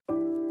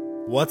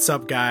What's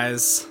up,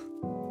 guys?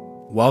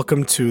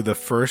 Welcome to the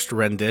first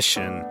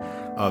rendition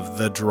of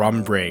The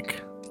Drum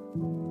Break.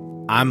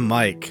 I'm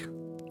Mike.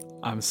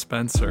 I'm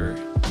Spencer.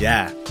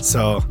 Yeah,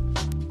 so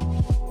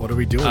what are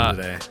we doing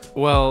today?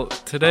 Well,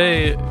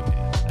 today,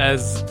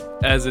 as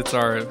it's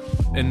our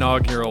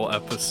inaugural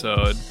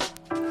episode,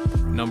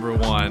 number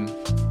 1,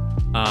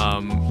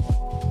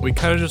 we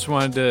kind of just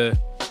wanted to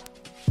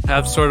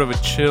have sort of a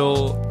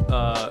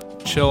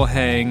chill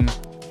hang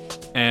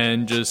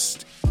and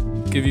just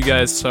give you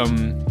guys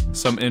some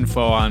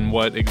info on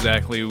what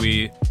exactly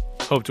we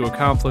hope to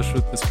accomplish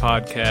with this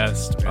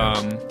podcast.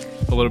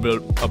 A little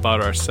bit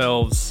about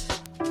ourselves,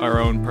 our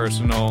own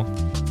personal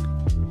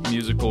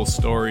musical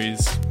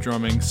stories,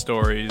 drumming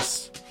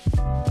stories.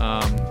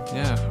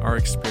 Our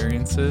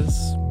experiences.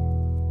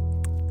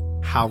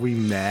 How we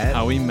met.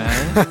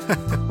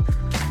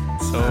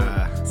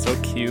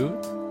 So cute.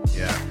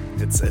 Yeah,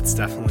 it's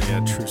definitely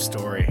a true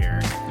story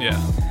here.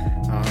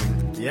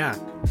 Yeah.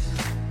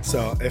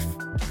 So if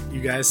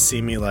you guys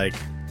see me like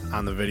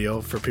on the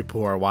video, for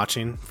people who are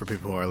watching, for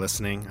people who are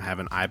listening, I have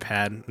an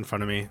iPad in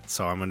front of me,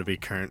 so I'm going to be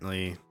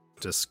currently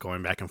just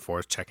going back and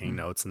forth checking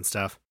notes and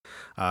stuff,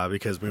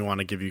 because we want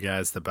to give you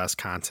guys the best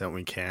content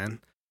we can.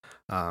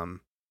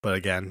 But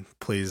again,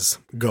 please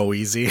go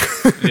easy.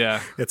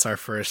 Yeah. It's our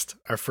first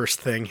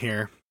thing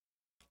here.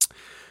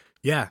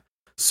 Yeah.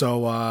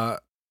 So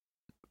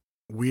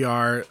we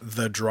are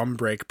the Drum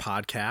Break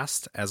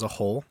podcast as a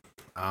whole.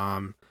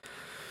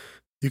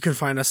 You can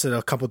find us at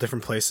a couple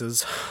different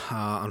places.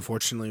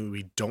 Unfortunately,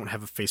 we don't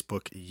have a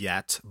Facebook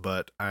yet,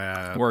 but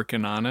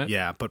Working on it.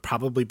 Yeah, but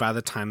probably by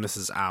the time this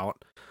is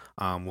out,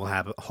 we'll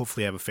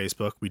hopefully have a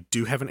Facebook. We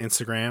do have an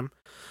Instagram,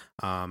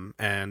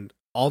 and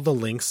all the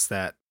links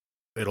that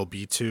it'll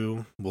be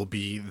to will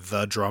be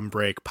the Drum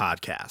Break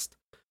podcast.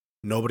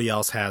 Nobody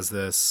else has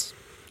this.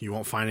 You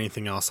won't find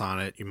anything else on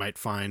it. You might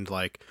find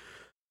like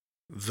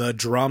the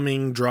drum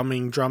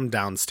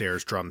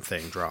downstairs drum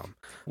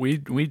we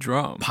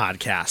drum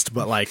podcast,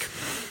 but like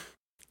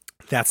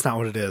that's not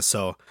what it is.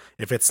 So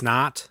if it's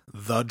not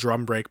the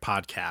Drum Break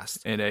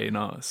podcast, it ain't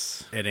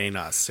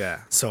us.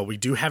 Yeah. So we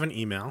do have an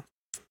email,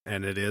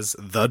 and it is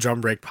the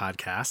Drum Break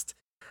podcast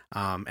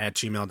at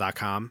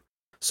gmail.com.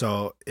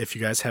 So if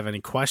you guys have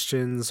any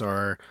questions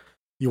or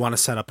you want to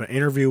set up an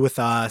interview with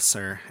us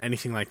or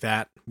anything like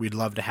that, we'd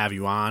love to have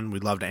you on.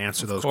 We'd love to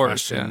answer those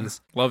questions.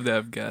 Yeah. Love to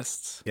have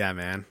guests. Yeah,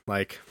 man.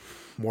 Like,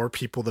 more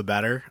people, the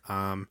better.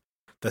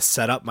 The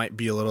setup might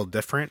be a little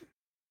different.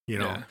 You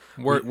know, yeah.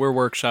 We're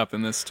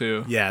workshopping this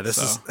too. Yeah, this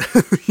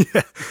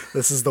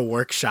is the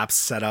workshop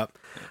setup.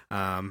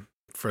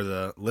 For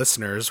the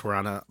listeners, we're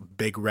on a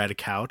big red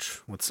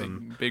couch with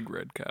some big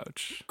red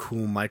couch,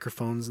 cool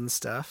microphones and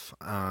stuff.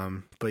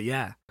 But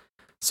yeah.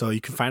 So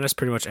you can find us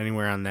pretty much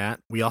anywhere on that.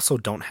 We also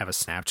don't have a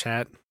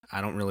Snapchat.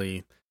 I don't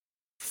really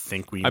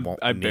think we won't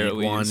I need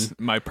barely one. use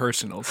my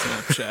personal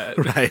Snapchat.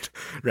 Right.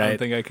 I don't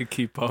think I could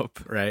keep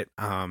up. Right.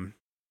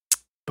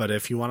 But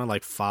if you want to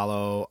like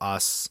follow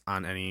us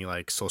on any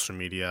like social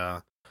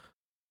media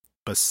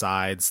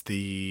besides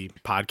the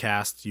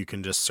podcast, you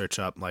can just search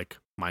up like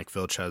Mike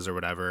Vilches or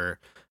whatever,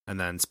 and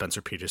then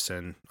Spencer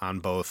Peterson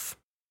on both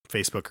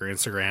Facebook or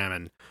Instagram,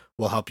 and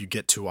we'll help you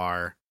get to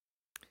our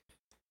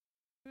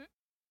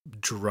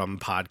drum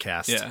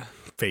podcast,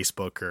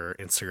 Facebook or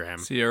Instagram.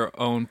 See our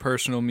own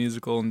personal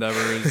musical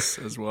endeavors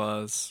as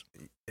well as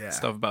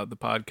stuff about the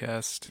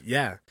podcast.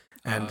 Yeah,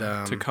 and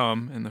to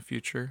come in the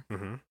future.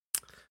 Mm-hmm.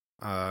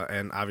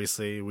 And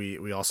obviously,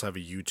 we also have a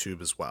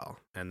YouTube as well,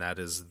 and that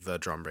is the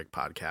Drum Break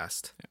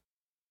podcast.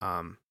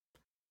 Yeah.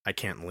 I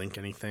can't link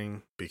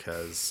anything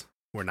because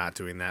we're not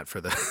doing that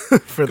for the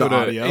for Go the to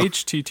audio.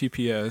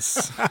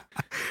 HTTPS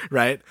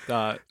right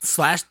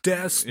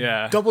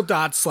 // double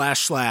dot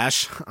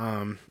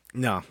 /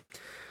 no.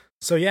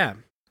 So yeah.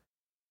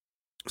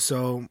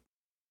 So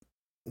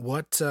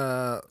what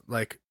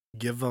like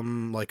give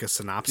them like a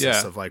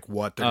synopsis of like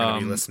what they're going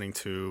to be listening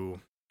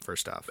to for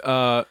stuff.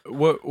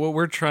 What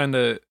we're trying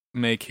to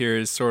make here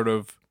is sort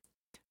of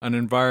an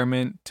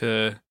environment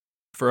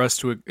for us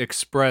to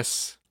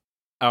express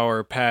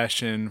our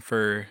passion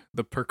for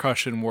the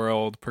percussion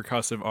world,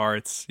 percussive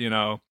arts. You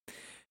know,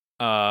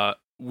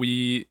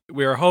 we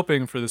are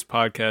hoping for this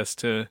podcast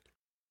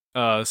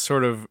to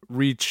sort of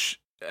reach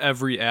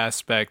every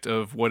aspect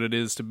of what it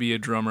is to be a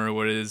drummer,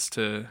 what it is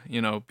to,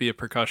 be a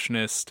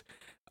percussionist.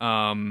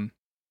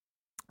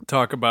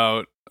 Talk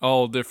about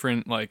all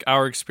different like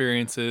our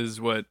experiences,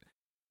 what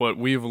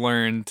we've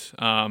learned.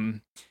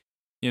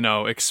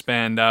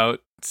 Expand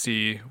out,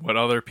 see what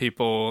other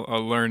people are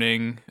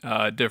learning,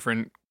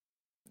 different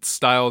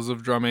styles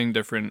of drumming,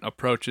 different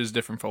approaches,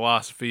 different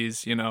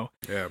philosophies,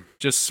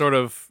 just sort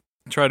of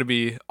try to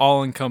be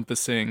all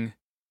encompassing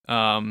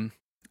in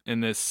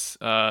this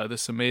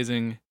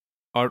amazing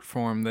art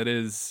form that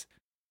is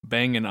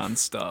banging on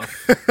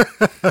stuff.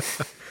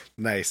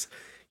 Nice.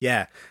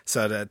 Yeah.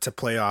 So to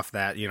play off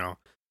that,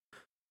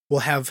 we'll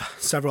have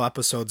several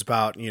episodes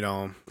about,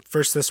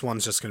 first this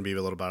one's just going to be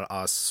a little about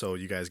us, so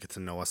you guys get to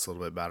know us a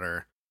little bit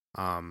better.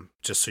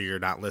 just so you're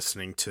not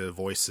listening to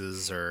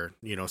voices or,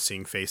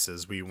 seeing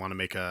faces. We want to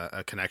make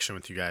a connection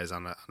with you guys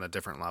on a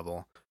different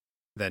level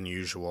than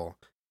usual.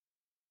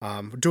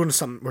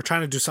 We're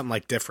trying to do something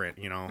like different,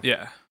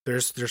 Yeah.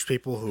 There's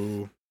people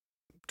who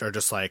are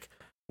just like,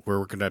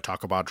 we're going to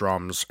talk about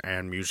drums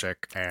and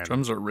music, and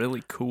drums are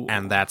really cool,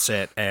 and that's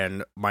it.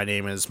 And my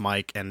name is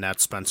Mike, and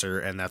that's Spencer,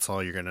 and that's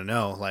all you're going to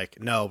know. Like,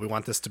 no, we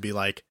want this to be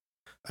like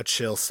a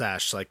chill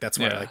sesh. Like, that's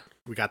why like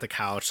we got the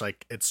couch,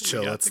 like it's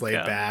chill, it's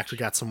laid back. We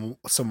got some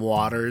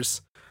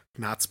waters,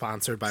 not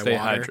sponsored by Stay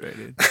water.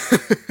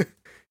 hydrated.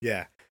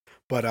 Yeah.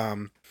 But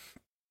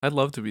I'd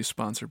love to be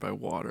sponsored by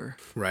water.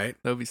 Right?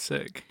 That would be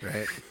sick.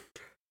 Right.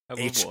 I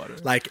love water.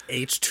 Like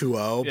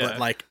H2O, Yeah. but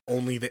like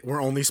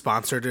we're only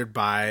sponsored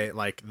by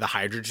like the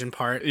hydrogen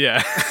part.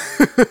 Yeah.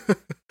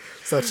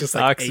 So it's just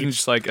like oxygen's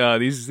just like,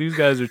 these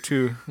guys are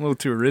a little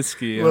too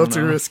risky. A little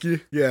too risky.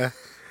 Yeah.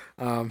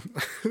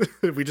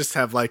 We just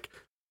have like,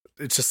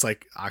 it's just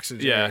like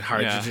oxygen and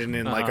hydrogen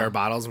in like our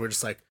bottles. We're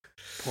just like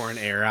pouring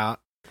air out.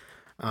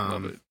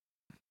 Love it.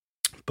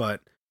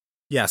 But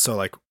yeah, so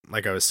like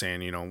I was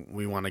saying,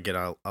 we want to get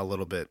a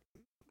little bit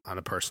on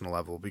a personal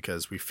level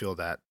because we feel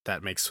that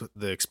makes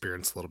the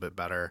experience a little bit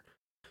better,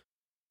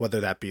 whether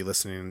that be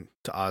listening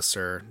to us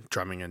or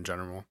drumming in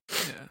general.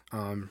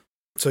 Yeah.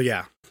 So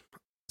yeah,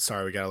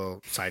 sorry, we got a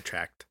little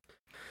sidetracked.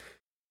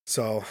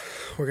 So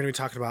we're going to be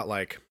talking about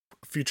like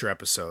future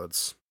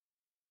episodes,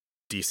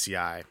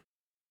 DCI,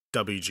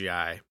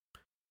 WGI,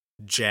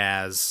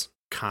 jazz,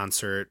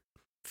 concert,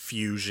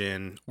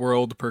 fusion,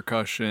 world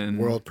percussion,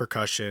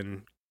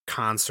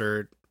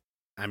 concert.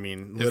 I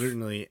mean,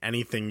 literally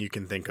anything you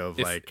can think of.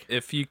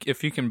 If you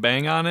can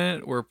bang on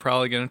it, we're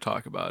probably going to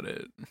talk about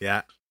it.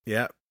 Yeah.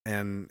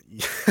 And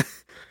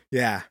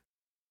yeah.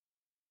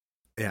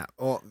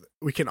 Well,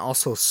 we can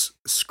also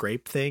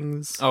scrape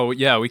things. Oh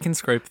yeah, we can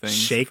scrape things.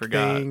 Shake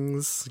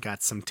things.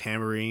 Got some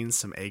tambourines,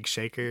 some egg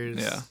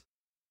shakers. Yeah.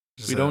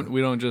 We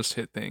don't just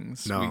hit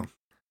things. No.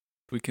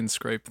 We can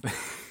scrape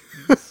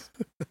things.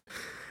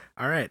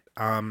 All right.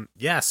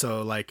 Yeah.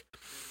 So like,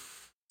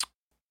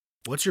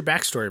 what's your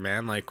backstory,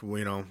 man? Like,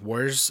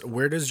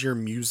 where does your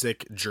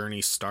music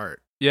journey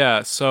start?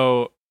 Yeah.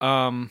 So,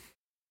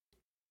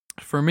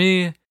 for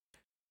me,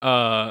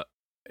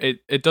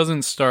 it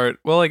doesn't start.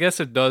 Well, I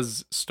guess it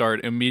does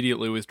start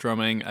immediately with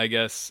drumming. I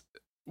guess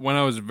when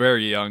I was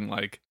very young,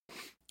 like,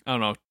 I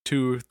don't know,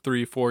 2,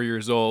 3, 4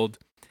 years old.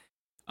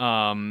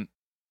 Actually,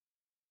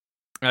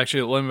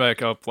 let me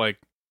back up. Like,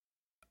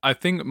 I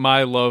think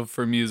my love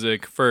for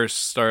music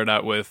first started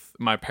out with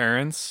my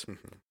parents.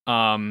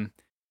 Mm-hmm.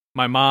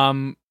 My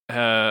mom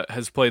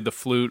has played the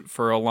flute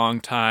for a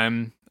long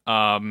time.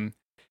 And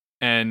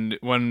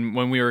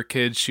when we were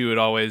kids, she would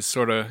always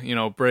sort of,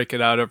 break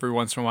it out every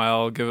once in a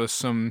while, give us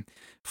some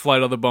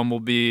Flight of the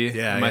Bumblebee.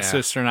 Yeah, and my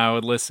sister and I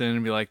would listen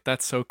and be like,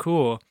 that's so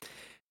cool.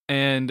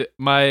 And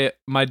my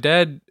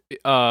dad,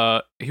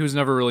 he was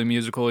never really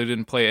musical. He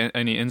didn't play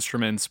any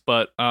instruments,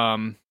 but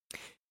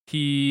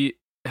he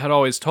had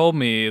always told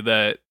me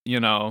that,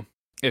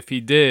 if he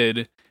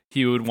did,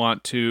 he would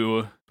want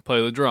to play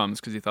the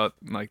drums because he thought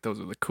like those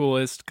are the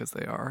coolest because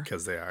they are.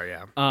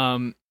 Yeah.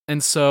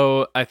 And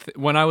so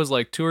when I was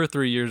like 2 or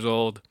 3 years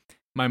old,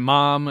 my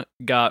mom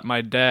got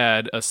my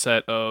dad a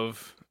set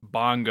of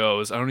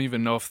bongos. I don't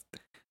even know if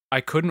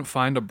I couldn't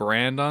find a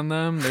brand on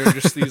them. They were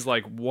just these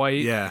like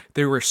white. Yeah.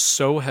 They were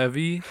so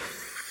heavy.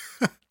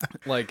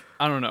 Like,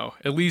 I don't know,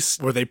 at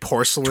least were they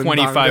porcelain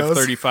 25, bongos?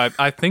 35.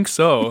 I think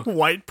so.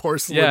 White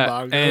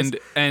porcelain bongos.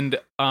 And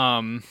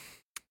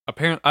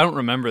apparently, I don't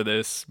remember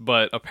this,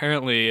 but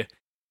apparently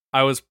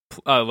I was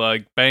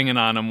like banging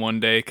on them one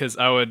day because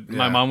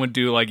my mom would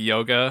do like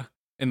yoga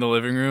in the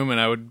living room, and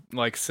I would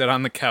like sit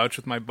on the couch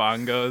with my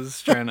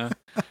bongos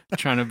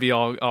trying to be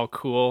all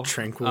cool.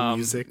 Tranquil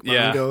music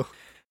bongo.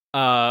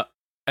 Yeah.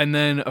 And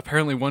then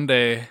apparently one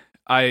day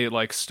I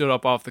like stood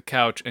up off the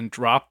couch and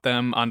dropped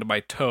them onto my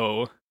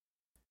toe.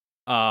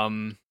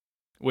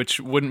 Which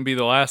wouldn't be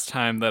the last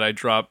time that I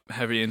drop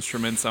heavy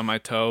instruments on my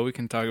toe. We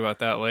can talk about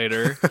that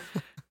later.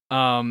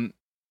 And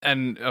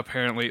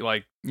apparently,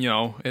 like,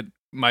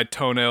 my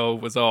toenail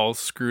was all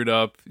screwed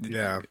up.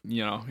 Yeah.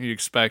 You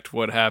expect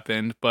what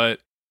happened, but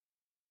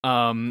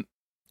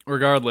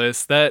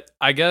regardless, that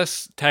I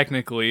guess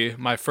technically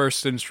my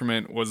first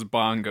instrument was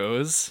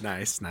bongos.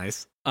 Nice.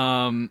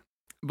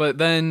 But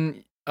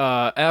then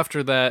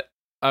after that,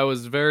 I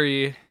was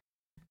very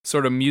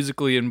sort of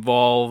musically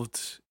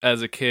involved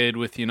as a kid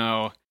with,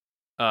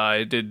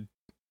 I did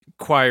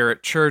choir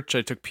at church.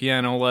 I took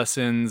piano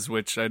lessons,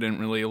 which I didn't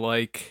really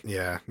like.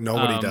 Yeah,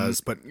 nobody does,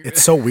 but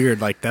it's so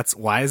weird. Like,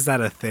 why is that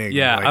a thing?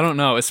 Yeah, like, I don't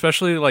know,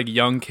 especially like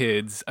young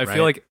kids. I Right.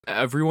 feel like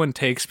everyone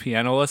takes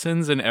piano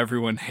lessons and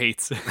everyone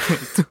hates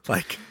it.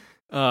 like,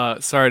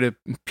 sorry to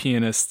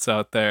pianists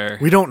out there.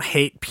 we don't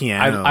hate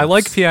piano. I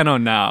like piano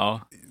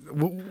now.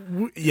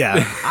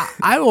 Yeah,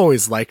 I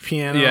always like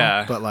piano.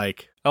 Yeah. but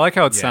like, I like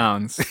how it Yeah.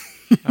 sounds.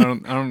 I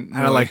don't I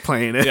don't like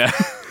playing it. Yeah.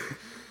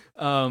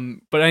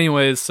 But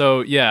anyways,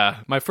 so yeah,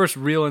 my first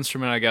real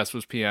instrument, I guess,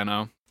 was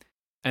piano.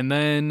 And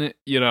then,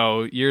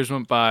 years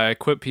went by. I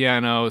quit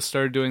piano,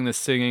 started doing the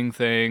singing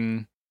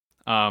thing.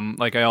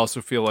 Like I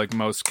also feel like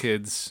most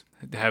kids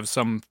have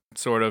some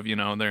sort of,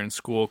 they're in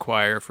school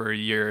choir for a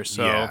year or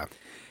so. Yeah.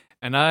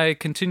 And I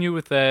continued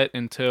with that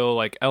until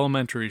like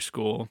elementary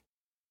school.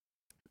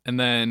 And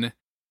then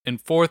in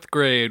 4th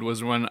grade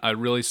was when I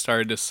really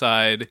started to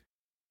decide,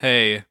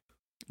 hey,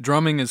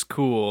 drumming is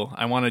cool.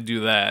 I want to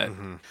do that.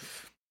 Mm-hmm.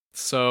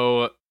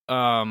 So,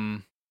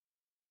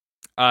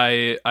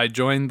 I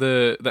joined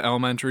the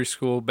elementary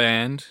school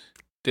band,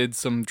 did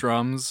some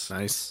drums.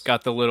 Nice.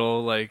 Got the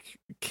little like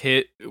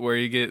kit where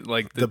you get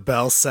like the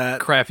bell set,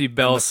 crappy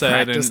bell and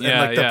set, practice, and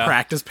yeah, the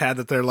practice pad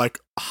that they're like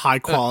high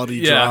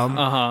quality drum.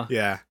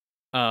 Yeah.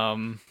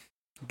 Yeah.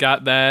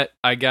 Got that.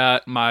 I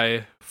got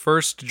my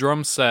first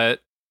drum set.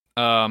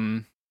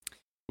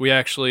 We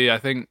actually, I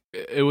think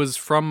it was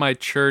from my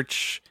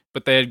church,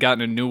 but they had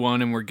gotten a new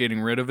one and were getting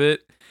rid of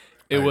it.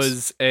 It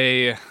was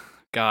a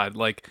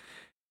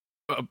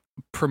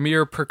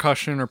Premier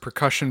Percussion or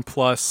Percussion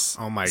Plus.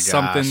 Oh my gosh,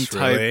 something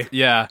type. Really?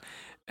 Yeah.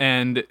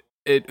 And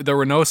there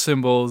were no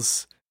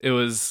cymbals. It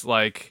was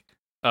like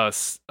a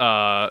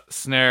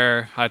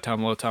snare, high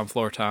tom, low tom,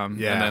 floor tom,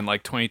 Yeah. and then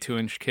like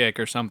 22-inch kick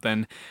or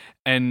something.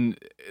 And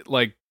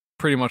like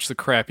pretty much the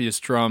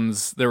crappiest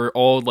drums. They were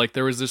old. Like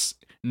there was this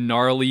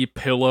gnarly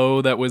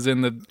pillow that was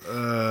in the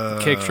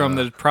kick drum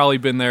that had probably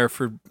been there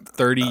for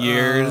 30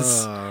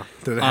 years.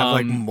 Did it have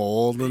like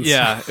mold and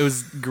stuff? It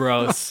was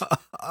gross.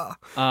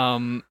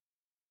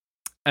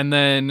 And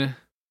then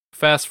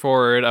fast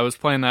forward, I was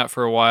playing that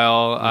for a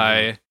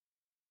while.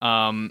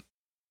 And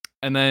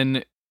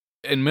then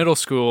in middle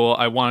school,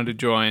 I wanted to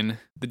join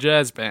the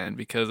jazz band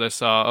because I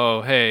saw,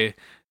 oh, hey,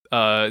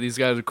 these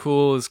guys are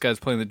cool. This guy's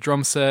playing the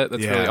drum set.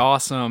 That's really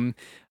awesome.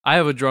 I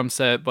have a drum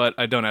set, but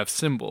I don't have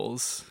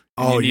cymbals.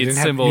 Oh, you didn't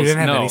have cymbals?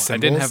 I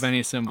didn't have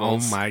any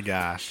cymbals. Oh my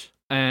gosh.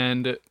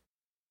 And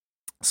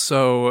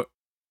so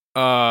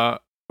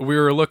we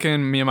were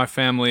looking, me and my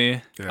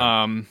family,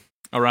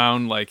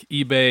 around like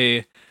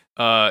eBay,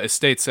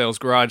 estate sales,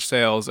 garage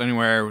sales,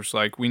 anywhere. It was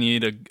like, we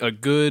need a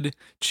good,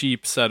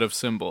 cheap set of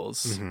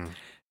cymbals. Mm-hmm.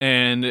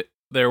 And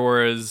there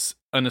was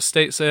an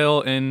estate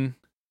sale in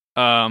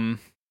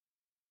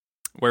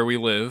where we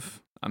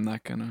live. I'm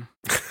not gonna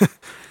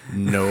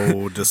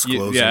no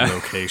disclosing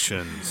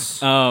locations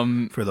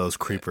for those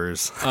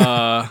creepers.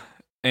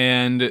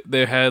 And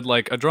they had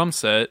like a drum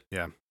set,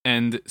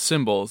 and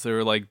cymbals. They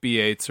were like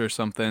B8s or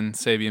something,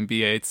 Sabian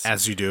B8s,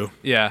 as you do.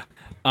 Yeah.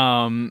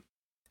 And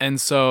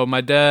so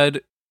my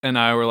dad and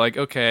I were like,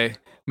 okay,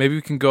 maybe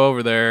we can go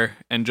over there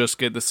and just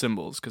get the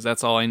cymbals because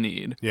that's all I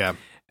need. Yeah.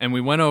 And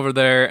we went over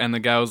there, and the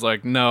guy was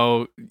like,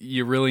 no,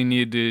 you really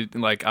need to,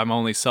 like, I'm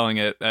only selling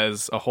it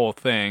as a whole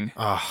thing.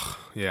 Oh,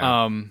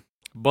 yeah.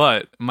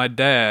 But my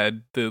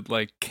dad, the,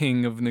 like,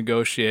 king of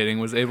negotiating,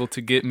 was able to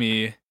get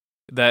me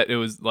that it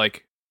was,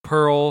 like,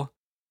 Pearl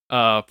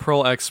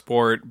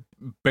Export,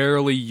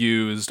 barely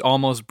used,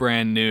 almost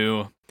brand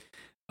new,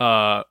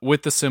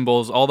 with the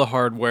cymbals, all the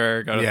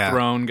hardware, got a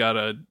throne, got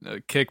a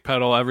kick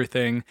pedal,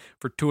 everything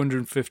for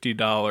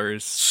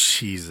 $250.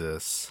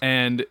 Jesus.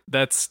 And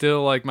that's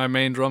still like my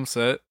main drum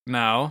set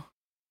now.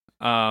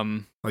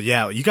 Well,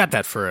 yeah, you got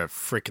that for a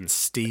freaking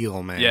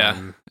steal, man.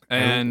 Yeah.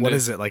 And what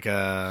is it like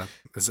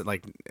is it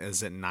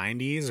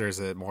 90s or is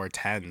it more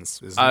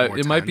 10s?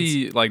 It might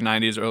be like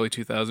 90s, early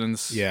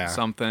 2000s. Yeah.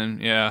 Something.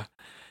 Yeah.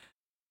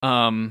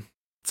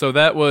 So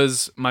that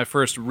was my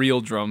first real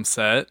drum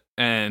set,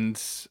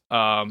 and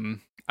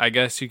I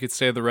guess you could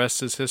say the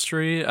rest is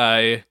history.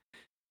 I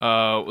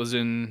was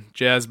in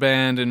jazz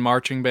band and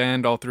marching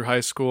band all through high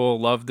school.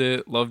 Loved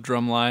it. Loved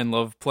drumline.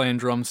 Loved playing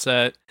drum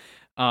set.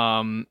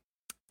 And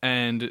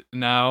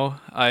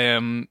now I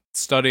am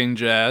studying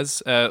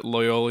jazz at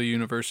Loyola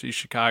University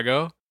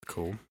Chicago.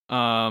 Cool.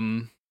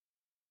 And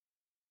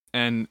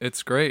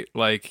it's great.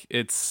 Like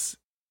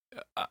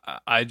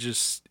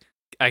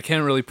I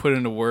can't really put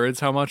into words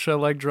how much I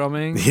like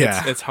drumming.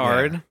 Yeah. It's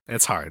hard. Yeah,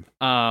 it's hard.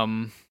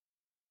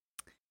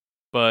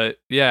 But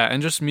yeah,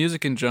 and just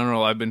music in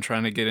general, I've been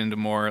trying to get into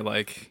more,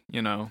 like,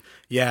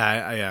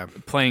 Yeah,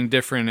 playing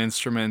different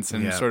instruments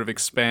and sort of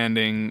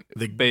expanding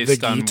based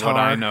the on guitar. what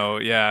I know.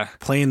 Yeah.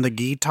 Playing the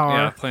guitar.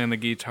 Yeah, playing the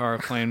guitar,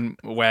 playing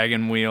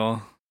wagon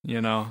wheel,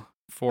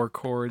 4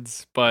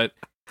 chords. But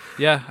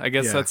yeah, I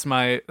guess that's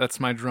my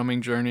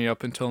drumming journey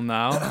up until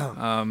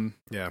now.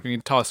 Yeah. We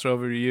can toss it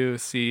over to you,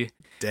 see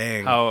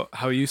Dang.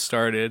 how you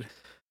started.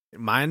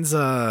 Mine's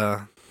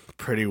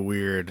pretty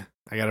weird.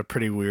 I got a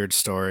pretty weird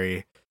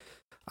story.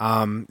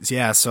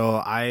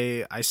 So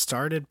I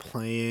started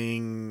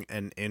playing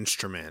an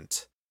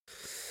instrument.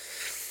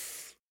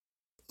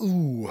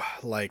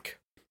 Like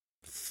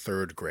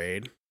 3rd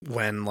grade,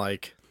 when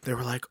like they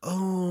were like,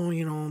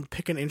 oh,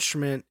 pick an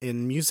instrument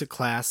in music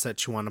class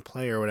that you want to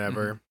play or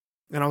whatever.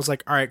 Mm-hmm. And I was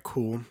like, all right,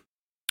 cool.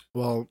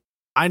 Well,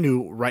 I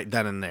knew right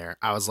then and there.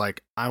 I was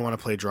like, I want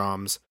to play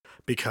drums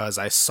because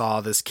I saw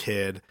this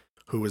kid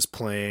who was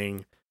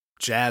playing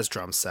jazz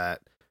drum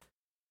set.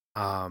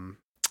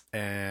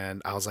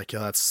 And I was like,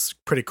 yo, that's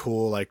pretty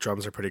cool. Like,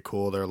 drums are pretty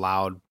cool. They're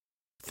loud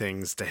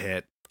things to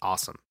hit.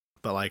 Awesome.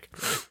 But like,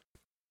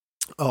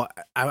 oh,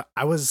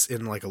 I was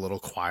in like a little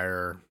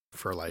choir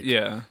for like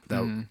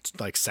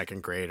like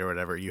second grade or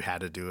whatever. You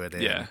had to do it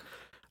in. Yeah.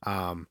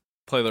 Um,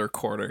 Play the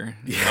recorder,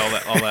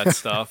 all that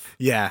stuff.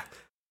 Yeah.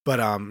 But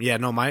yeah,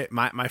 no,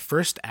 my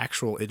first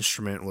actual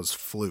instrument was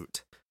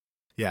flute.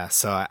 Yeah,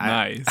 so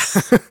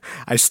Nice.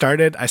 I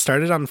started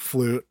on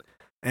flute,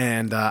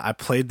 and I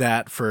played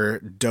that for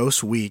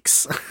dose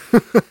weeks.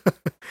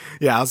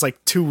 Yeah, I was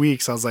like 2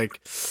 weeks. I was like,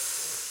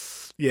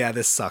 yeah,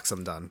 this sucks.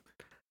 I'm done.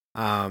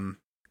 And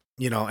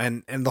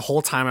the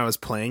whole time I was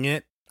playing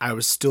it, I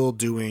was still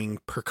doing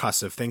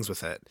percussive things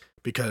with it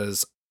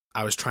because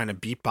I was trying to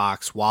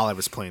beatbox while I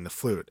was playing the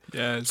flute.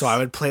 Yes. So I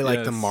would play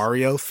like the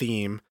Mario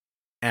theme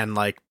and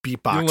like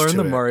beatbox. You learned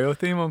the Mario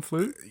theme on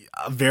flute?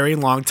 A very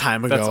long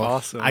time ago. That's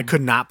awesome. I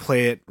could not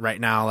play it right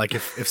now. Like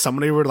if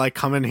somebody were to like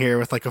come in here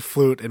with like a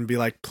flute and be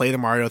like, play the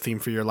Mario theme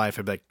for your life,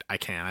 I'd be like, I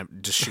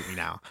can't. Just shoot me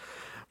now.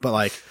 But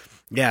like,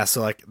 yeah,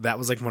 so like that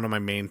was like one of my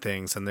main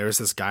things. And there was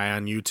this guy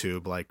on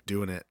YouTube like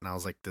doing it, and I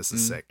was like, this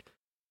is sick.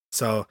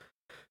 So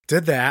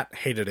did that,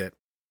 hated it.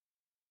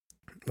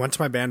 Went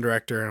to my band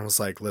director and was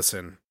like,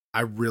 listen,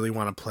 I really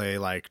want to play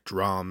like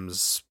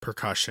drums,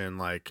 percussion,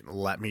 like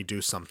let me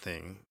do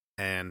something.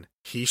 And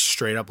he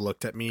straight up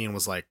looked at me and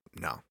was like,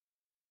 no,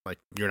 like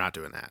you're not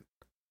doing that.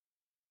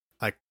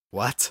 Like,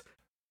 what?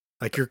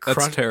 Like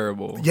That's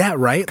terrible. Yeah,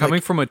 right? Coming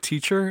like, from a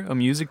teacher, a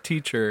music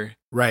teacher.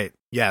 Right.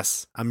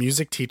 Yes. A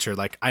music teacher.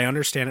 Like I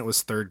understand it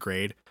was 3rd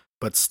grade,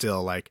 but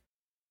still like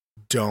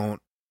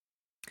don't.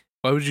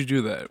 Why would you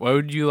do that? Why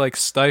would you like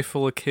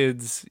stifle a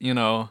kid's,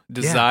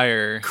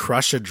 desire?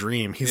 Crush a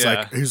dream. He's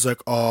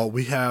like, oh,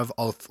 we have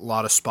a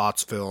lot of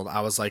spots filled. I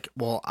was like,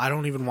 well, I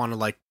don't even want to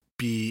like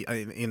be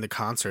in the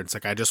concert. It's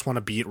like I just want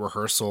to be at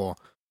rehearsal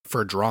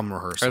for drum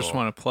rehearsal. I just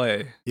want to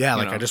play. Yeah,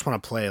 like I just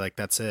want to play. Like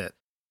that's it.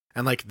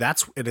 And like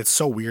and it's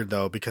so weird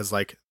though because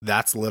like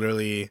that's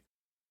literally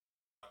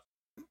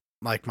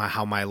like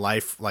how my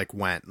life like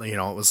went. It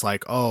was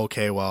like, oh,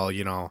 okay, well,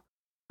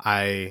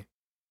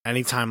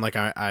 anytime like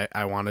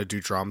I want to do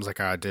drums, like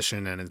I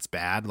audition and it's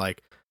bad,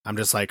 like I'm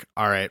just like,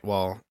 all right,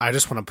 well, I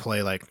just want to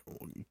play like,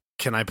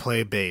 can I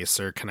play bass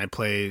or can I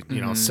play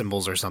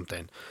cymbals or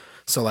something?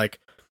 So like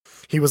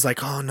he was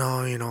like, oh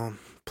no,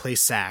 play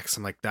sax.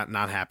 I'm like, that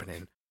not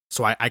happening.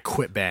 So I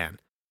quit band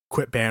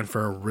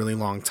for a really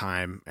long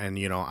time, and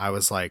I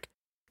was like,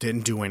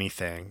 didn't do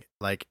anything.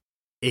 Like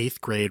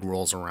 8th grade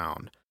rolls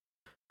around,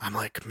 I'm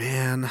like,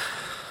 man,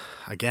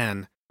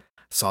 again,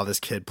 saw this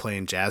kid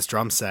playing jazz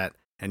drum set.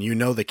 And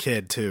the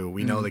kid too.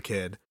 We know the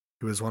kid.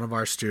 He was one of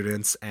our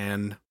students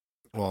and,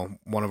 well,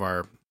 one of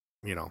our,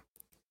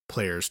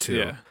 players too.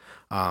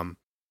 Yeah.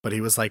 But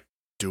he was like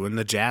doing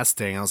the jazz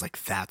thing. I was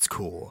like, that's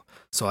cool.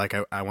 So like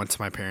I went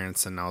to my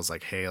parents and I was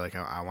like, hey, like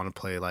I want to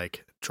play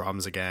like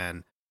drums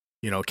again.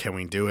 Can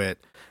we do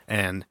it?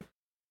 And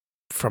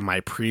from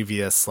my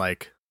previous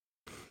like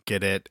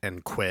get it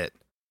and quit,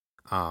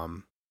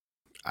 my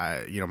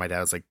dad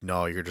was like,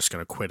 no, you're just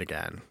gonna quit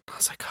again. I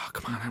was like, oh,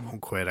 come on, I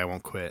won't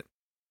quit.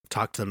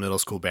 Talked to the middle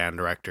school band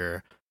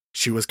director.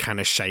 She was kind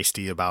of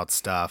shisty about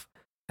stuff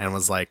and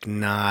was like,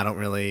 nah, I don't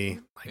really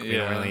like, we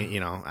don't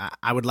really,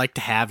 I would like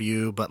to have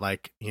you, but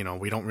like,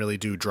 we don't really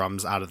do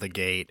drums out of the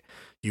gate.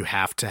 You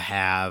have to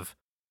have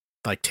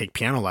like take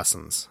piano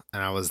lessons.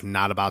 And I was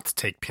not about to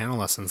take piano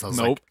lessons. I was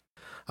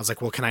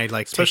like, well, can I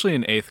like, especially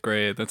in 8th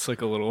grade, that's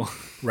like a little,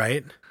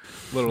 right?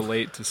 A little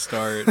late to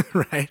start.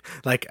 Right.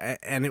 Like,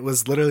 and it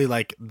was literally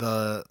like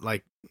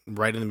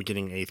right in the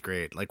beginning of 8th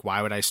grade. Like,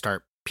 why would I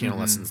start piano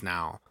lessons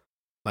now?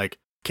 Like,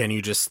 can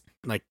I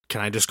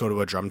just go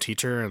to a drum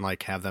teacher and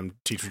like have them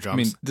teach me drums?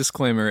 I mean,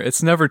 disclaimer,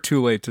 it's never too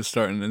late to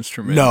start an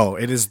instrument. No,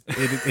 it is.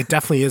 It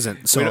definitely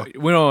isn't. So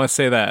we don't want to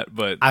say that,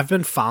 but I've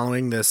been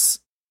following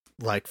this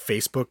like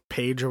Facebook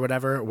page or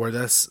whatever where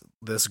this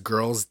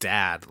girl's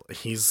dad,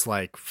 he's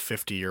like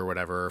 50 or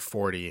whatever, or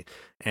 40,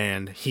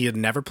 and he had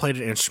never played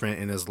an instrument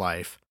in his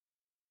life.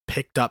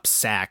 Picked up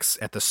sax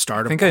at the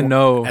start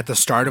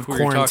of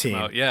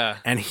quarantine. Yeah.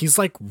 And he's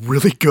like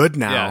really good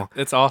now.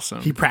 Yeah, it's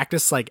awesome. He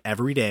practiced like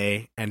every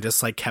day and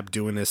just like kept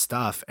doing his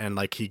stuff, and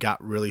like he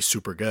got really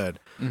super good.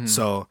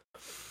 So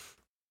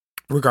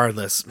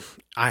regardless,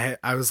 I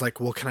was like,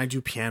 well, can I do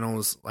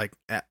pianos like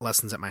at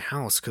lessons at my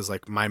house? Cause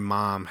like my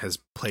mom has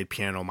played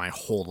piano my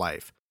whole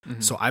life.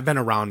 So I've been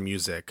around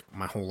music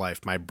my whole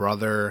life. My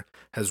brother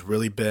has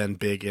really been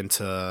big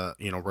into,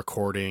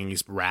 recording,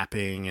 he's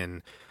rapping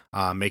and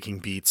making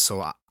beats.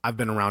 So I've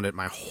been around it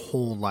my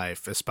whole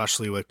life,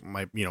 especially with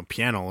my,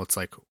 piano. It's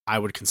like I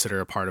would consider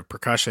a part of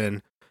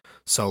percussion.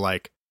 So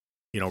like,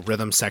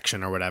 rhythm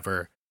section or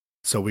whatever.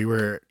 So we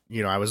were,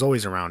 I was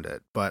always around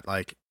it, but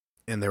like,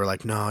 and they were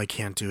like, no, I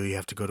can't do it. You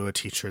have to go to a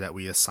teacher that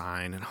we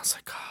assign. And I was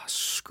like, oh,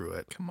 screw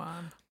it. Come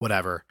on.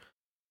 Whatever.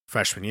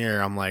 Freshman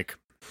year, I'm like,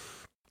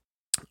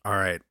 all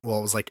right. Well,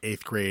 it was like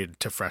 8th grade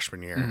to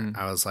freshman year.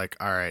 I was like,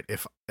 all right,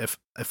 if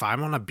I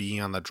want to be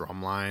on the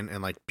drum line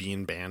and like be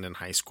in band in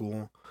high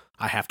school,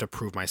 I have to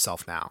prove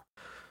myself now.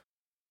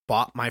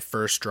 Bought my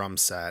first drum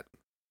set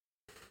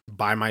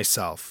by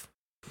myself.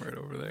 Right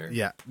over there.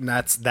 Yeah.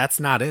 That's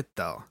not it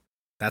though.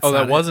 That's Oh,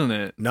 not that wasn't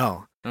it.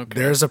 No. Okay.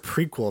 There's a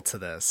prequel to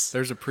this.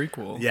 There's a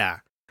prequel. Yeah.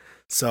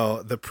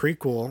 So the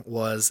prequel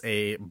was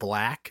a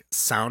black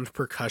sound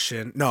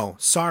percussion. No,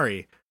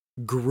 sorry.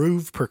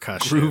 Groove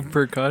percussion. Groove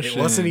percussion.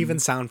 It wasn't even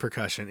sound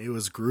percussion. It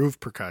was groove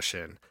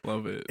percussion.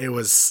 Love it. It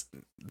was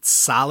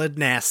solid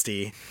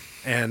nasty.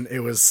 And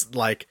it was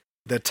like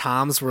the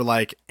toms were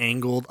like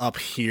angled up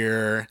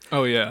here.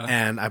 Oh, yeah.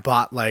 And I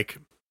bought like,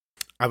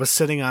 I was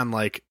sitting on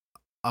like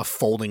a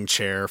folding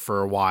chair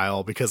for a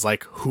while because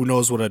like who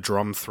knows what a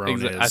drum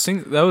throne is. I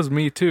think that was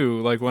me too.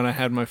 Like when I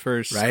had my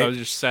first, right? I was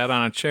just sat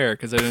on a chair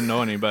because I didn't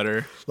know any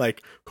better.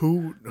 Like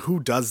who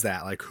does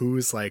that? Like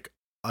who's like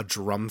a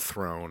drum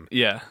throne?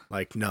 Yeah.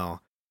 Like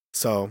no.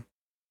 So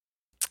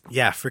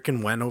yeah,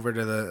 freaking went over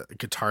to the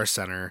Guitar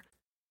Center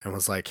and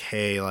was like,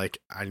 hey, like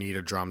I need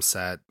a drum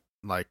set,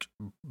 like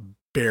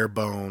bare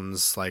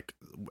bones, like,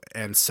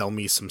 and sell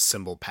me some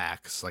cymbal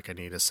packs. Like I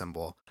need a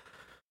cymbal.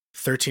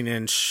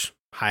 13-inch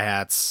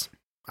hi-hats,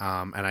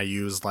 and I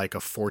used like a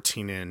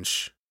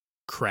 14-inch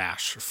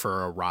crash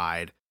for a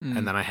ride,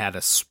 and then I had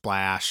a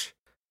splash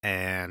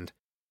and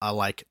a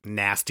like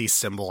nasty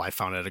cymbal I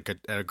found at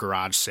a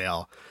garage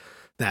sale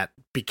that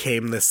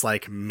became this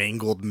like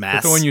mangled mess.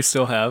 Is that the one you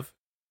still have?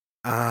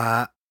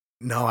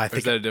 No, I think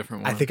is that a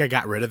different one? I think I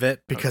got rid of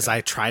it because I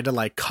tried to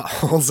like cut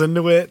holes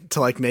into it to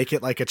like make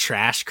it like a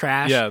trash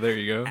crash. Yeah, there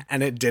you go.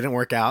 And it didn't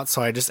work out,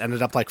 so I just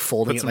ended up like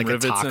folding it like a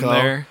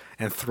taco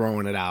and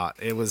throwing it out.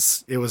 It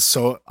was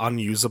so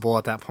unusable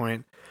at that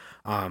point.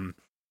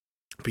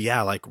 But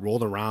yeah, like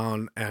rolled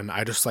around and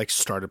I just like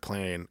started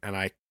playing and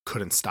I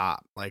couldn't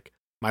stop. Like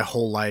my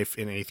whole life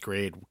in 8th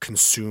grade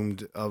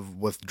consumed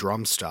with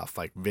drum stuff,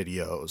 like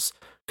videos,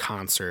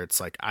 concerts.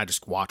 Like I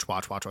just watch,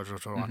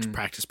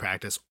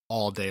 practice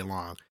all day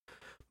long.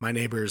 My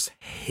neighbors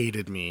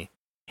hated me.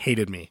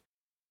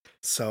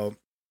 So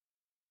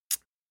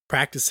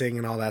practicing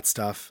and all that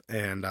stuff.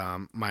 And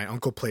my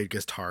uncle played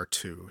guitar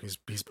too.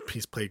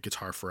 He's played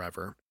guitar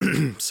forever.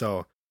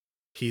 So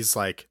he's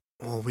like,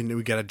 well, we knew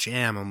we got a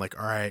jam. I'm like,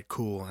 all right,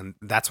 cool. And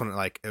that's when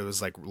it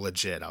was like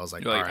legit. I was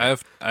like, you're like, all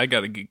right, I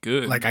gotta get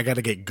good. Like I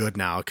gotta get good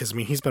now. Cause I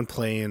mean, he's been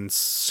playing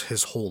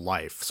his whole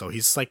life. So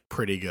he's like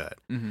pretty good.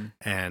 Mm-hmm.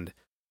 And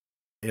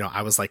you know,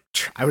 I was like,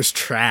 I was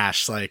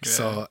trash. Like,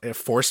 so it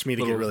forced me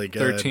to get really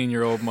good.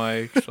 13-year-old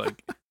Mike,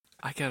 like,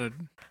 I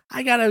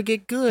gotta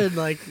get good.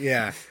 Like,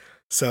 yeah.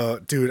 So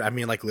dude, I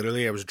mean, like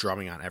literally I was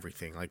drumming on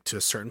everything, like to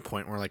a certain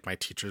point where like my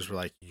teachers were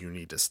like, you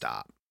need to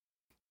stop.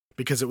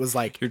 Because it was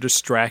like you're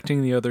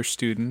distracting the other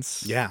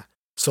students. Yeah.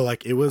 So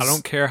like it was. I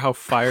don't care how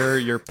fire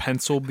your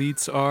pencil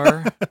beats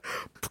are.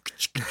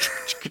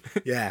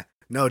 Yeah.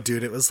 No,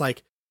 dude. It was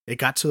like it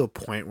got to a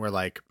point where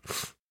like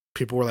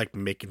people were like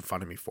making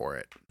fun of me for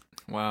it.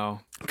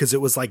 Wow. Because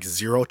it was like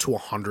 0 to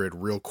 100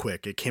 real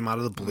quick. It came out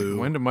of the blue.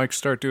 When did Mike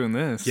start doing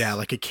this? Yeah,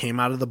 like it came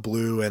out of the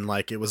blue and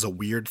like it was a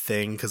weird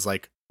thing because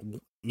like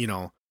you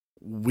know.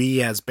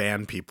 We as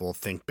band people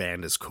think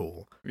band is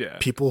cool. Yeah.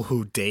 People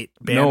who date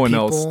band people. No one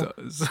people,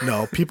 else does.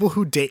 No, people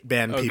who date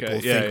band people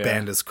think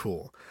band is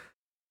cool.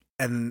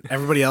 And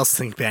everybody else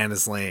think band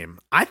is lame.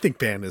 I think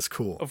band is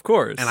cool. Of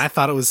course. And I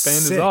thought it was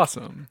band sick. is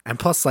awesome. And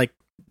plus like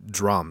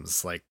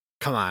drums, like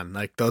come on,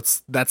 like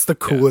that's the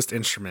coolest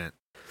instrument.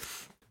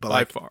 But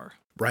by far.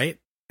 Right?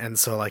 And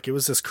so like it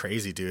was just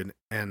crazy, dude.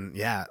 And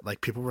yeah,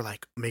 like people were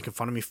like making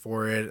fun of me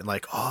for it and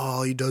like, oh,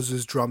 all he does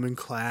is drum in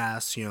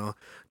class, you know,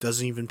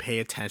 doesn't even pay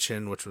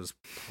attention, which was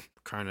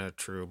kind of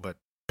true, but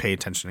pay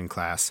attention in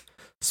class,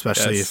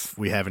 especially if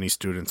we have any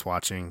students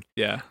watching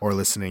or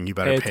listening. You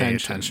better pay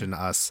attention to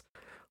us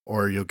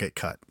or you'll get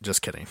cut.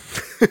 Just kidding.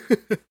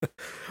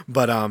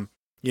 But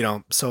you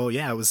know, so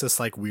yeah, it was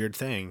this like weird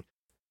thing.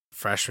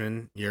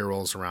 Freshman year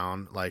rolls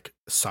around, like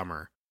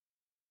summer.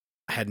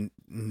 I had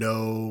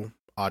no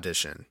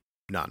audition.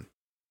 None.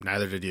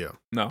 Neither did you.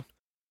 No.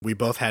 We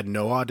both had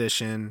no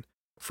audition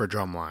for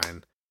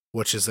Drumline,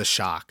 which is a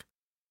shock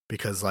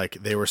because like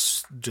they were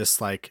just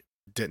like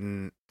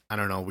I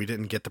don't know, we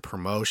didn't get the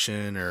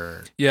promotion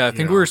or yeah, I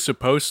think we were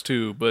supposed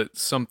to, but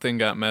something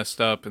got messed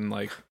up and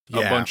like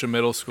a bunch of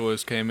middle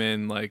schoolers came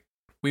in like,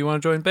 we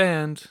want to join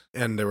band,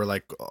 and they were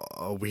like,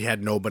 oh, we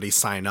had nobody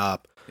sign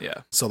up.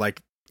 Yeah. So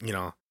like, you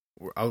know,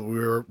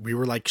 we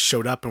were like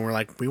showed up and we're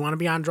like, we want to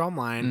be on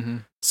Drumline. Mm-hmm.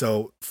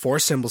 So 4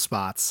 cymbal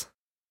spots.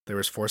 There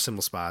was 4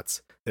 cymbal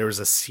spots. There was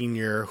a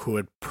senior who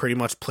had pretty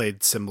much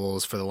played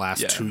cymbals for the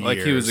last 2 years. Like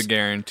he was a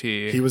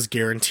guarantee. He was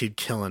guaranteed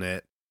killing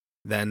it.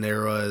 Then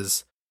there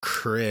was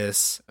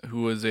Chris,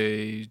 who was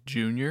a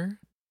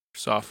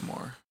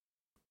sophomore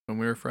when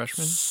we were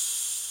freshmen.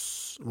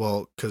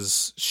 Well,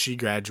 because she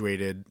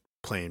graduated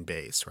playing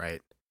bass,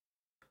 right?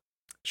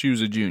 She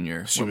was a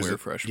junior when we were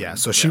freshmen. Yeah,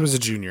 so she was a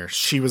junior.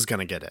 She was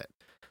gonna get it.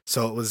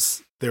 So it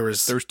was there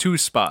was 2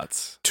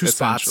 spots. 2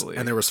 spots,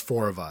 and there was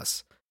 4 of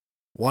us.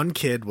 One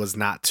kid was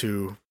not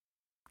too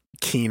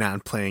keen on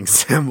playing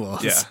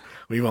cymbals. Yeah.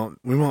 We won't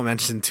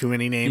mention too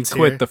many names. He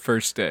quit the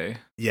first day.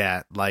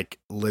 Yeah, like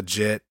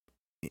legit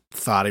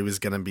thought he was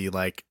gonna be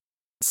like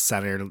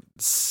center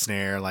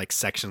snare like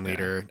section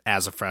leader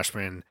as a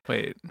freshman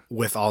Wait,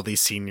 with all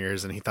these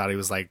seniors, and he thought he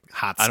was like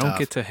hot I stuff. don't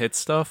get to hit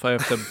stuff. I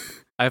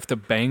have to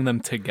bang them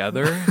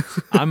together.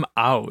 I'm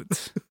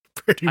out.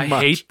 Pretty much. I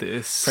hate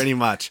this. Pretty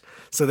much.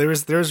 So there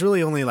was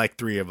really only like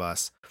 3 of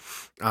us.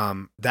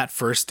 That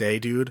first day,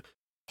 dude,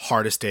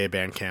 hardest day of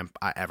band camp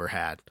I ever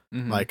had.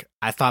 Mm-hmm. Like,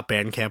 I thought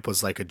band camp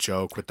was like a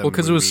joke with the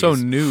because it was so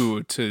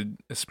new to,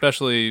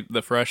 especially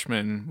the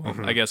freshmen. Well,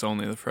 Mhm. I guess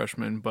only the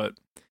freshmen, but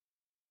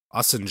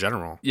us in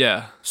general.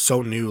 yeah.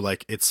 So new.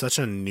 Like, it's such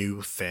a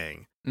new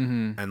thing.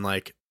 Mm-hmm. And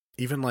like,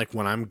 even like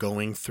when I'm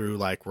going through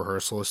like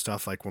rehearsal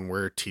stuff, like when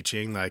we're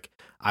teaching, like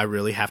I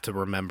really have to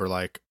remember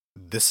like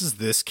this is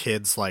this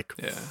kid's like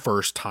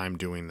first time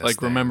doing this. Like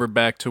thing. remember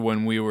back to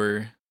when we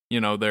were,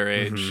 their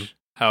age, Mhm.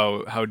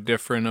 how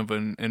different of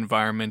an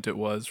environment it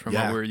was from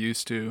what we were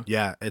used to.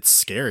 Yeah, it's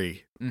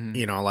scary.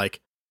 Mm-hmm. Like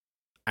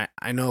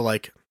I know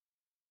like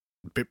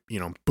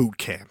boot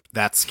camp,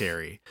 that's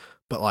scary.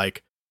 But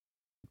like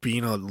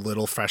being a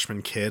little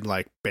freshman kid,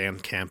 like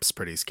band camp's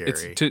pretty scary.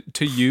 It's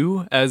to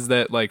you as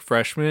that like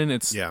freshman,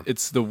 it's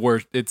the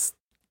worst. It's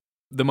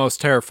the most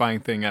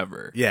terrifying thing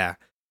ever. Yeah.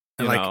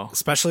 And you like know?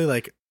 especially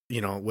like,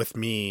 with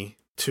me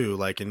too,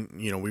 like, and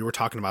we were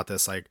talking about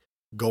this, like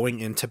going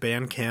into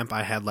band camp,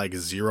 I had like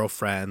 0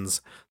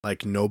 friends,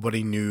 like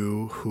nobody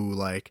knew who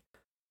like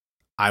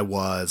I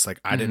was, like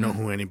I didn't know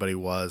who anybody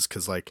was,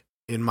 because like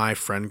in my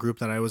friend group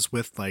that I was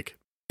with, like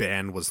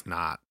band was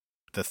not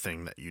the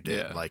thing that you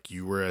did. Like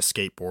you were a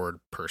skateboard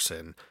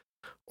person,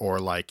 or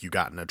like you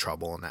got into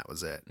trouble and that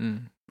was it.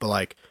 But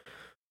like,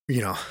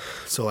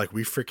 so like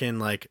we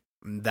freaking like,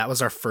 that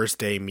was our first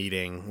day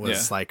meeting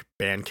was like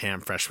band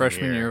camp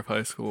freshman year of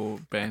high school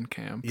band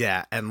camp.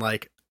 Yeah. And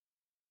like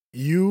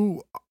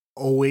you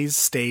always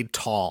stayed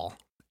tall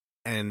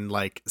and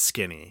like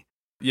skinny.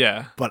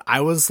 Yeah. But I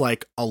was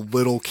like a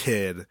little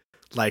kid.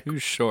 Like you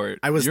short.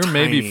 You're tiny.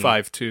 Maybe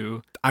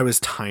 5'2". I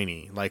was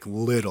tiny, like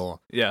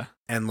little. Yeah.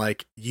 And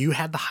like you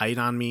had the height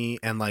on me,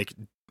 and like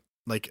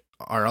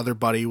our other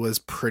buddy was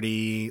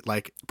pretty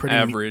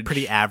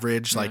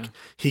average. Like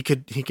he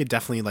could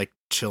definitely like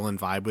chill and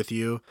vibe with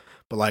you,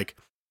 but like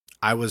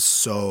I was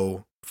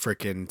so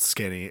freaking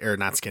skinny, or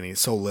not skinny,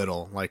 so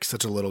little, like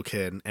such a little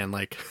kid. And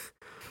like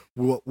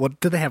what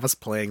did they have us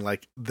playing,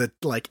 like the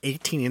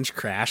 18-inch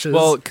crashes?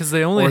 Well, because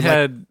they only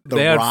had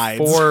rides.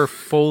 4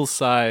 full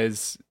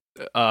size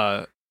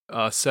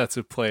sets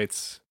of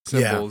plates,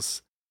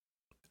 cymbals.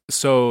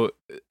 So,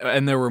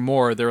 and there were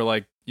more. There were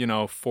like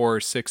 4 or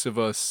 6 of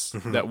us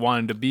that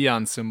wanted to be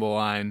on cymbal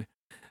line.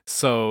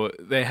 So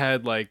they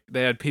had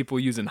people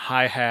using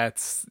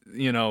hi-hats,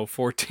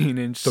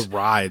 14-inch. The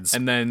rides.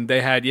 And then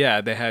they had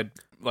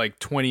like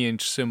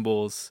 20-inch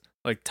cymbals,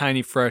 like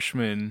tiny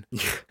freshmen.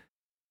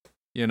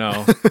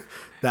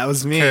 That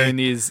was me carrying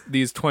these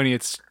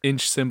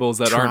 20-inch cymbals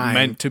that aren't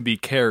meant to be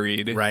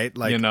carried, right?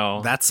 Like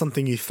that's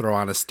something you throw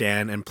on a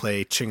stand and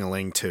play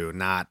ching-a-ling to,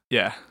 not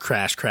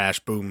crash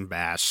boom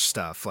bash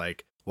stuff.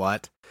 Like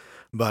what?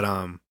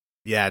 But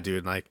yeah,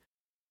 dude, like,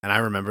 and I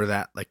remember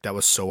that, like, that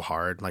was so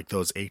hard. Like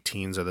those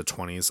 18s or the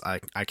 20s,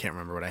 I can't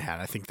remember what I had.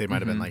 I think they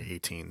might have been like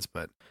 18s,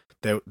 but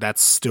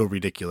that's still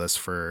ridiculous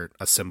for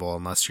a cymbal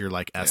unless you're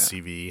like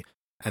SCV.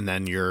 And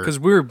then you're, because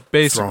we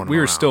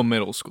were still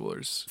middle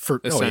schoolers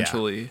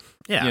essentially.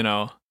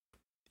 Yeah.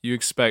 You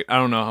expect, I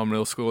don't know how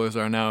middle schoolers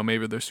are now.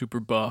 Maybe they're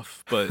super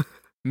buff, but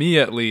me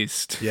at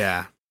least.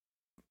 Yeah.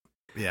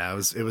 It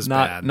was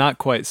not bad. Not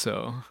quite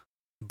so.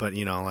 But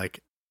like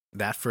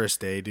that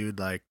first day, dude,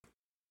 like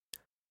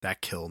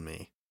that killed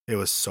me. It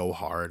was so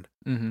hard.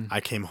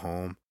 I came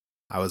home.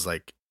 I was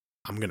like,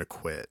 I'm gonna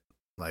quit.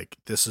 Like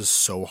this is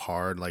so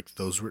hard. Like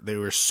they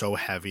were so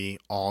heavy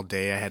all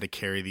day. I had to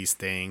carry these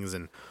things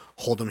and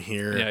hold them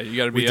here. Yeah, you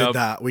gotta be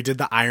up. We did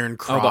the iron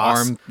cross. Oh, the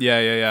arm.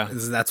 Yeah.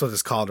 That's what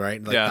it's called,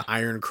 right? Like the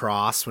iron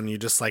cross, when you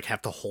just like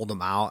have to hold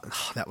them out.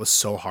 That was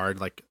so hard.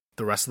 Like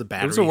the rest of the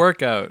battery. It was a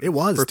workout. It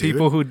was for dude.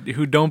 people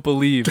who don't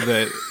believe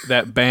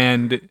that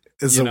band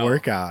is a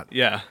workout.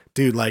 Yeah,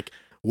 dude. Like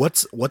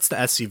what's the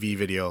SCV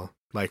video?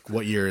 Like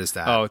what year is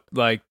that? Oh,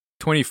 like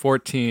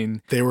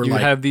 2014. They were you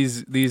have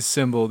these these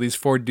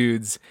 4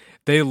 dudes.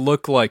 They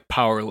look like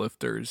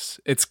powerlifters.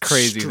 It's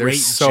crazy. They're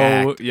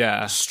so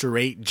jacked,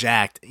 straight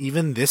jacked.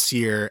 Even this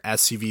year,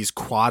 SCV's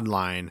quad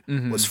line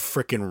was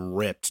freaking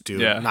ripped,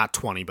 dude. Yeah. Not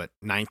 20, but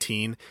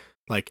 19.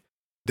 Like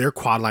their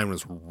quad line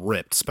was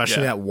ripped,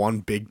 especially that one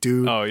big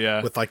dude. Oh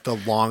yeah, with like the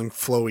long,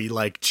 flowy,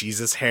 like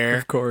Jesus hair.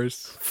 Of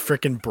course,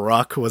 freaking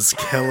Bruck was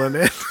killing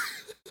it.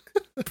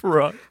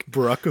 Bruck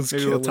was.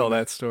 Maybe we'll tell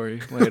that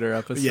story later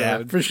episode.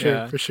 Yeah, for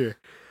sure.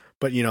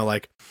 But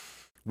like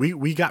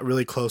we got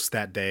really close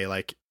that day.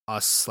 Like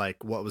us,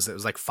 like what was it? It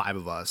was like 5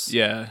 of us.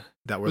 Yeah,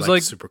 that were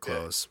like super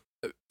close.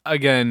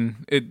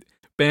 Again,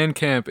 band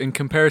camp in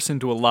comparison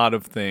to a lot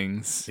of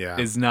things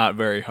is not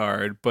very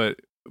hard, but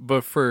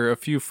for a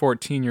few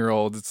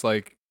 14-year-olds, it's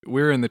like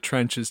we're in the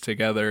trenches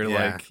together.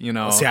 Like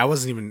Well, see, I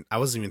wasn't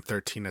even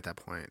 13 at that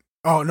point.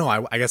 Oh no,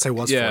 I guess I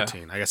was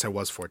 14. I guess I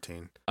was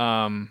 14.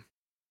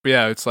 But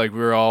yeah, it's like we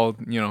were all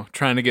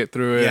trying to get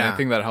through it. And I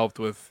think that helped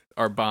with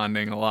our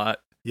bonding a lot.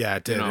 Yeah,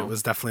 it did. You know? It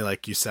was definitely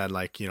like you said,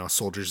 like,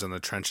 soldiers in the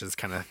trenches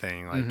kind of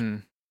thing.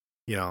 Like,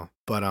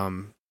 but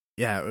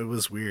yeah, it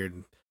was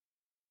weird.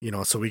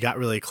 So we got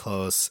really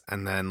close,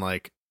 and then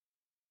like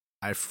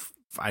I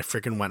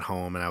freaking went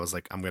home and I was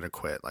like, I'm gonna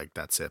quit. Like,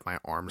 that's it. My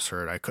arms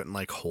hurt. I couldn't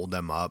like hold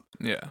them up.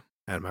 Yeah.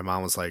 And my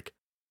mom was like,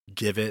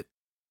 give it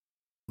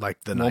like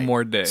the One night.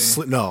 more day.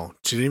 No,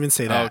 she didn't even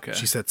say that. Oh, okay.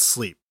 She said,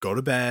 sleep, go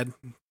to bed,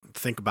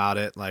 think about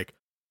it. Like,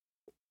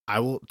 I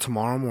will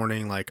tomorrow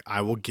morning, like,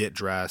 I will get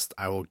dressed.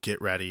 I will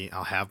get ready.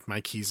 I'll have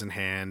my keys in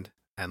hand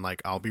and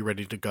like, I'll be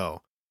ready to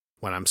go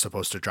when I'm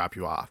supposed to drop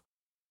you off.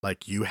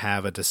 Like, you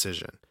have a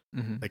decision.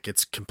 Like,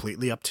 it's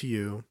completely up to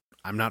you.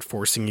 I'm not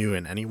forcing you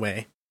in any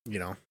way,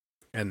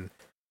 And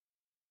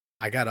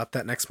I got up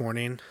that next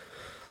morning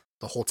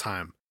the whole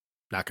time.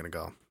 Not going to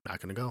go. Not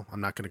going to go. I'm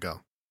not going to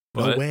go.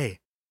 No way.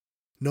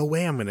 No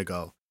way I'm going to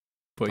go.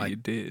 But like, you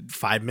did.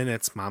 5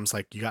 minutes. Mom's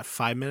like, you got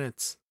 5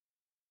 minutes.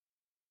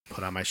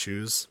 Put on my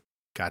shoes.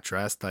 Got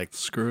dressed. Like,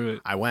 screw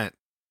it. I went.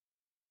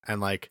 And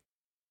like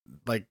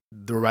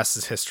the rest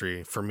is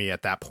history for me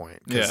at that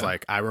point. Because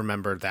like, I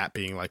remember that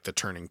being like the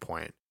turning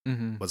point.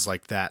 Was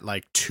like that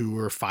like 2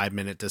 or 5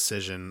 minute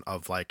decision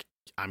of like,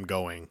 I'm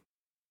going.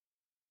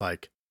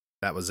 Like,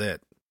 that was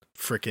it.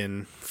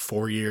 Freaking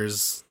 4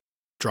 years,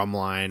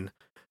 drumline,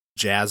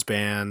 jazz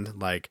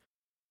band, like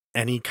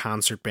any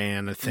concert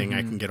band, a thing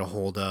I can get a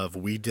hold of.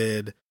 We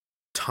did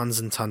tons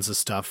and tons of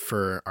stuff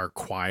for our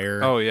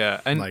choir. Oh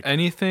yeah, and like,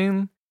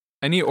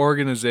 any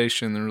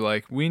organization, they're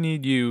like, we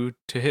need you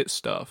to hit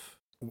stuff.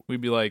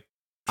 We'd be like,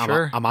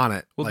 sure, I'm on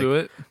it. We'll do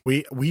it.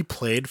 We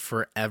played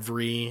for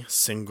every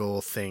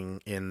single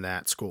thing in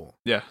that school.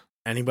 Yeah.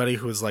 Anybody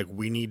who was like,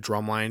 we need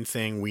drumline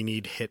thing, we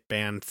need hit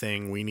band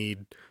thing, we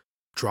need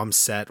drum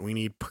set, we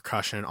need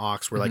percussion, aux.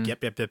 We're like,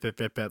 yep,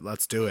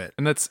 let's do it.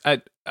 And that's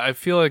I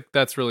feel like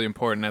that's really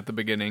important at the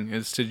beginning,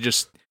 is to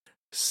just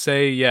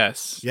say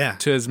yes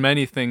to as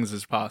many things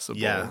as possible.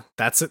 Yeah,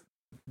 that's it.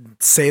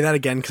 Say that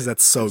again, because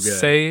that's so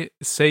good.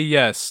 Say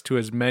yes to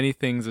as many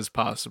things as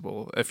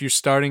possible. If you're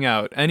starting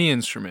out any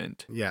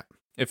instrument,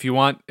 if you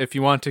want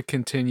to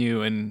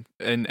continue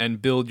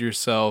and build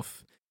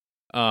yourself,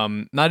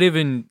 not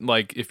even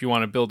like if you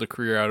want to build a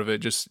career out of it,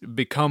 just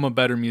become a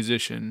better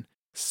musician.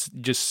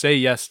 Just say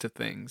yes to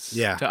things,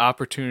 to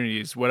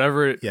opportunities,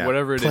 whatever it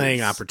is.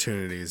 Playing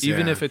opportunities,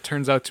 even if it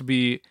turns out to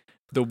be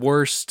the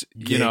worst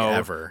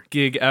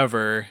gig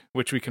ever,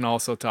 which we can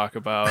also talk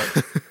about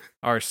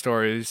our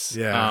stories.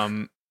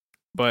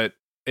 But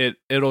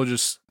it'll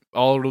just,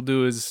 all it'll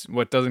do is,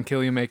 what doesn't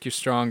kill you make you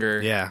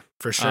stronger. Yeah,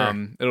 for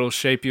sure. It'll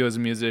shape you as a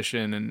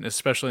musician, and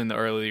especially in the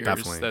early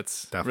years,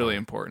 that's really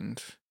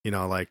important.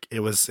 Like it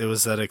was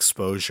that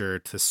exposure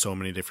to so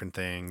many different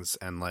things,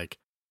 and like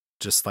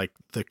just like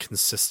the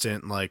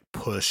consistent like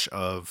push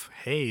of,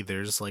 hey,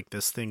 there's like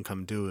this thing,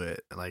 come do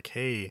it. Like,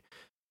 hey,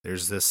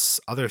 there's this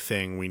other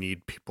thing we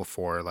need people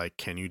for. Like,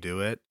 can you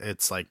do it?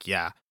 It's like,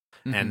 yeah.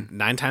 And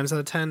 9 times out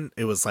of 10,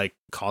 it was like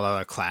called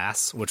out of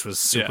class, which was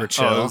super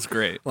chill. Oh, it was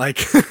great. Like,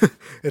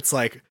 it's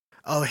like,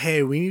 oh,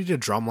 hey, we need a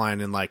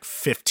drumline in like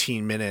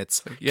 15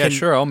 minutes. Yeah,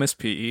 sure, I'll miss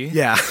PE.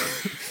 Yeah.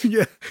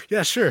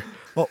 yeah, sure.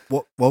 Well,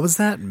 what was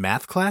that?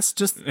 Math class?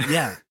 Just,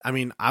 yeah. I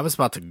mean, I was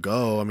about to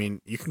go. I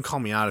mean, you can call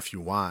me out if you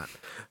want.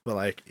 But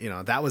like,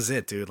 that was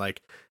it, dude.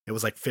 Like, it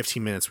was like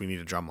 15 minutes, we need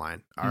a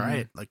drumline. All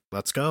right, like,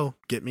 let's go.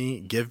 Give me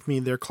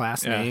their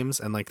class names,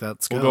 and like,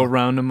 let's go. We'll go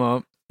round them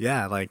up.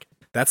 Yeah, like,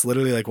 that's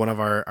literally like one of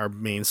our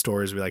main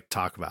stories we like to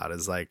talk about,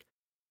 is like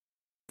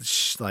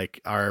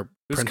our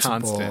principal.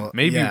 Constant.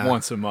 Maybe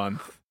once a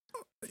month.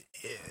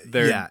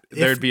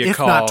 There'd be a if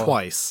call. Not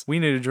twice. We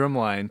need a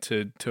drumline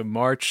to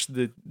march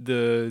the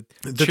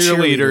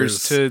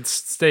cheerleaders to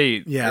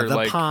state. Yeah, or the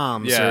like,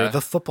 Poms, or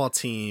the football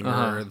team,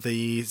 or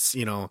the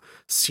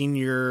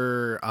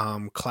senior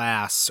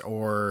class,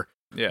 or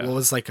what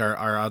was like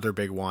our other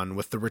big one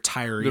with the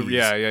retirees.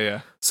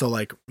 Yeah. So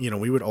like,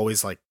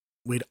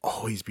 we'd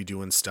always be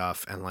doing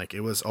stuff, and like,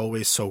 it was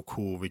always so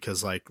cool,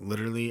 because like,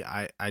 literally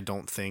I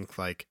don't think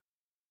like,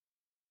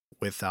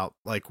 without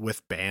like,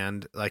 with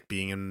band, like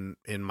being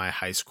in my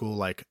high school,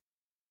 like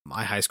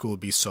my high school would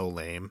be so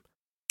lame.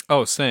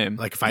 Oh, same.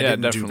 Like, if I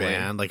didn't do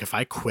band, like if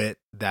I quit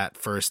that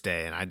first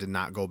day and I did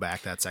not go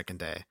back that second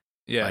day,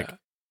 like,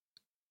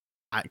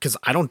 because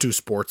I don't do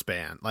sports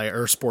band, like,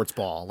 or sports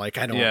ball, like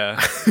I don't. Yeah,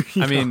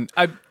 I mean,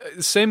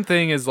 same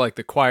thing as like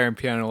the choir and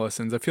piano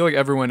lessons. I feel like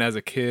everyone as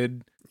a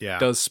kid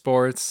does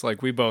sports.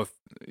 Like, we both,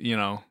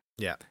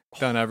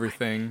 done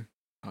everything.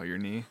 Oh, your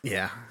knee.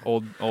 Yeah.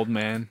 Old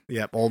man.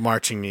 Yep. Old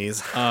marching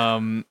knees.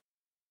 I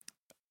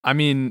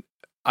mean,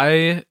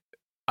 I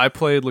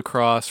played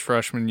lacrosse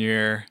freshman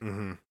year.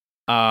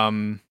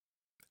 I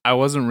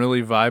wasn't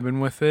really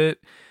vibing with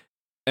it.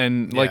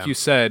 And like you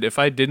said, if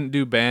I didn't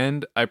do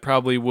band, I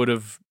probably would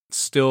have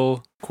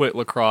still quit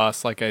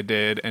lacrosse like I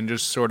did, and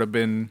just sort of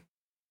been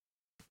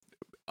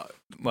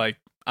like,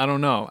 I don't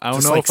know. I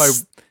don't know if I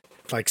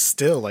like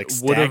still like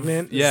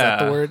stagnant. Is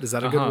that the word? Is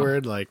that a good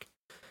word? Like,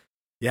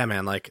 yeah,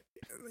 man. Like,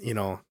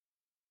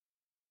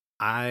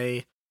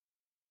 I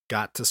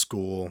got to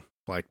school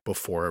like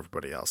before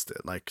everybody else did,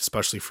 like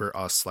especially for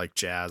us, like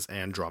jazz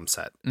and drum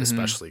set, Mhm.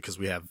 especially because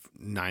we have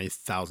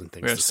 9,000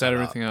 things We gotta to set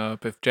everything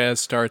up. If jazz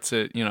starts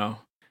at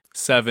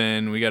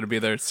 7, we got to be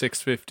there at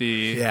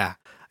 6:50. Yeah,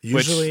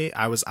 usually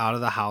I was out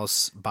of the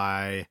house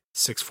by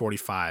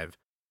 6:45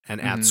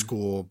 and at Mhm.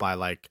 school by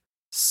like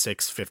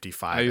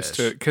 6:55. I used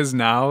to, because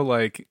now,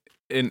 like,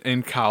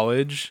 in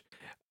college,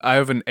 I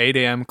have an 8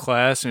 a.m.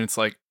 class, and it's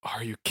like,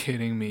 are you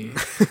kidding me?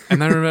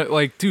 And then I remember,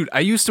 like, dude,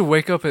 I used to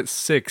wake up at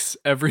 6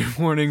 every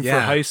morning for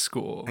Yeah. high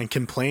school. and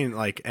complain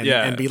like and,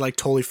 Yeah. and be like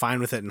totally fine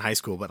with it in high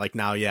school, but like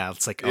now, yeah,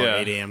 it's like Yeah.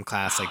 8 a.m.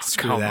 class, like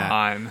screw Come that.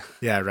 on.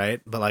 Yeah,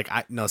 right. But like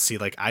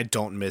I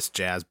don't miss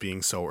jazz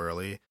being so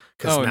early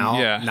because Oh,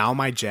 yeah. now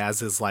my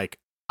jazz is like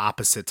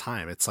opposite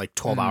time. It's like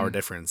 12-hour Mhm.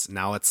 difference.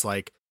 Now it's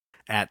like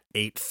at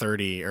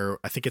 8:30, or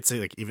I think it's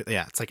like even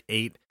it's like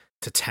 8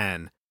 to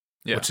 10,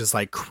 Yeah. which is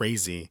like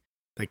crazy.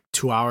 Like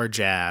 2-hour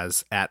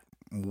jazz at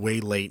way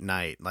late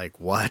night. Like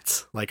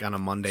what? Like on a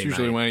Monday It's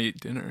usually night. when I eat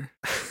dinner.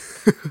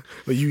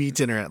 But you eat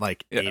dinner at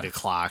like Yeah. 8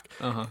 o'clock,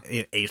 Uh-huh.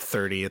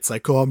 8:30. It's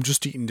like, oh, I'm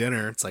just eating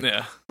dinner. It's like,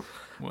 Yeah.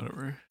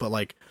 Whatever. but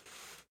like,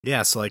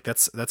 yeah. So like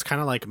that's kind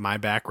of like my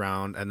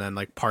background, and then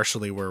like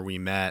partially where we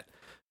met,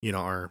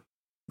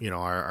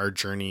 our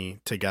journey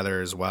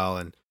together as well,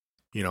 and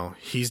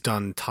he's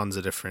done tons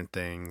of different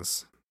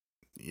things.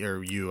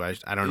 Or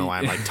I don't know why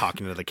I'm like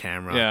talking to the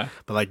camera. Yeah.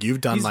 But like you've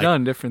done He's like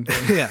done different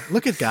things. yeah,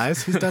 look at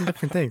guys, he's done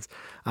different things.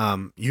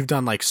 You've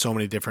done like so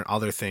many different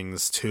other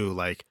things too,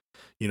 like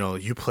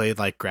you played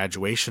like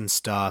graduation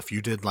stuff,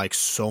 you did like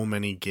so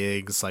many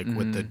gigs like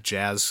with the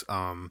jazz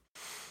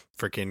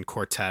freaking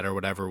quartet or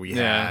whatever we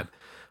Yeah. had.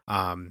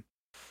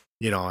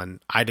 And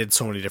I did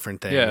so many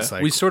different things. Yeah.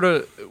 Like We sort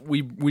of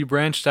we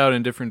branched out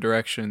in different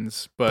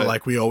directions, but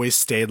like we always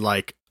stayed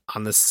like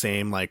on the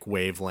same like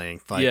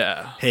wavelength. Like,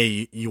 yeah.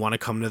 hey, you want to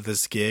come to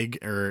this gig?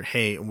 Or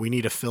hey, we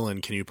need a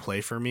fill-in. Can you play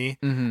for me?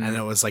 Mhm. And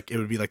it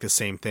would be like the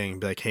same thing.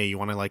 Be like, hey, you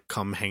want to like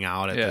come hang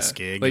out at this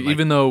gig? Like, And,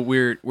 even though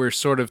we're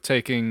sort of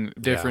taking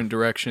different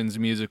directions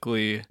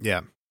musically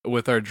yeah,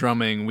 with our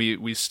drumming,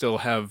 we still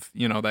have,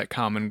 that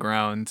common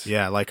ground.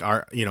 yeah, like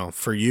our,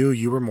 for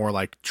you were more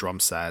like drum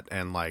set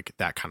and like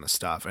that kind of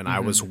stuff, and I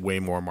was way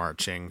more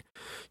marching.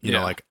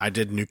 Yeah. Like I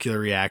did Nuclear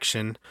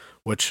Reaction,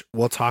 which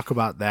we'll talk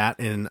about that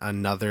in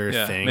another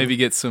thing. Maybe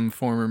get some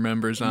former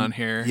members on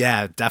here.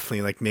 Yeah,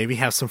 definitely. Like maybe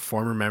have some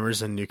former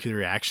members in Nuclear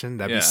Reaction.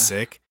 That'd be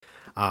sick.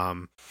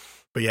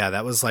 But yeah,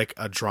 that was like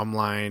a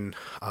drumline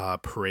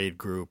parade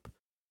group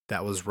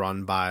that was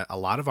run by a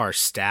lot of our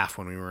staff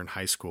when we were in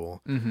high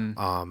school.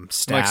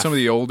 Staff, Like some of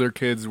the older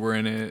kids were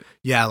in it.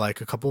 yeah, like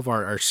a couple of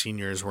our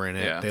seniors were in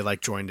it. Yeah. They like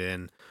joined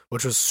in,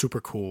 which was super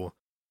cool.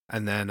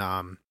 And then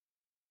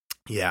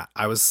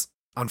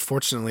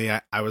unfortunately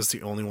I was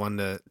the only one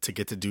to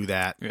get to do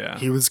that. Yeah.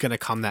 He was gonna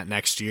come that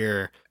next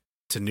year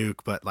to Nuke,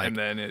 but like And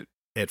then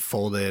it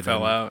folded,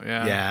 fell out.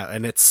 Yeah. Yeah,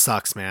 and it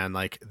sucks, man.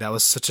 Like that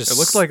was such a It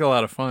looked like a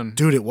lot of fun.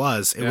 dude, it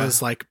was Yeah.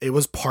 like it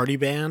was party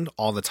band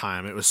all the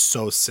time. It was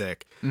so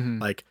sick. Mhm.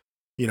 Like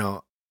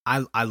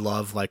I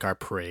love like our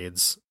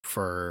parades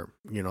for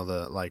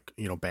the like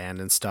band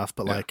and stuff,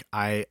 but Yeah. like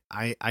I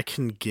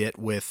can get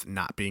with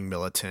not being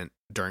militant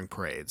during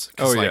parades.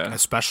 'Cause, Oh, like, yeah.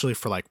 especially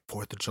for like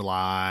 4th of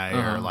July or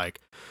Uh-huh.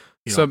 like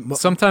mo-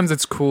 Sometimes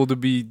it's cool to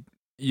be,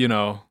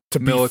 To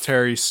be-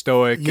 military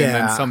stoic, and Yeah.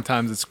 then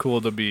sometimes it's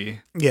cool to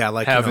be yeah,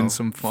 like having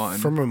some fun.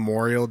 for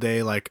Memorial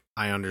Day. Like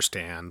I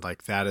understand,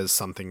 like that is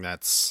something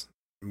that's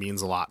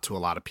means a lot to a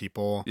lot of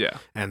people. Yeah.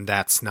 And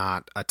that's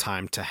not a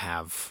time to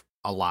have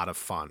a lot of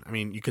fun. I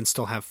mean, you can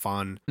still have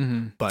fun,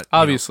 Mhm. but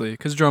Obviously,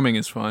 because drumming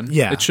is fun.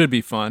 Yeah. It should be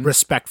fun.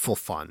 respectful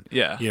fun.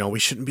 Yeah. We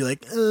shouldn't be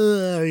like,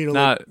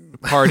 Not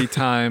party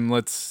time.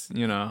 Let's,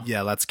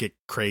 yeah, let's get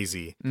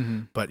crazy.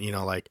 Mhm. But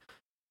like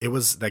it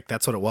was like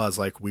that's what it was.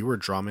 Like we were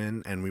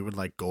drumming and we would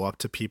like go up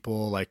to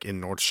people like in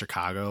North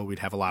Chicago. We'd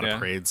have a lot Yeah. of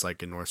parades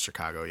like in North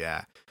Chicago,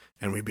 yeah.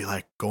 And we'd be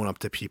like going up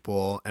to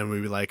people and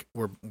we'd be like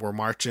we're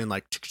marching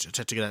like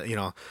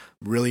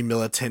really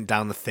militant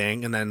down the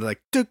thing, and then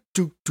like do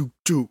do do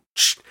do,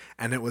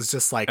 and it was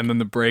just like And then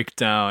the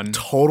breakdown.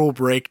 total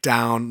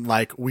breakdown.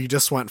 Like we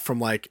just went from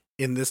like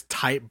in this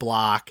tight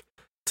block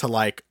to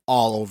like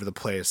all over the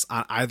place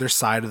on either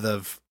side of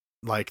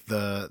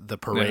the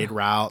parade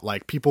route.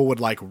 Like people would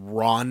like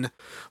run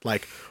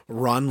like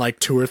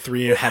 2 or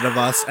 3 ahead of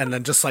us and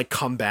then just like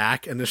come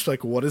back, and it's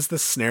like, what is the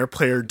snare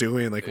player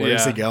doing? Like where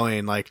is he Yeah.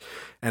 going? Like,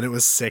 and it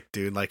was sick,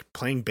 dude. Like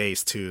playing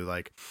bass too.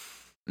 Like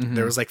Mhm.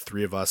 there was like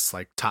 3 of us,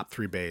 like top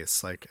 3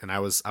 bass, like, and I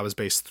was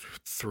bass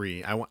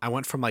 3. I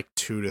went from like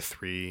 2 to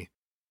 3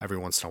 every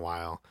once in a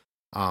while.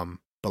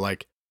 But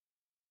like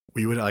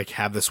we would like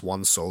have this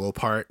one solo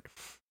part.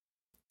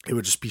 It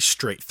would just be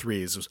straight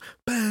threes. It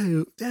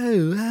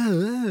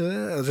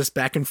was just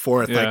back and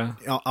forth, Yeah.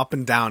 like up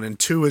and down. And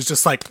 2 was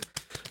just like,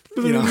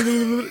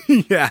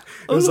 yeah.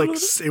 It was like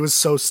it was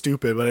so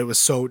stupid, but it was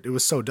so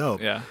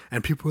dope. Yeah.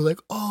 And people were like,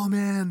 "Oh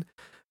man!"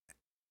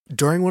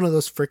 During one of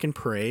those freaking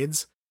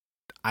parades,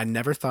 I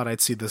never thought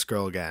I'd see this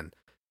girl again.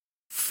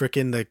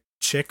 Freaking the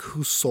chick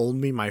who sold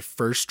me my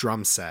first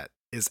drum set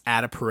is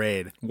at a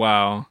parade.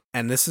 Wow.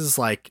 And this is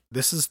like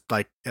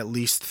at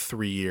least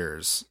 3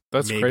 years.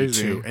 That's maybe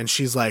crazy. 2. And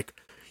she's like,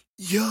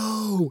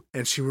 yo,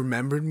 and she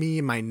remembered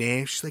me, my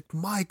name. She's like,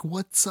 Mike,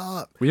 what's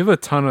up? We have a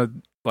ton of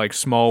like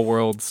small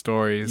world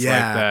stories Yeah.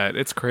 like that.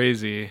 It's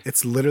crazy.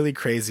 It's literally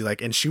crazy.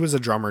 Like, and she was a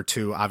drummer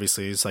too.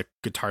 Obviously, he's like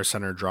Guitar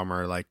Center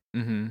drummer, like,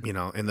 Mm-hmm. you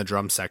know, in the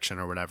drum section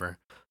or whatever.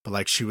 But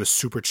like, she was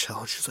super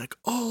chill. She's like,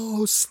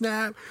 oh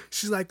snap.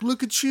 She's like,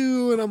 look at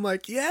you. And I'm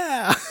like,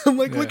 yeah. I'm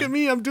like, look Yeah. at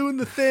me. I'm doing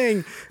the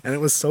thing. And it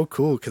was so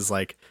cool because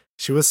like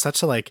she was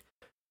such a like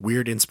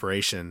weird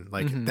inspiration.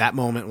 Like Mhm. that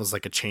moment was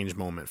like a change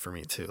moment for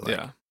me too. Like,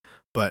 Yeah.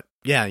 But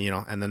yeah, you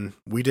know, and then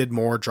we did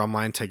more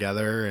drumline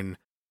together, and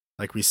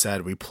like we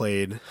said, we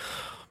played,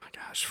 oh my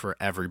gosh, for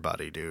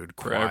everybody, dude.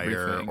 For Choir,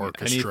 everything.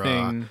 orchestra,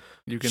 Anything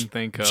you can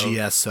think of.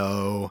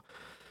 GSO.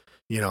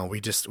 You know,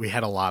 we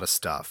had a lot of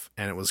stuff,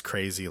 and it was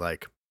crazy.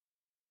 Like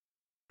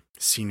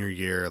senior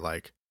year,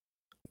 like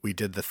we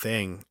did the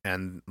thing,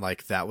 and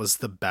like that was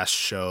the best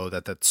show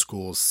that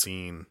school's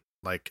seen.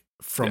 Like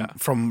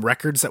from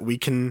records that we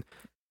can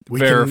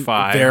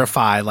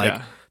verify. Like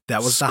Yeah.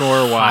 that was the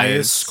Score-wise.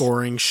 highest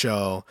scoring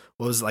show.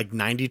 What was it, like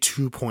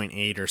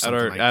 92.8 or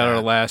something like that. At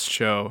our last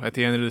show at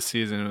the end of the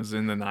season, it was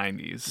in the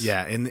 90s.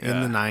 Yeah, in the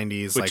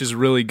 90s, which is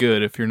really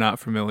good if you're not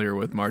familiar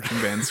with marching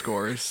band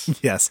scores.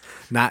 yes,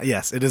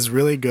 it is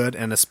really good,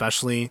 and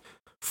especially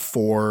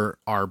for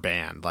our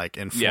band, like,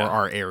 and for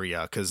our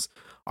area, because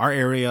our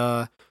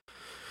area,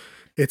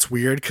 it's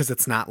weird because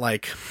it's not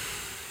like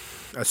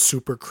a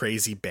super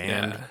crazy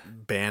band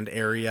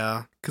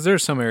area. Because there are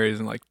some areas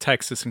in like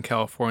Texas and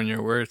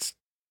California where it's,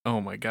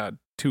 oh my god,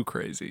 too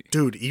crazy.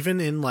 Dude, even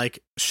in like,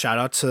 shout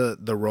out to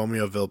the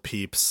Romeoville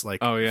peeps, like,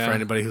 Oh, yeah. for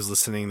anybody who's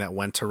listening that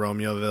went to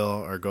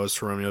Romeoville or goes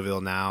to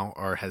Romeoville now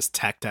or has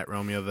teched at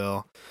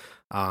Romeoville,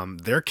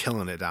 they're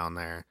killing it down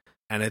there.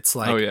 And it's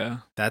like, oh yeah,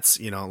 that's,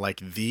 you know,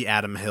 like the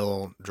Adam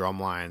Hill drum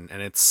line,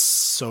 and it's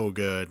so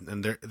good,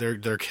 and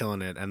they're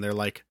killing it, and they're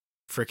like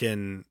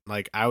freaking,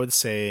 like, I would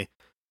say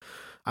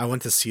I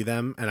went to see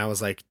them and I was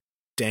like,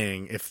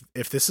 dang, if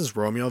this is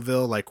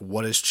Romeoville, like,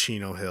 what is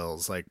Chino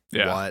Hills? Like,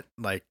 what?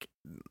 Like,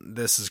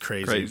 this is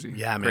crazy.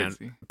 Yeah, man.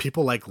 Crazy.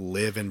 People like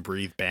live and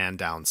breathe band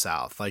down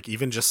south, like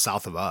even just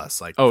south of us,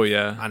 like, Oh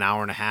yeah, an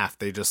hour and a half,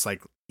 they just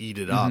like eat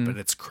it up, Mhm. and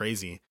it's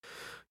crazy,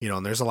 you know.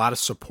 And there's a lot of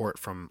support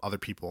from other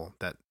people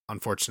that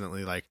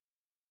unfortunately, like,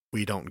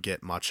 we don't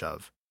get much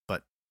of,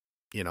 but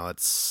you know, it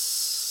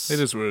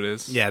is what it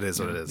is. Yeah, it is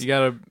what it is. You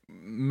gotta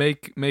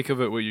make of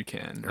it what you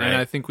can, Right. and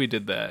I think we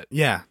did that.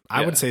 Yeah,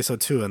 I Yeah. would say so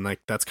too. And like,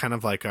 that's kind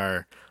of like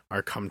our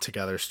come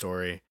together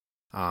story.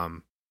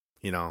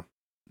 You know,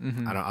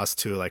 Mhm. I don't, us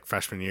two, like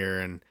freshman year,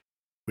 and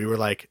we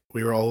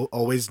were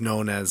always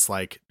known as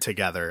like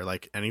together.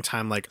 Like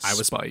anytime like I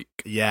was, Spike.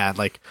 yeah,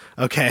 like,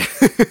 okay.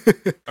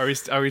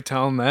 Are we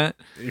telling that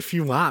If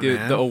you want, the,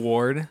 man. the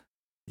award?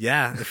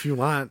 Yeah, if you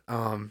want.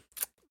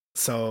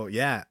 So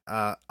yeah,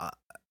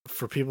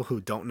 for people who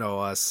don't know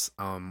us,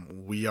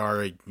 we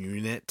are a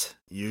unit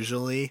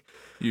usually.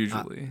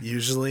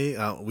 Usually,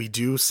 We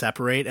do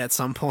separate at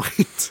some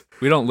point.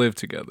 we don't live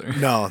together.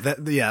 No,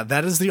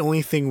 that is the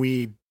only thing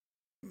we.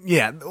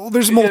 Yeah, well,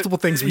 there's multiple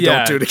things we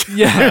don't do together.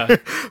 Yeah,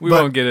 we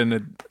But- won't get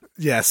into.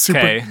 Yeah, super.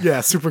 Okay. Yeah,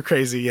 super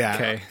crazy. Yeah.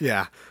 Okay.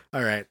 Yeah.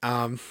 All right.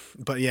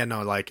 But yeah,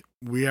 no, like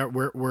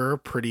we're a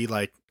pretty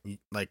like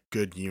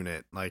good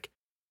unit. Like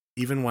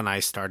even when I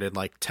started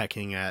like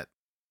teching at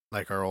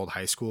like our old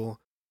high school,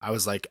 I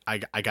was like, I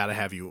gotta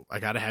have you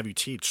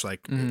teach.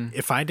 Like, Mhm.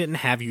 if I didn't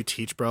have you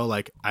teach, bro,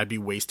 like I'd be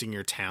wasting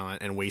your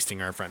talent and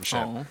wasting our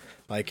friendship. Oh,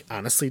 Like,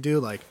 honestly,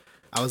 dude, like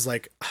I was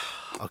like,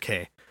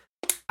 okay,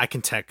 I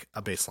can tech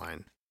a bass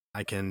line.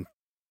 I can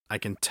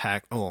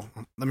tech. Oh,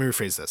 let me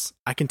rephrase this.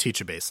 I can teach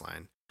a bass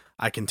line.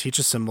 I can teach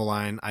a cymbal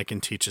line. I can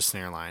teach a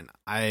snare line.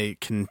 I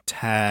can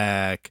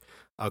tech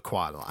a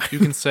quad line. you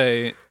can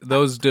say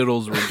those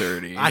diddles were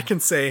dirty. I can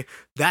say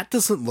that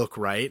doesn't look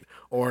right,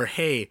 or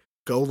hey,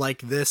 go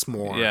like this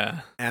more.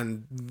 Yeah.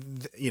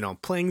 And you know,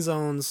 playing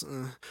zones,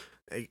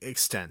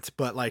 extent.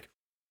 But like,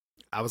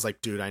 I was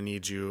like, dude, I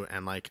need you,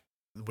 and like,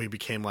 we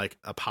became like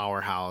a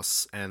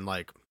powerhouse, and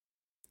like,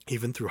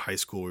 even through high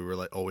school, we were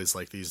like always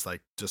like these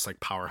like just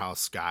like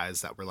powerhouse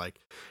guys that were like,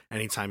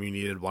 anytime you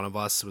needed one of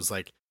us, it was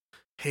like,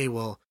 hey,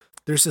 well,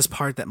 there's this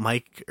part that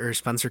Mike or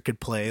Spencer could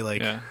play,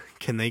 like, Yeah.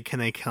 can they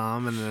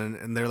come?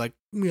 And they're like,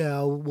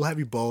 yeah, we'll have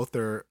you both.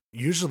 Or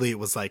usually it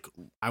was like,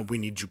 we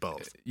need you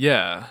both,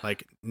 Yeah.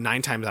 like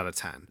 9 times out of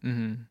 10,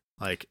 Mm-hmm.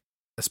 like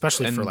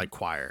especially for And- like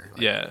choir.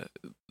 Like, Yeah.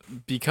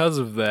 Because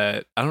of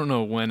that, I don't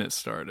know when it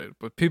started,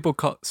 but people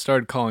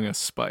started calling us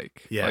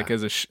Spike, Yeah. like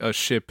as a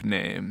ship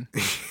name.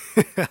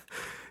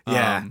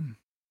 yeah, Um,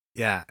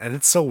 yeah, and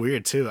it's so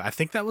weird too. I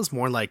think that was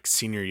more like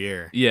senior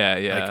year. yeah.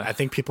 Like, I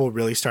think people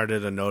really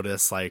started to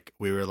notice like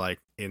we were like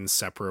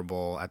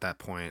inseparable at that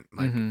point,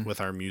 like Mhm. with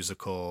our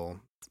musical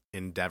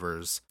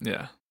endeavors.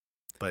 Yeah.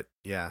 But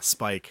yeah,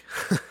 Spike.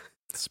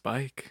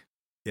 Spike.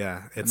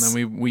 Yeah, And it's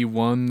then we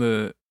won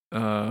the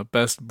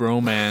best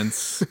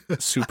bromance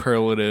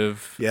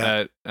superlative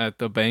Yeah. at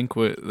the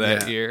banquet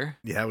that Yeah. year.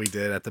 yeah, we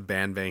did at the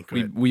band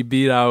banquet. We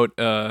beat out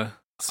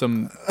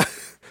some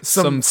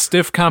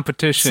stiff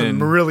competition.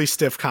 Some really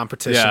stiff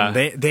competition.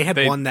 Yeah. They had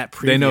won that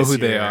previous year. They know who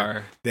they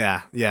are.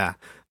 Yeah.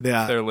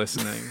 They're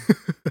listening.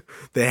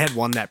 They had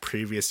won that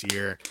previous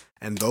year,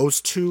 and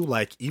those two,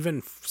 like,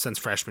 even since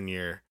freshman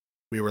year,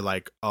 we were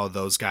like, oh,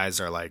 those guys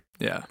are like,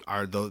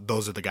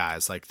 those are the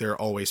guys. Like, they're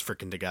always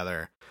freaking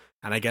together.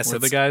 And I guess we're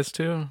the guys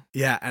too.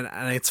 Yeah, and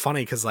it's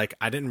funny because like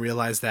I didn't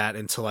realize that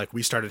until like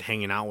we started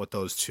hanging out with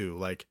those two.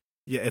 Like,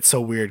 yeah, it's so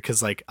weird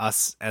because like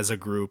us as a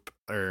group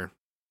or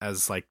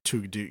as like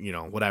two,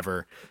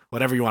 whatever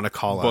you want to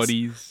call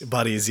us,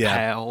 buddies, yeah,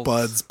 pals.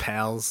 Buds,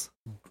 pals,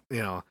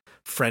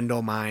 friend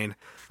o' mine,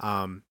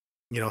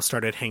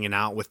 started hanging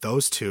out with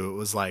those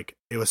two.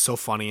 It was so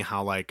funny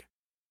how like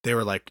they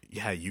were like,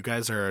 yeah, you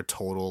guys are a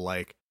total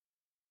like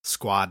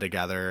squad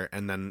together,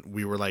 and then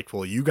we were like,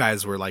 well, you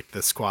guys were like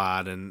the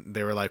squad, and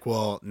they were like,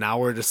 well, now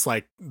we're just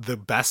like the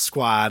best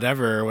squad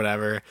ever or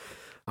whatever.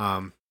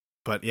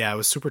 But yeah, it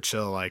was super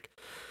chill, like,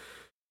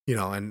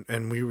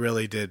 and we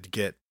really did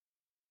get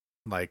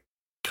like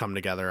come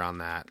together on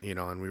that,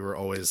 and we were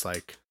always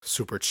like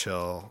super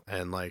chill,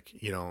 and like,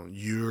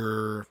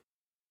 your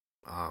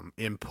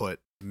input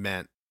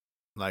meant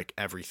like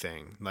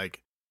everything.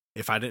 Like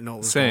if I didn't know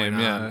what was going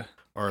on,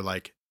 or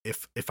like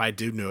if I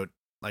do know,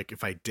 like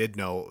if I did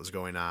know what was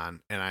going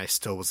on and I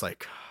still was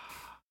like,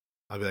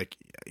 I'd be like,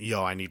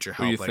 yo, I need your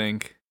help. What do you like,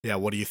 think? Yeah,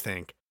 what do you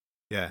think?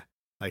 Yeah.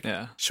 Like,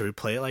 should we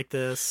play it like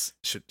this?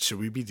 Should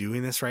we be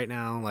doing this right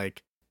now?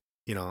 Like,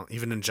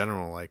 even in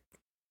general, like,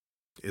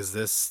 is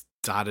this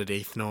dotted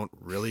eighth note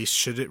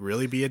should it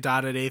really be a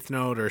dotted eighth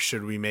note, or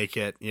should we make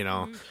it,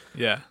 a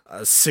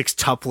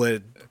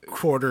sextuplet,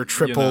 quarter,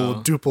 triple,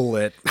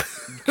 duplet?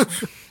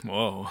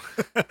 Whoa.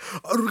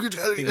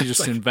 You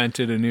just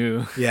invented a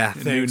new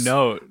new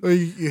note.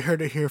 You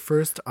heard it here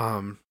first.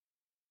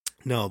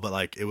 No, but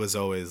like it was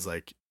always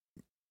like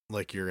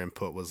your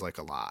input was like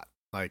a lot.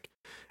 Like,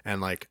 and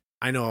like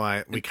I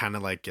know we kind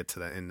of like get to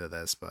the end of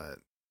this, but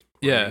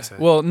yeah.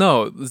 Well,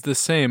 no, it's the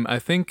same. I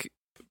think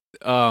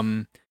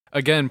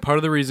again, part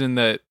of the reason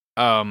that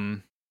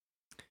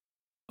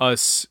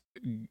us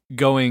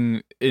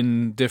going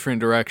in different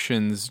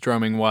directions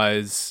drumming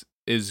wise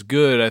is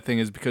good, I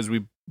think, is because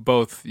we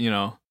both,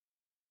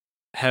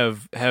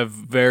 have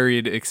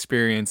varied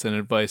experience and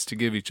advice to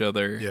give each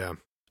other. Yeah.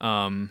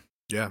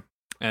 Yeah.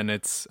 And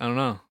it's, I don't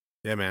know.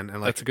 Yeah, man.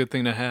 And like, that's a good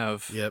thing to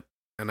have. Yep.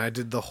 And I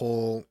did the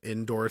whole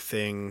indoor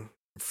thing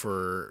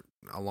for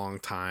a long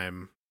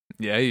time.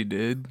 Yeah, you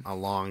did. A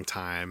long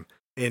time.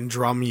 In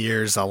drum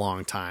years, a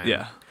long time.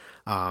 Yeah.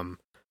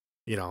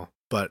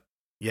 But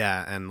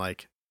yeah, and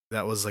like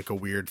that was like a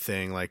weird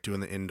thing, like doing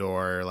the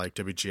indoor, like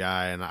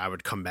WGI, and I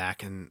would come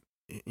back and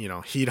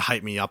he'd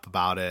hype me up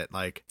about it.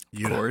 Like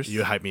you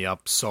hype me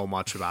up so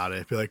much about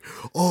it. Be like,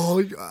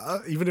 oh,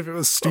 even if it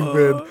was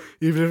stupid,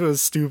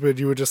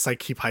 you would just like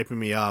keep hyping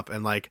me up.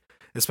 And like,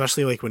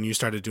 especially like when you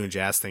started doing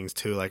jazz things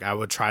too, like I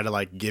would try to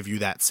like give you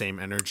that same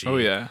energy. Oh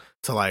yeah.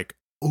 To like,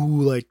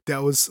 ooh, like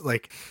that was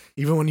like,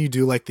 even when you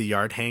do like the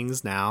yard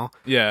hangs now,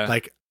 yeah,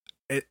 like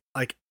it,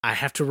 like I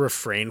have to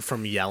refrain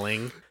from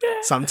yelling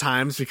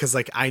sometimes because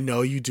like I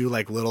know you do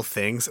like little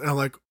things, and I'm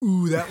like,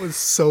 ooh, that was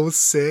so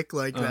sick,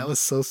 like that was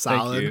so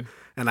solid,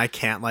 and I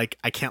can't like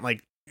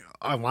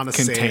I want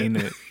to contain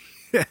it.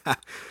 Yeah,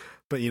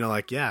 but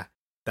like, yeah,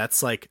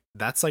 that's like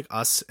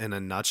us in a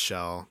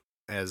nutshell,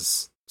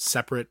 as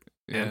separate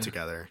and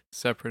together.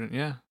 Separate,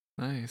 yeah,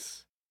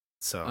 nice.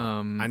 So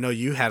I know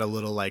you had a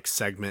little like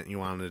segment you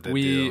wanted to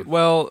do.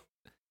 Well,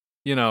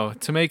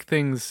 to make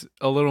things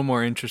a little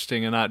more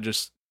interesting and not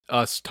just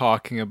us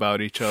talking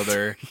about each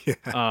other.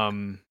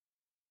 I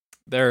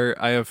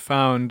have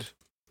found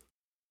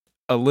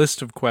a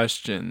list of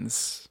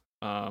questions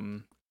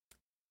that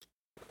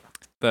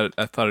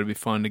I thought it'd be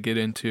fun to get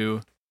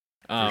into.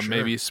 Sure.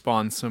 Maybe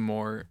spawn some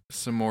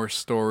more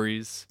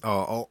stories.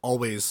 Oh,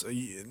 always.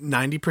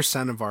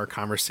 90% of our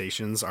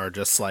conversations are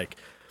just like,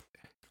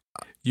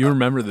 you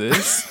remember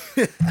this?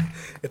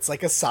 It's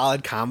like a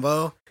solid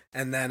combo.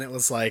 And then it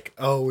was like,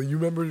 oh, well, you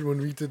remember when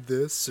we did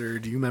this? Or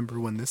do you remember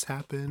when this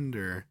happened?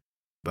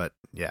 But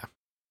yeah.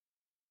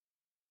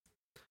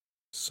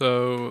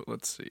 So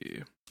let's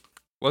see.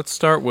 Let's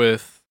start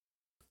with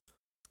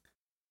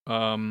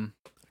kind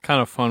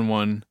of fun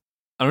one.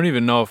 I don't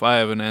even know if I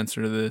have an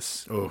answer to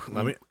this. Oh,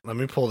 let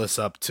me pull this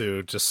up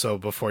too, just so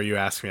before you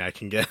ask me, I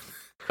can get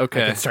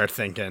okay. I can start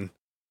thinking.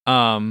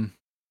 All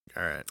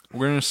right.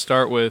 We're gonna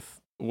start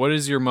with, what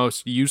is your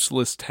most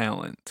useless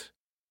talent?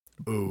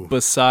 Ooh.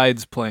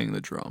 Besides playing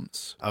the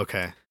drums.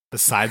 Okay.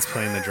 Besides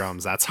playing the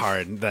drums, that's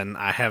hard. Then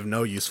I have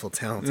no useful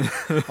talents.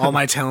 All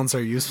my talents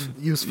are useful.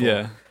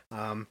 Yeah.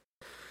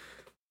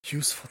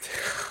 Useful.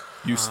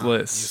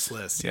 Useless.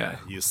 Useless. Yeah.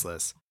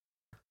 Useless.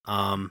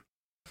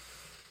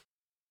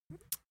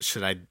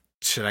 Should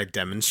I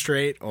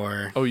demonstrate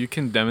or? Oh, you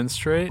can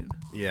demonstrate?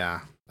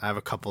 Yeah, I have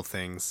a couple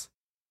things.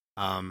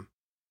 So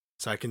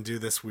I can do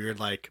this weird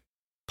like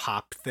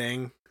pop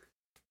thing.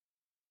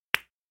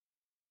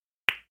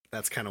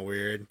 That's kind of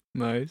weird.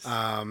 Nice.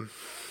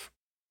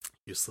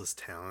 Useless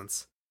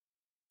talents.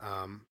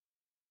 I'm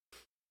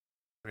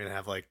gonna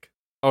have like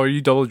Oh, are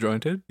you double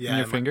jointed Yeah, in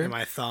your finger? in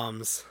my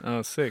thumbs.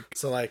 Oh, sick.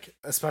 So like,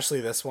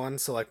 especially this one.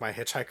 So like my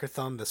hitchhiker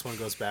thumb, this one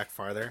goes back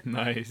farther.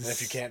 Nice. And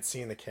if you can't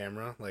see in the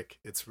camera, like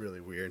it's really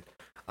weird.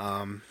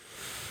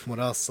 What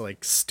else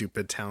like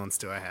stupid talents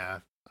do I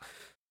have?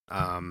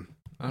 I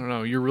don't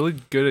know. You're really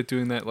good at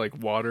doing that like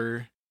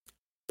water.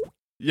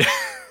 Yeah.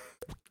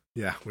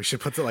 Yeah, we should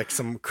put like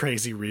some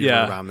crazy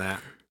reverb on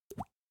that.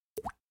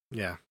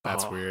 Yeah,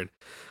 that's weird.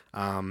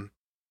 I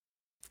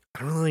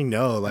don't really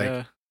know.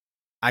 Like,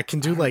 I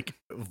can do like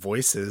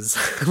voices,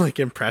 like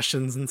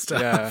impressions and stuff.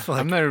 Yeah, like,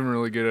 I'm not even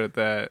really good at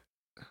that.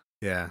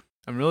 Yeah,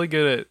 I'm really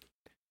good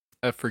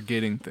at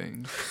forgetting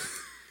things.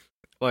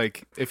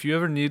 Like, if you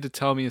ever need to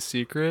tell me a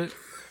secret,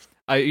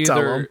 I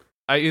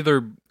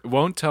either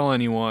won't tell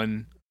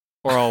anyone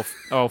or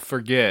I'll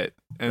forget,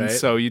 and right?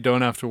 so you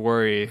don't have to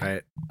worry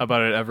right.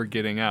 about it ever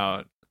getting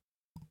out.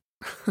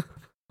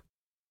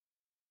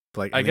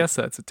 Like, I guess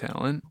that's a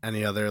talent.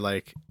 Any other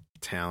like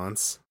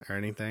talents or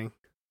anything?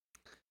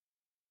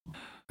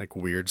 Like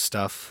weird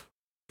stuff.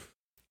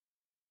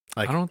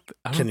 Like, I don't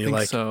can you think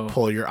like so.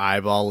 pull your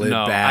eyeball lid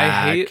No, back?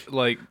 I hate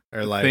like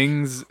or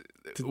things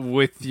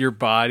with your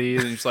body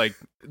that it's like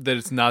that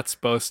it's not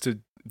supposed to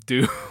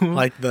do.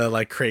 Like the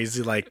like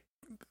crazy like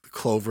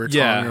clover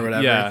tongue or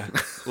whatever. Yeah,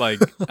 like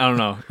I don't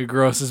know, it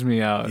grosses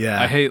me out.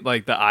 Yeah, I hate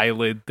like the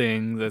eyelid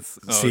thing. That's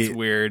it's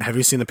weird. Have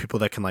you seen the people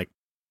that can like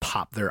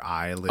pop their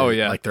eyelid? Oh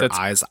yeah, like their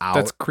eyes out.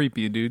 That's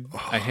creepy, dude.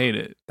 I hate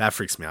it. That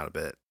freaks me out a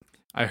bit.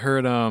 I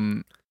heard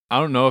I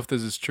don't know if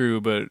this is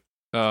true, but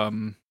I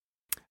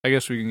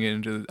guess we can get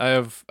into this. I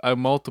have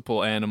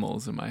multiple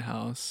animals in my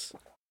house.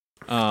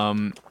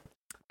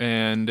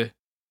 And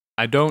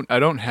I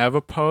don't have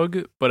a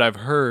pug, but I've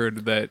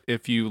heard that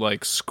if you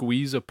like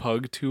squeeze a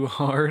pug too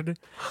hard,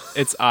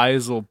 its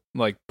eyes will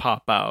like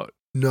pop out.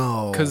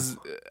 No. Cuz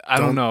I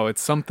don't know,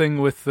 it's something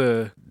with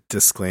the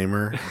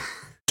disclaimer.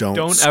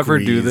 Don't ever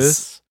do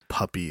this.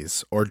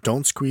 Puppies, or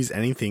don't squeeze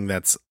anything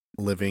that's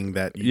living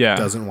that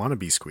doesn't want to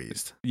be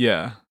squeezed.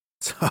 Yeah.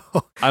 So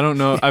I don't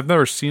know. I've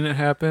never seen it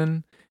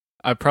happen.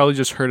 I probably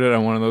just heard it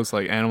on one of those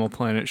like Animal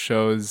Planet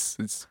shows.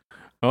 It's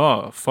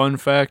fun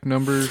fact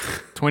number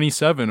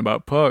 27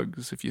 about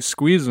pugs. If you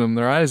squeeze them,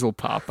 their eyes will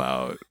pop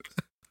out.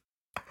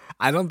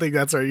 I don't think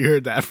that's where you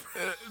heard that.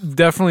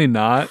 Definitely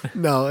not.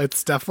 No,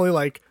 it's definitely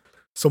like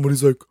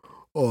somebody's like,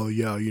 oh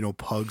yeah,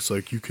 pugs,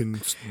 like you can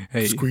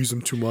squeeze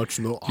them too much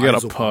and the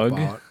eyes will pop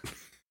out.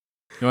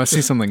 You want to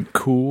see something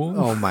cool?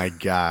 Oh my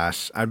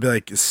gosh. I'd be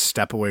like,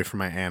 step away from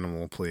my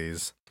animal,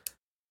 please.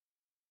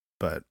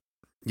 But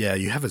yeah,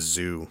 you have a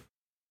zoo.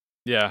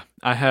 Yeah,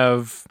 I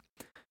have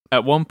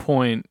at one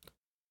point,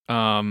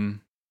 I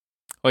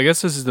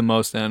guess this is the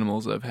most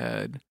animals I've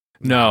had.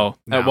 No.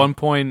 At one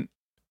point,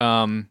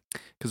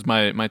 because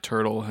my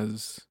turtle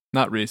has,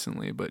 not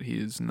recently, but he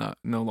is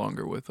no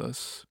longer with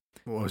us.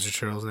 What was your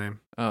turtle's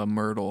name?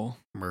 Myrtle.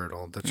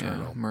 Myrtle the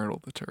turtle. Yeah, Myrtle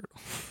the turtle.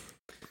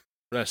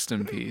 Rest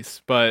in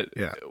peace. But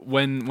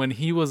when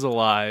he was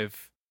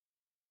alive,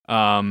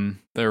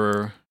 there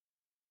were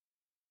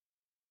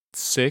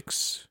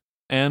 6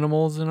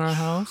 animals in our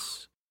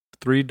house.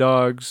 3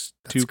 dogs,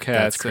 2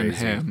 cats, and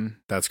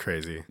him. That's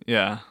crazy.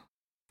 Yeah.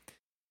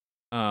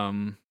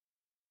 But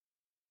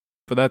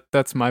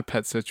that's my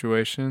pet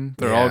situation.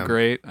 They're all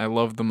great. I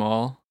love them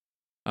all.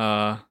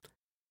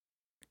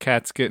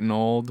 Cat's getting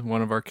old.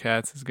 One of our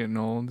cats is getting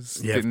old.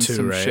 He's getting 2,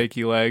 some right?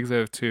 shaky legs. I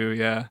have 2,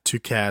 yeah. 2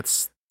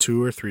 cats,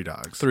 2 or 3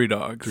 dogs? 3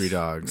 dogs. 3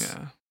 dogs.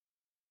 Yeah.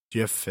 Do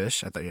you have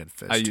fish? I thought you had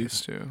fish. I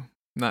used to.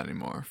 Not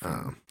anymore.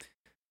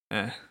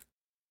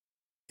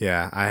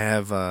 Yeah, I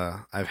have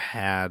I've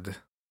had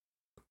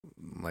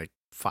like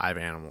 5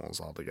 animals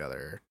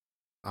altogether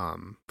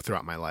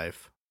throughout my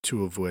life,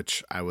 2 of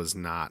which I was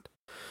not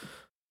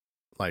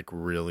like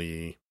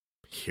really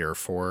here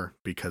for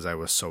because I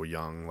was so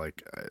young.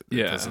 Like I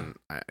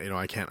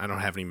don't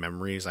have any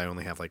memories. I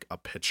only have like a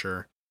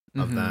picture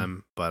of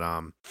them, but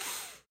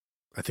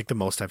I think the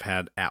most I've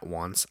had at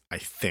once, I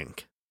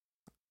think,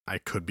 I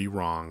could be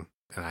wrong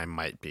and I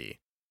might be,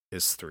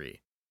 is 3.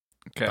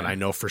 Okay. But I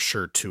know for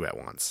sure 2 at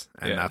once,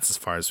 and that's as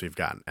far as we've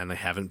gotten. And they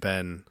haven't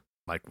been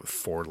like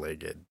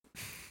 4-legged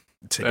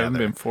together. They haven't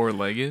been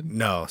 4-legged?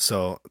 No.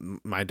 So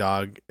my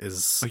dog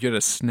is. Oh, you had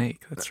a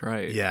snake. That's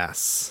right.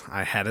 Yes,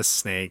 I had a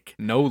snake.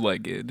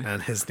 No-legged.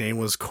 And his name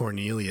was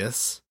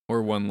Cornelius,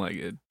 or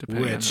 1-legged,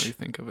 depending on how you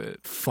think of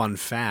it. Fun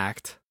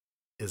fact,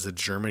 is a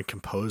German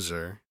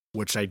composer,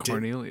 which I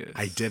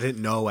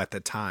didn't know at the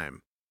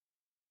time,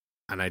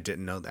 and I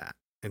didn't know that.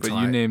 But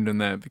you named him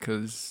that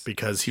because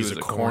he's a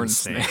corn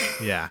snake.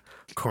 Yeah,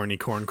 corny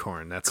corn.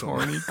 That's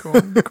corny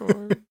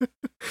corn.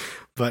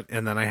 But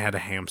and then I had a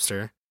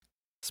hamster.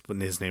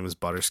 His name was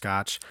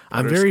Butterscotch.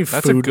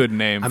 That's a good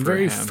name. I'm for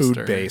very a hamster.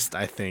 food based.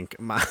 I think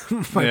my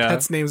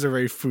pets' names are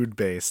very food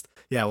based.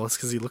 Yeah, well, it's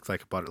because he looked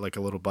like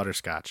a little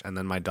butterscotch, and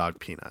then my dog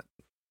Peanut,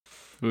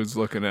 who's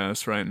looking at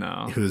us right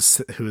now, who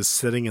is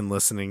sitting and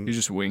listening. He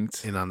just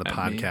winked in on the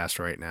podcast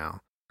right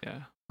now.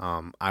 Yeah.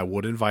 I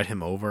would invite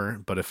him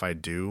over, but if I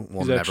do,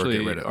 we'll He's never actually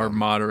get rid of our him.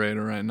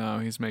 moderator right now.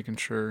 He's making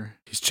sure.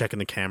 He's checking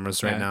the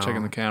cameras right now.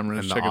 Checking the cameras,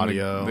 and the checking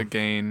audio. the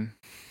gain.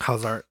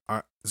 How's our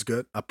is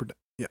good? Up or down?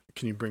 Yeah.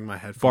 Can you bring my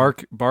headphone?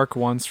 Bark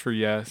once for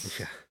yes.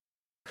 Yeah.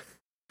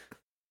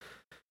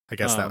 I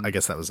guess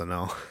that was a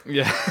no.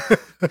 Yeah.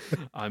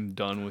 I'm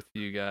done with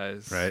you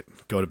guys. Right.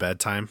 Go to bed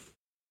time.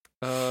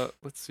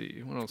 Let's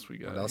see. What else we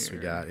got? What else here?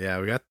 we got? Yeah,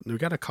 we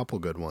got a couple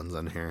good ones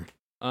on here.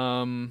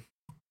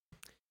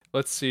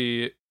 Let's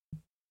see.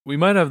 We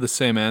might have the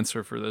same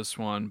answer for this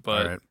one,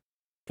 but All right.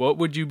 What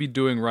would you be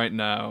doing right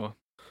now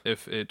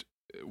if it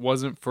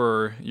wasn't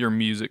for your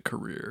music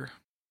career?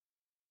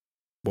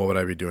 What would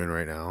I be doing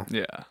right now?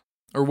 Yeah.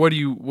 Or what do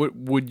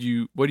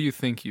you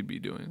think you'd be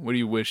doing? What do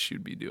you wish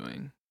you'd be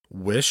doing?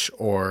 Wish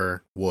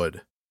or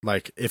would?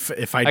 Like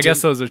if I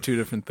guess those are two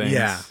different things.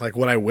 Yeah, like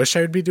what I wish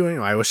I would be doing.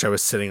 I wish I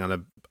was sitting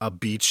on a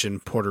beach in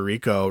Puerto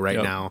Rico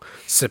right now,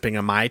 sipping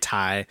a Mai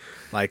Tai,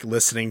 like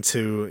listening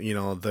to,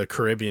 the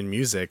Caribbean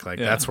music. Like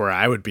that's where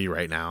I would be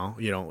right now,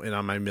 and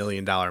on my $1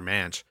 million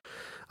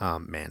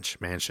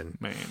mansion.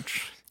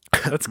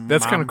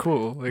 That's kind of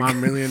cool. Like, my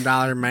 $1 million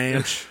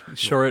mansion.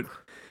 Short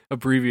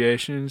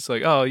abbreviation. It's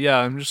like, oh yeah,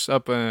 I'm just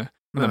up in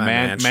the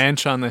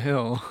manch on the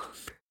hill.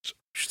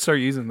 Should start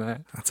using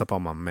that. That's up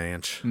on my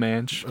manch.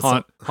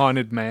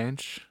 Haunted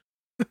manch.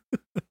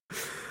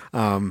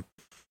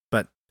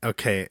 But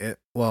okay.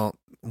 Well,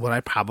 what I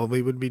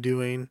probably would be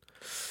doing,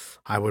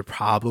 I would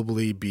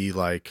probably be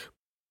like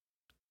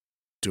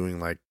doing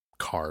like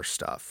car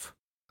stuff.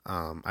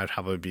 I'd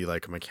probably be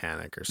like a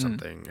mechanic or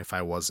something if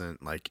I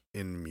wasn't like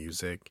in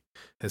music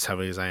as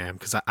heavily as I am,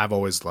 because I've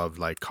always loved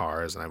like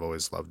cars and I've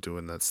always loved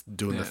doing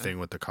the thing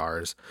with the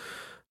cars.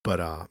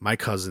 But my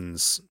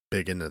cousin's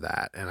big into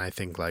that, and I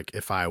think like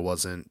if I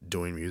wasn't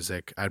doing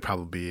music, I'd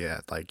probably be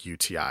at like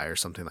UTI or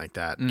something like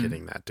that,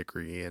 getting that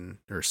degree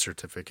or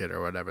certificate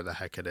or whatever the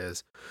heck it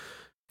is.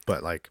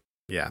 But like,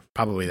 yeah,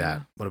 probably that.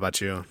 Yeah. What about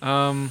you?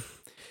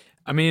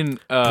 I mean,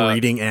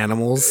 breeding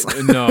animals.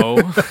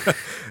 No.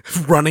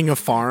 Running a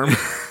farm.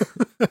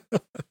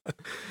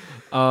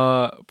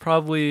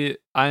 Probably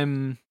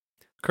I'm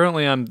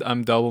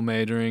double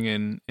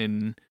majoring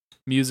in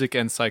music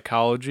and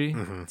psychology.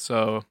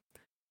 So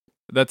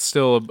that's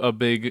still a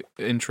big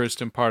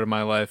interest and part of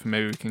my life, and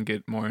maybe we can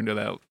get more into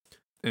that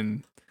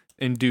in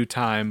due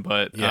time.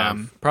 But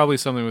probably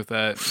something with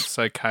that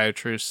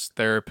psychiatrist,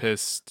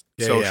 therapist,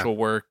 social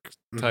work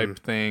type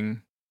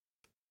thing.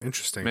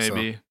 Interesting.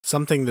 Maybe so,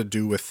 something to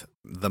do with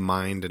the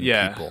mind and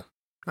people.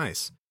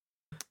 Nice.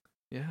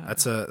 Yeah.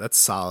 That's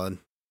solid.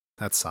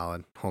 That's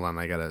solid. Hold on,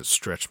 I gotta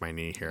stretch my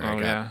knee here. I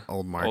got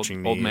old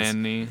marching knees. Old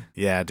man knee.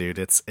 Yeah, dude,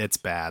 it's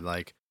bad.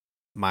 Like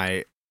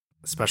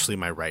especially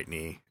my right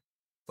knee.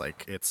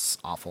 Like it's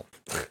awful.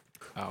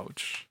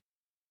 Ouch.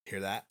 Hear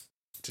that?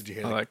 Did you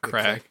hear that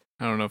crack?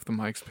 I don't know if the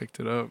mics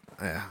picked it up.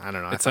 Yeah, I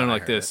don't know. It sounded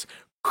like this.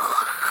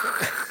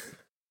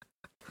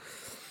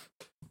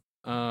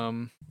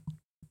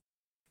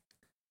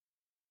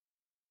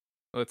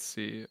 Let's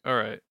see. All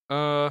right.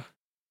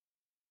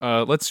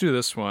 Let's do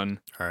this one.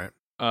 All right.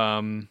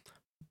 Fire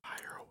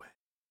away.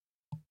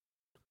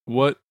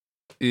 What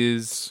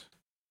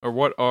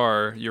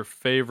are your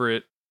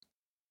favorite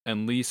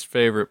and least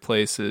favorite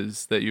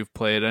places that you've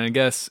played? And I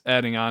guess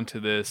adding on to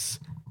this,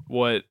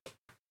 what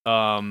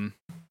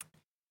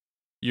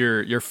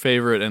your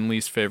favorite and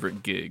least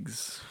favorite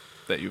gigs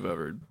that you've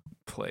ever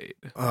played?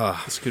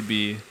 This could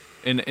be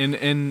in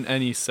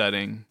any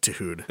setting,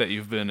 dude, that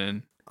you've been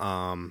in.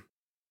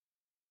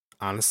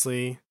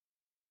 Honestly,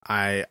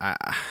 I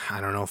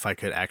don't know if I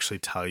could actually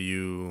tell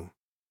you,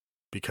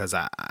 because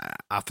I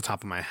off the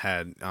top of my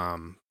head,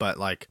 but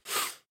like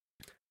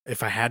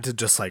if I had to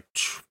just like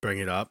bring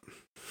it up,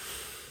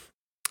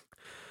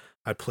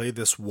 I played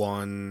this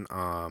one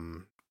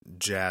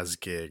jazz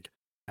gig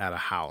at a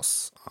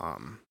house,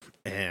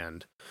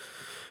 and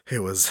it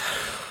was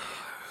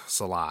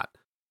a lot.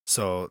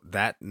 So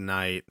that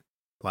night,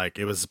 like,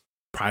 it was a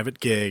private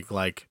gig,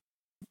 like,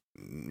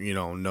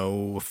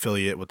 no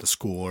affiliate with the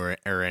school or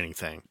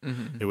anything.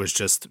 It was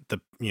just the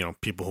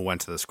people who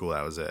went to the school,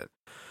 that was it.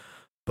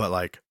 But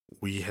like,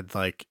 we had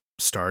like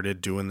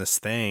started doing this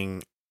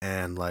thing,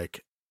 and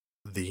like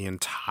the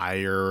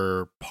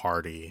entire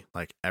party,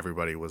 like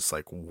everybody was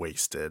like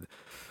wasted.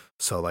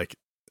 So like,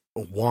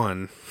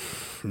 one,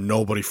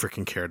 nobody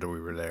freaking cared that we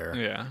were there.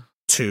 Yeah.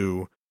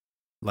 Two,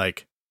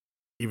 like,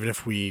 even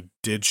if we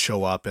did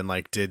show up and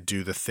like did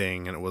do the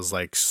thing and it was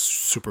like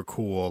super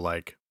cool,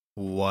 like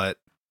what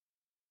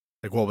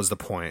was the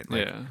point?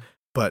 Like, yeah.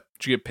 But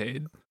did you get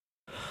paid?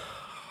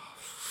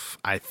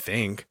 I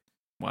think.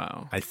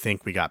 Wow. I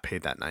think we got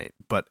paid that night,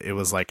 but it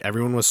was like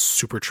everyone was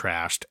super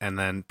trashed, and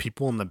then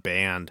people in the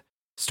band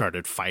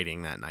started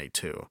fighting that night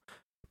too,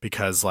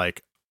 because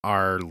like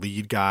our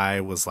lead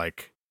guy was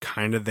like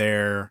kind of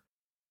there,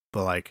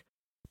 but like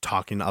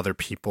talking to other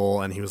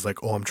people, and he was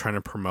like, "Oh, I'm trying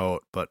to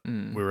promote," but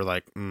we were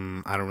like,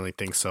 "I don't really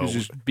think so." He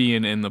was just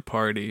being in the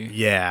party.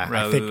 Yeah,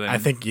 I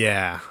think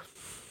yeah,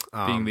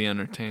 being the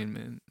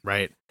entertainment,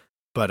 right?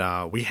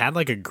 But we had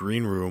like a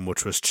green room,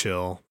 which was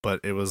chill,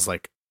 but it was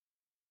like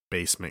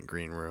basement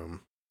green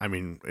room. I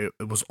mean,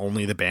 it was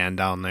only the band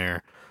down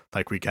there.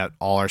 Like, we got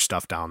all our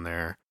stuff down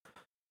there,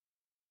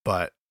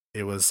 but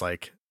it was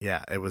like,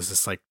 yeah, it was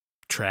just like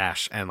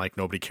trash, and like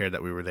nobody cared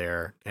that we were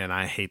there, and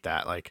I hate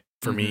that. Like,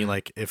 for me,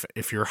 like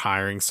if you're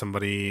hiring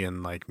somebody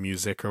and like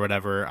music or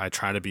whatever, I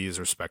try to be as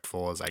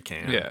respectful as I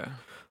can. Yeah.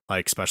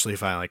 Like, especially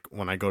if I like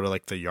when I go to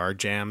like the yard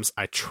jams,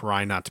 I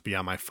try not to be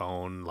on my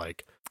phone.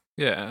 Like,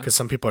 Yeah. because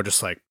some people are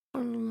just like,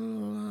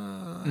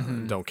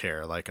 don't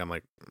care. Like, I'm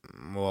like,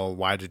 well,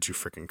 why did you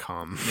freaking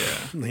come?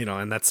 Yeah. You know,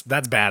 and that's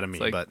bad of me,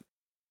 like, but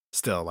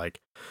still, like,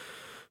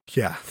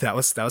 yeah, that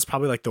was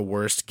probably like the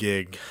worst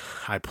gig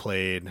I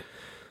played.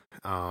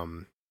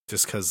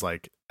 Just because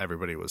like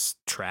everybody was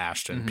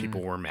trashed and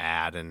people were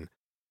mad, and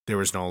there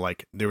was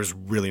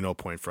really no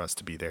point for us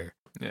to be there.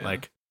 Yeah.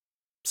 Like,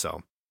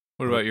 so.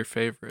 What about your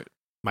favorite?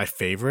 My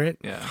favorite?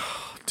 Yeah.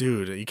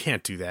 Dude, you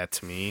can't do that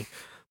to me.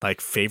 Like,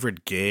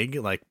 favorite gig,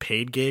 like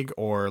paid gig,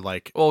 or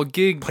like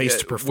gig place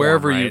to perform,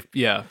 wherever right?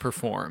 you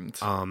performed.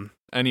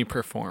 Any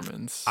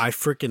performance. I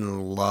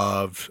freaking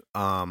loved.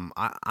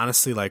 I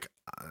honestly like.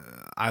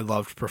 I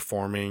loved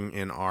performing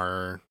in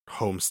our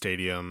home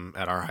stadium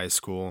at our high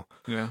school.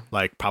 Yeah.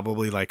 Like,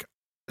 probably like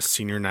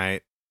senior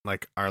night,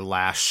 like our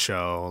last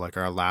show, like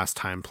our last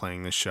time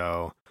playing the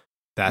show.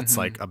 That's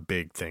like a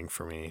big thing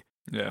for me.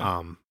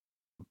 Yeah.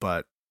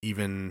 But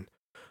even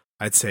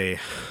I'd say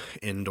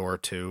indoor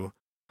too.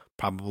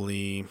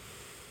 Probably,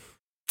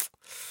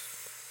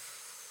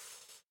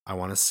 I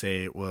want to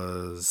say it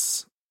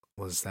was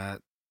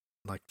that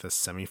like the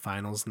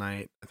semifinals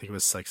night? I think it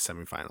was like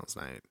semifinals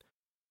night,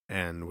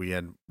 and we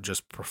had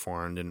just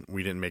performed and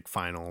we didn't make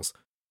finals,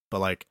 but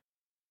like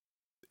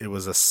it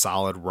was a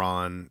solid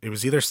run. It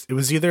was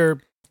either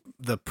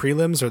the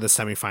prelims or the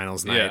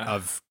semifinals night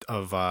of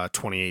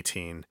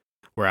 2018,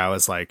 where I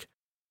was like,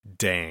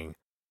 dang,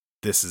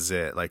 this is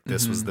it. Like,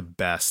 this was the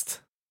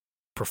best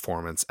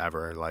performance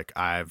ever. Like,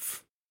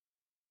 I've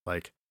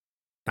like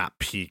not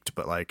peaked,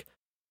 but like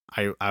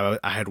I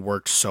had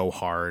worked so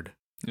hard.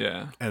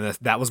 Yeah. And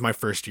that was my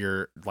first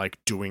year like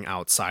doing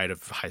outside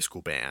of high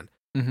school band.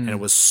 And it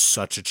was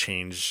such a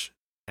change,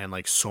 and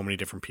like so many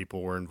different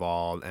people were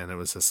involved, and it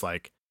was just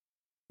like,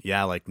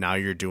 yeah, like now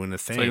you're doing the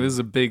thing. It's like, this is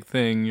a big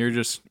thing. You're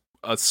just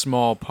a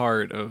small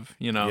part of,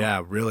 you know.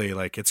 Yeah, really,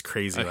 like it's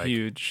crazy. Like,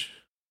 huge.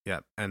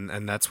 Yeah,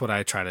 and that's what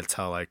I try to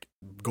tell, like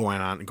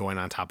going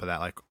on top of that,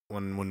 like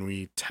when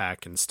we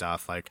tech and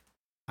stuff, like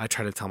I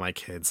try to tell my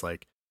kids,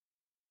 like,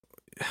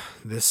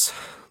 this,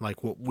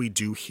 like what we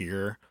do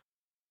here,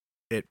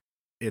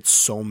 it's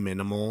so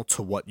minimal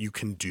to what you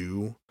can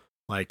do.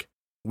 Like,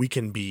 we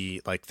can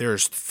be like,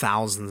 there's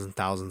thousands and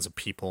thousands of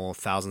people,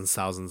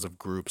 thousands of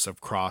groups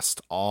have crossed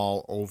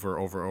all over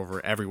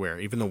everywhere,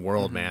 even the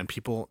world, man.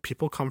 People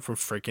come from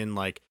freaking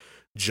like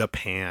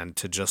Japan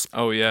to just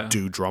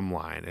do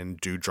drumline and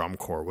do drum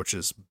corps, which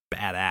is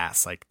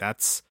badass. Like,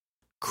 that's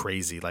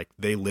crazy. Like,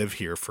 they live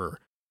here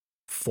for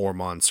 4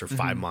 months or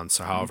 5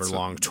 months or however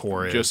long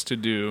tour is just to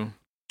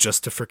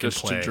freaking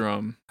play, to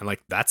drum, and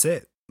like that's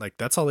it. Like,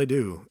 that's all they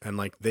do. And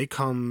like, they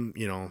come,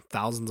 you know,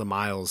 thousands of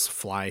miles,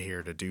 fly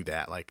here to do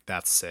that. Like,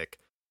 that's sick.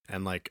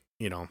 And like,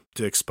 you know,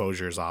 the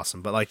exposure is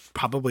awesome. But like,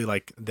 probably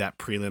like that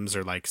prelims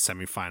or like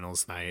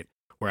semifinals night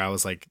where I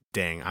was like,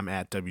 dang, I'm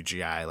at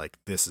WGI. Like,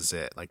 this is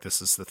it. Like,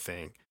 this is the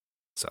thing.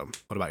 So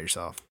what about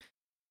yourself?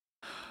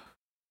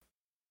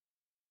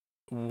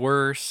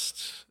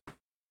 Worst,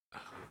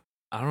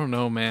 I don't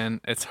know, man.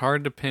 It's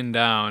hard to pin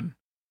down.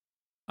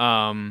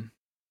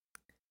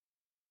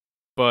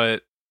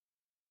 But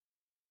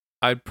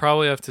I'd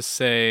probably have to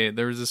say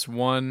there was this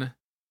one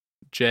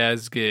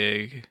jazz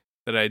gig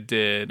that I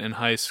did in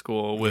high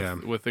school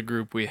with the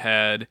group we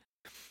had.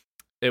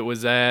 It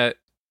was at,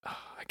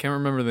 I can't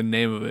remember the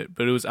name of it,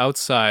 but it was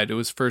outside. It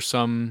was for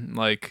some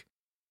like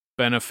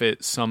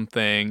benefit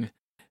something,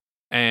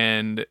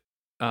 and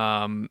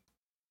it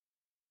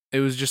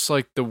was just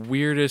like the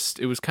weirdest.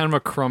 It was kind of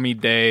a crummy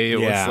day. It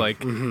was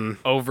like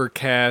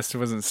overcast. It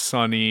wasn't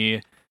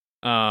sunny.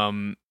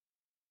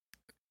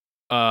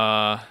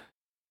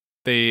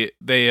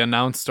 They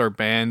announced our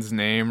band's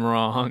name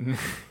wrong.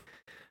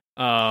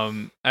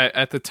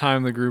 At the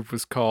time, the group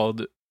was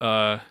called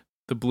the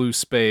Blue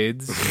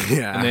Spades.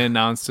 Yeah, and they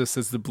announced us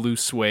as the Blue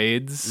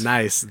Suedes.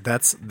 Nice.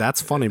 That's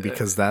funny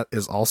because that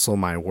is also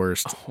my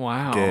worst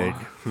gig.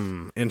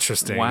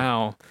 Interesting.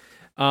 Wow.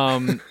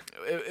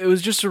 It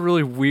was just a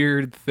really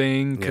weird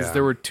thing because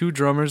there were two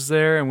drummers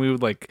there, and we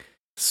would like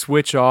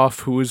switch off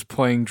who was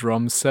playing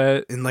drum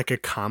set in like a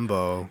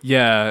combo.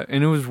 Yeah,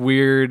 and it was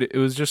weird. It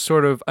was just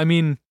sort of, I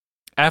mean,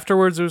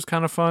 afterwards it was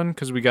kind of fun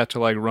because we got to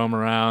like roam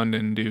around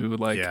and do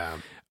like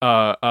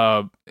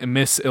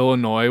Miss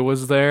Illinois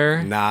was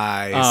there.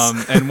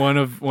 Nice. And one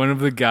of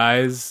the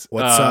guys,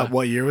 what's up?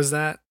 What year was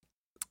that?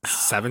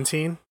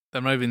 17?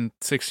 That might have been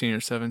 16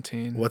 or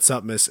 17. What's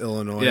up, Miss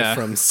Illinois?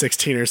 From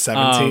 16 or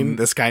 17?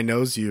 This guy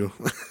knows you.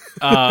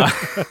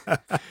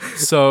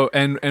 So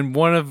and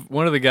one of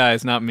the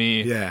guys, not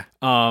me,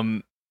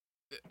 wanted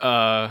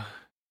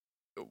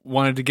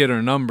to get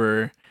her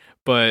number,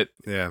 but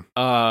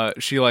Yeah.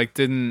 she like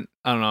didn't,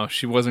 I don't know,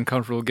 she wasn't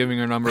comfortable giving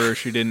her number, or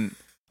she didn't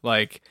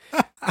like,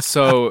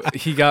 so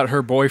he got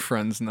her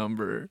boyfriend's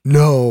number.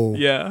 No.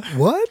 Yeah.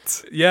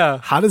 What? Yeah.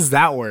 How does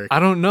that work? I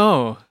don't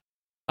know.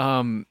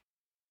 I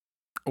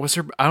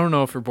don't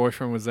know if her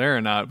boyfriend was there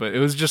or not, but it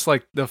was just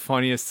like the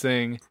funniest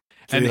thing.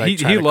 Did And he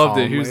he loved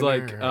it. He was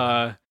later,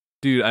 like,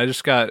 dude, I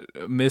just got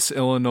Miss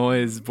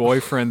Illinois'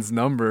 boyfriend's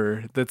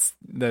number.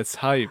 That's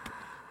hype,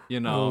 you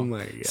know. Oh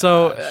my god.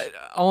 So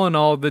all in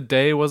all, the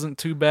day wasn't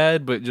too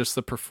bad, but just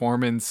the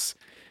performance,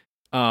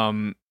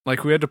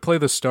 like we had to play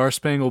the Star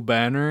Spangled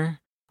Banner,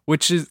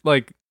 which is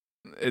like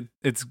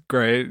it's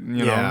great,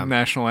 you know,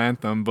 national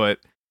anthem, but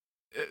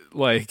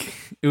like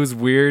it was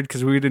weird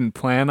because we didn't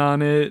plan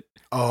on it.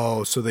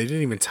 Oh, so they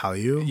didn't even tell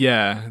you?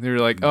 Yeah, they were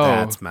like, "Oh,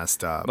 that's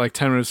messed up." Like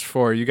 10 minutes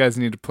before, you guys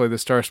need to play the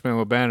Star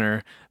Spangled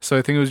Banner. So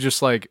I think it was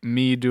just like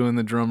me doing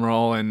the drum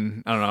roll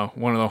and I don't know,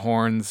 one of the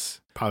horns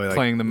probably like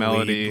playing the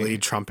melody,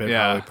 lead trumpet,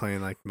 probably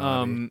playing like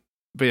melody.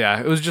 But yeah,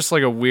 it was just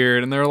like a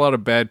weird, and there are a lot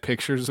of bad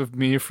pictures of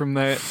me from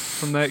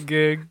that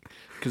gig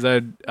because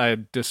I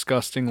had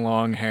disgusting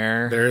long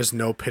hair. There is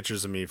no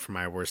pictures of me from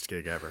my worst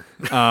gig ever.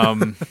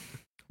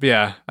 But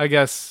yeah, I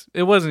guess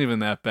it wasn't even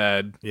that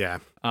bad. Yeah.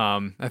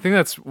 I think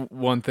that's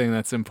one thing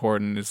that's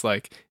important is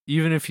like,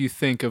 even if you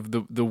think of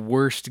the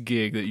worst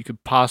gig that you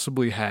could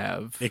possibly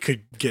have, it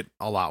could get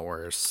a lot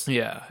worse.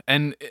 Yeah.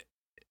 And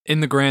in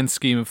the grand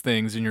scheme of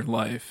things in your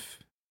life,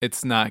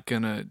 it's not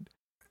gonna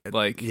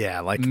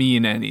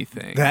mean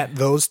anything.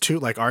 Those two,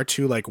 like our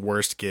two like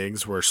worst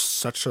gigs were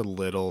such a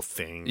little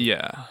thing.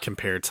 Yeah.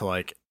 Compared to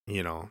like,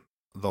 you know,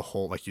 the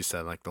whole, like you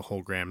said, like the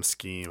whole grand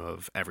scheme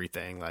of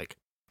everything, like.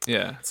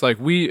 Yeah, it's like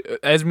we,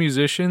 as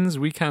musicians,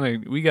 we got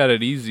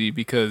it easy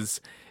because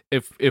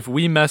if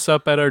we mess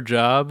up at our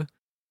job,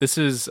 this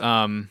is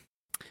I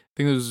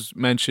think it was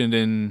mentioned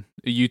in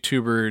a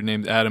YouTuber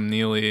named Adam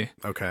Neely.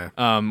 Okay.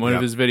 One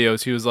of his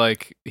videos, he was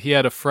like, he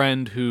had a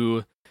friend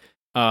who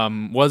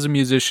was a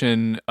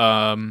musician,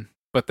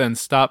 but then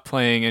stopped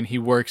playing, and he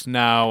works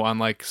now on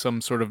like some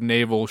sort of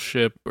naval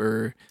ship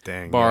or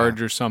barge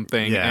or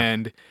something,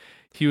 and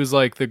he was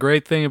like, the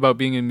great thing about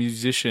being a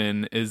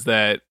musician is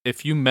that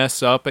if you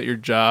mess up at your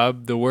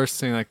job, the worst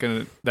thing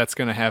that's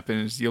gonna happen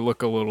is you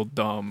look a little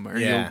dumb, or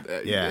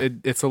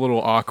it's a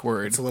little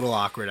awkward. It's a little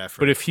awkward at first.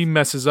 But if he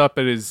messes up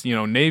at his, you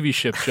know, Navy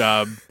ship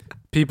job,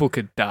 people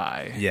could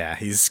die. Yeah,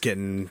 he's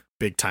getting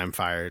big time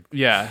fired.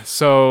 Yeah,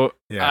 so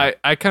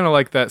I kind of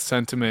like that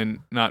sentiment,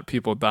 not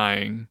people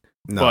dying,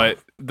 but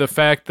the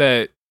fact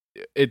that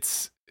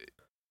it's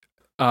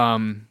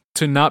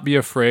to not be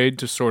afraid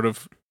to sort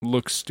of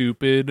look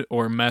stupid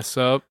or mess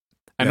up.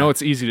 I know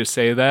it's easy to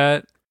say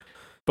that,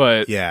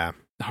 but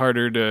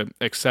harder to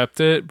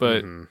accept it.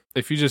 But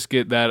if you just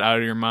get that out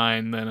of your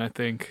mind, then I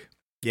think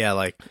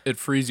like it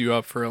frees you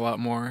up for a lot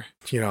more.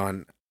 You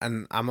know,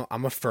 and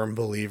I'm a firm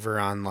believer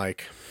on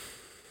like,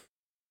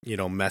 you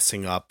know,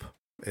 messing up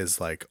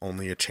is like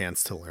only a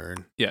chance to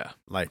learn. Yeah,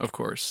 like of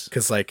course,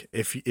 because like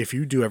if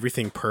you do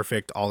everything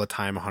perfect all the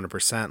time,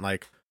 100%,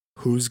 like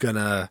who's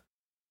gonna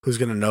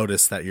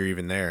notice that you're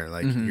even there?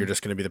 Like you're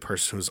just gonna be the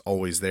person who's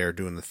always there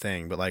doing the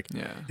thing. But like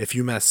if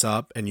you mess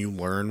up and you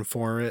learn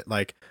for it,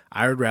 like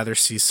I would rather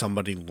see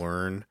somebody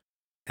learn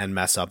and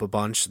mess up a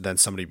bunch than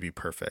somebody be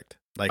perfect.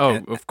 Like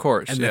of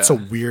course. And it's a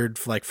weird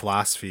like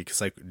philosophy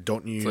because like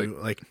don't you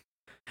like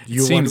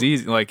you seems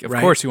easy, like of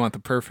course you want the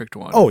perfect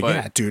one.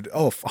 Yeah, dude.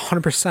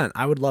 100%.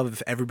 I would love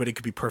if everybody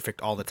could be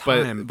perfect all the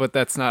time. But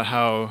that's not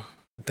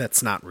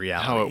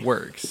reality. How it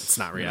works. It's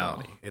not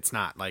reality. No. It's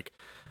not like,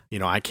 you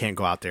know, I can't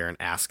go out there and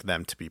ask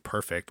them to be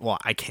perfect. Well,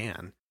 I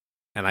can,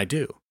 and I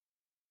do.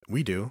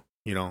 We do.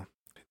 You know,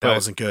 that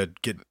wasn't good.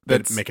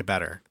 Make it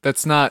better.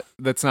 That's not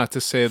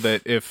to say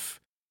that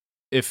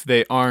if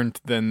they aren't,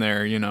 then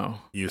they're, you know,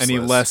 useless. Any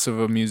less of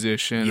a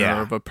musician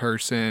or of a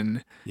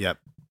person. Yep.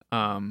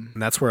 And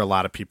that's where a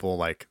lot of people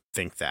like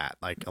think that.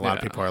 Like a lot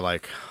of people are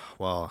like,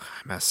 well,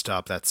 I messed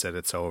up. That's it.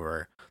 It's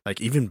over. Like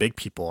even big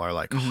people are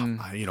like,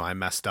 you know, I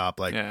messed up.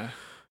 Like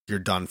you're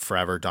done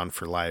forever, done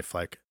for life.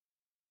 Like.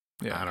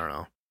 Yeah, I don't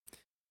know.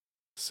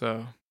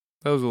 So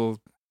that was a little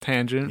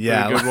tangent.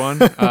 Yeah, a good one.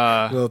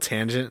 Little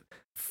tangent.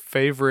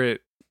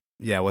 Favorite.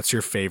 Yeah, what's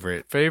your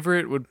favorite?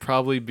 Favorite would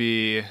probably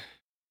be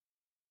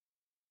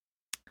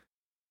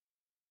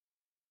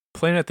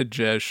playing at the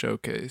Jazz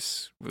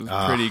Showcase. It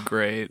was pretty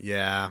great.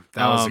 Yeah,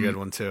 that was a good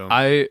one too.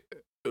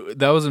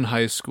 That was in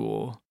high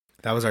school.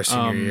 That was our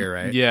senior year,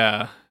 right?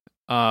 Yeah.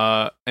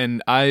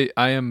 And I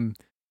am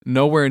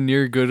nowhere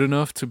near good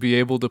enough to be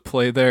able to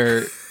play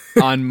there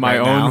on my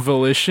own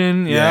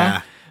volition.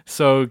 Yeah.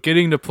 So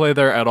getting to play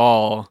there at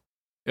all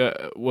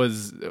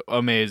was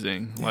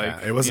amazing.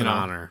 Like it was an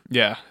honor.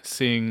 Yeah.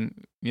 Seeing,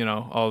 you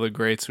know, all the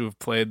greats who have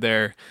played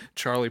there,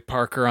 Charlie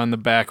Parker on the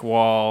back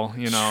wall,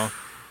 you know,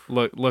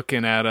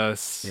 looking at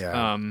us.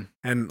 Yeah.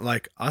 And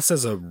like us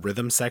as a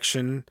rhythm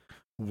section,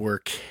 we're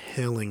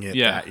killing it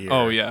that year.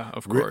 Oh yeah,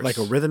 of course. Like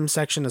a rhythm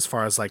section as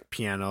far as like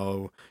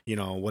piano, you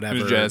know, whatever.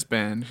 It was jazz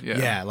band. Yeah.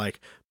 Yeah, like,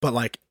 But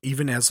like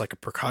even as like a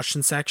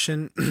percussion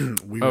section,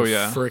 we were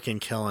freaking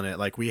killing it.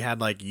 Like we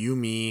had like you,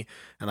 me,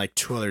 and like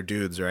 2 other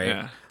dudes, right?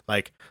 Yeah.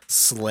 Like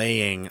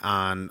slaying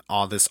on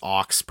all this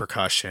aux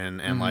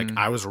percussion, and like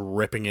I was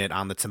ripping it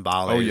on the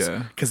timbales. Oh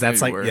yeah, because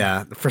that's like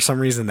for some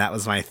reason that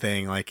was my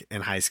thing. Like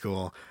in high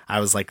school, I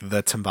was like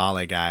the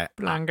timbale guy.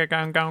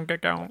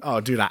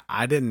 Oh, dude,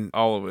 I didn't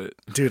all of it,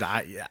 dude.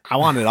 I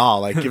want it all.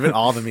 Like give it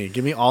all to me.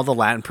 Give me all the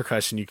Latin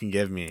percussion you can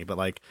give me. But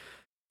like,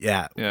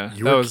 yeah,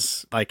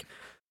 was like.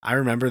 I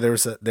remember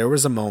there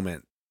was a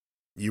moment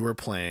you were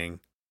playing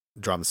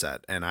drum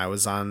set and I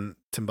was on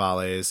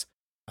timbales.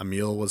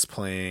 Emil was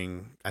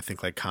playing, I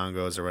think like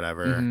congos or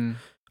whatever,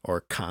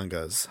 or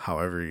congas,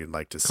 however you'd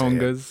like to say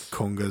congas. It.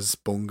 Congas,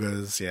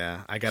 bongas.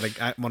 Yeah, I got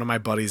one of my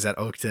buddies at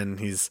Oakton.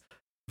 He's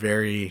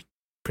very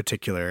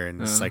particular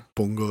and it's like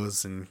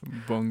bongos and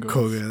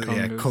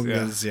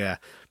congas. Yeah.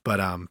 But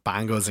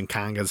bongos and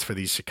congas for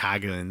these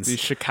Chicagoans.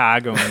 These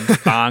Chicagoans,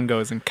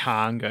 bongos and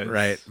congas.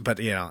 Right. But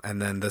and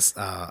then this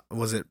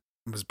it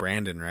was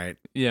Brandon, right?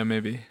 Yeah,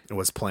 maybe. It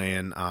was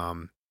playing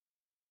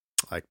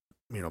like,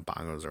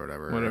 bongos or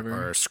whatever.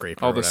 Or a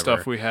scraper. All the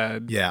stuff we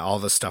had. Yeah, all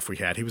the stuff we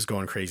had. He was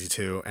going crazy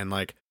too. And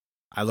like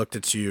I looked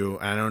at you,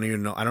 and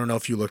I don't know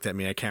if you looked at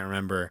me, I can't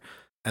remember.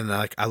 And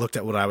like I looked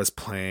at what I was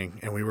playing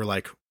and we were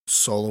like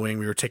soloing,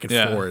 we were taking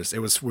fours.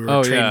 We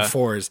were trading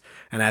fours.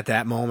 And at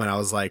that moment I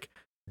was like,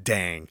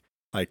 dang,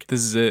 like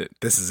this is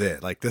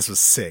it. Like this was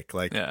sick.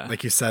 Like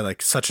like you said,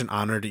 like such an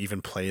honor to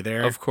even play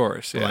there. Of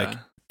course, yeah. Like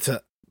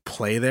to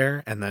play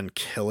there and then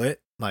kill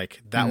it,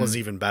 like that was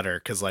even better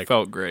because like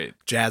felt great.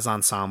 Jazz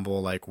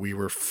ensemble, like we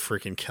were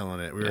freaking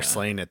killing it. We were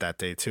slaying it that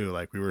day too.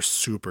 Like we were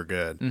super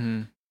good.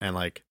 And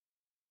like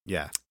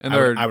and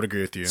I would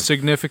agree with you.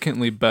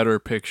 Significantly better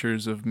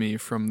pictures of me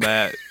from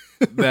that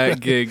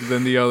gig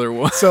than the other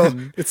one. So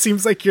it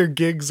seems like your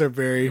gigs are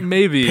very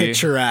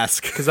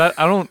picturesque. Because I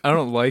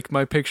don't like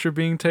my picture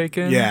being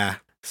taken. Yeah.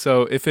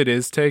 So if it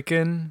is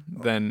taken,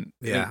 then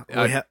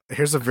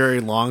here's a very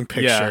long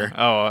picture. Yeah.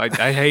 Oh,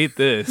 I hate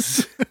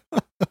this.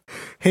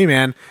 Hey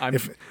man, I'm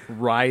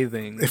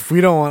writhing. If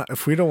we don't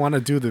want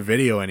to do the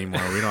video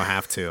anymore, we don't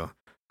have to.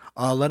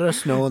 Let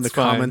us know in the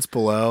comments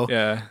below.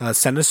 Yeah.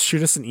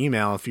 Shoot us an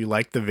email if you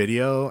like the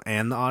video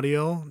and the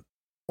audio,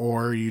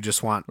 or you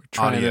just want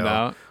audio. It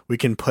out. We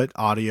can put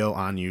audio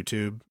on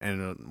YouTube,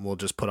 and we'll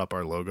just put up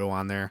our logo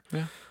on there.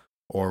 Yeah.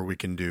 Or we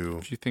can do.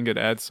 If you think it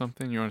adds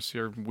something, you want to see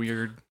our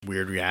weird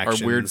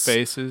reactions, our weird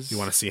faces. You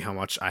want to see how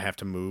much I have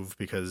to move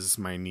because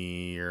my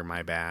knee or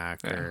my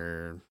back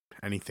or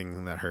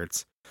anything that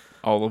hurts.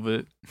 All of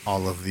it.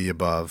 All of the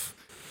above.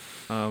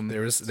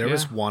 There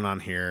was one on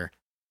here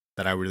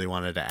that I really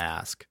wanted to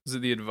ask. Is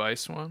it the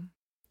advice one?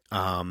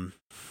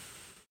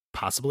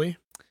 Possibly.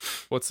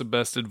 What's the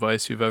best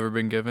advice you've ever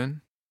been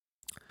given?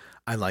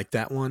 I like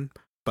that one,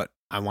 but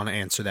I want to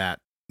answer that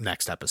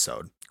next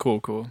episode.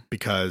 Cool.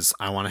 Because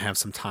I want to have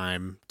some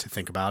time to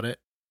think about it.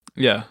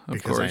 Yeah, of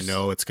because course. I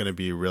know it's going to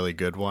be a really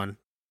good one,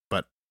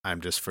 but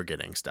I'm just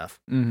forgetting stuff.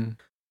 Mm-hmm.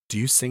 Do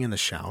you sing in the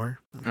shower?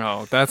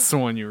 Oh, that's the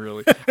one you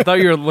really... I thought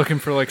you were looking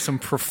for like some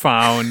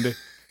profound,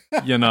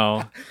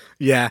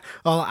 Yeah.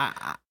 Well,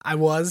 I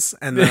was,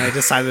 and then I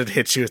decided to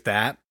hit you with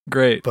that.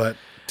 Great. But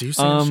do you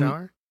sing in the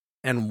shower?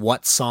 And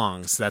what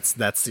songs? That's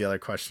the other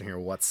question here.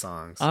 What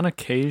songs? On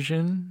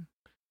occasion,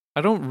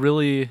 I don't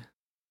really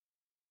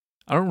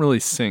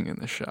sing in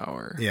the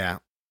shower. Yeah.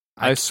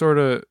 I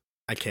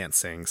can't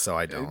sing, so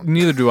I don't.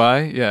 Neither do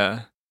I.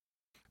 Yeah.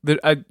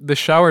 The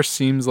shower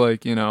seems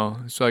like,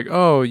 it's like,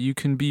 oh, you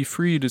can be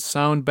free to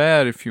sound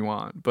bad if you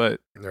want, but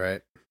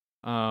right.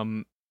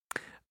 I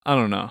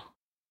don't know.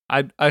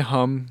 I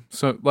hum.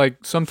 So like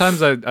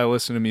sometimes I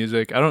listen to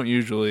music. I don't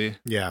usually.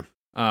 Yeah.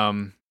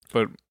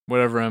 But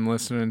whatever I'm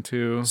listening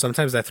to.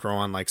 Sometimes I throw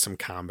on like some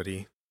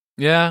comedy.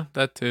 Yeah,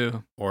 that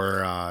too.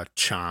 Or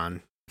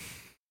Chan.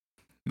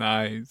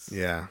 Nice.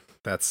 Yeah.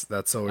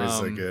 That's always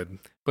a good.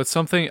 But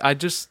something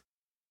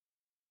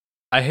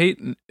I hate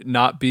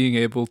not being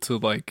able to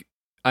like,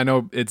 I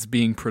know it's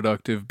being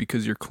productive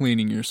because you're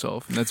cleaning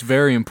yourself and that's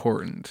very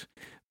important,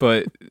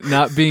 but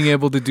not being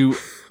able to do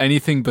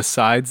anything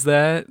besides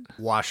that.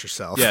 Wash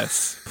yourself.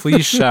 Yes.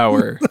 Please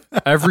shower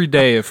every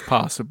day if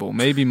possible,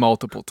 maybe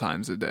multiple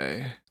times a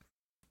day.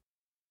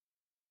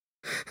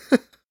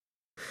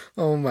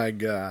 Oh my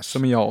gosh.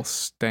 Some of y'all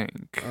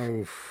stink.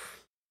 Oh,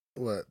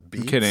 what?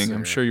 I'm kidding.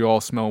 I'm sure you all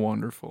smell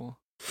wonderful.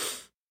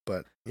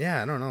 But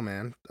yeah, I don't know,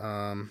 man.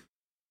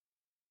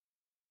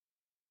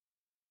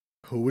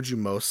 Who would you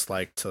most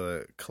like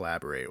to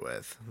collaborate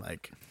with?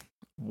 Like,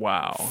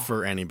 wow.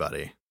 For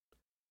anybody.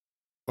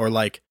 Or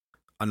like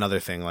another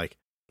thing, like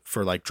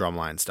for like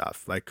drumline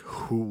stuff. Like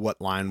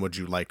what line would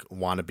you like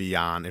want to be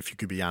on if you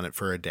could be on it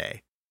for a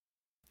day?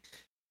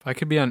 If I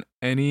could be on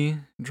any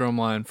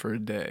drumline for a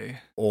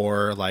day.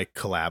 Or like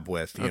collab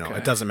with, you know,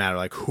 it doesn't matter.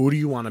 Like who do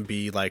you want to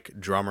be like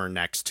drummer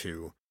next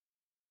to?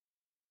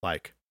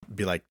 Like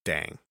be like,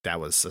 dang, that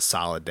was a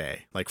solid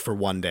day. Like for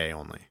one day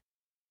only.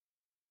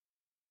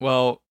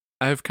 Well,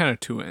 I have kind of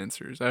two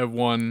answers. I have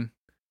one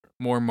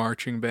more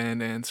marching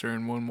band answer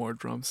and one more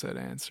drum set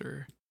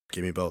answer.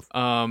 Give me both.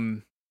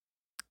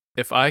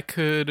 if I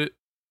could,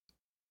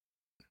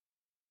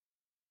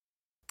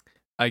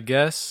 I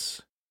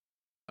guess,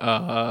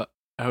 I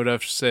would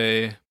have to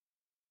say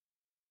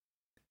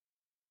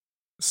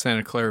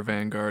Santa Clara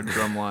Vanguard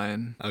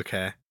drumline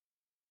Okay.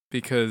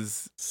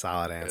 because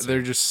Solid answer.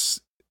 they're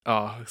just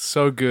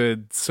so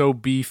good, so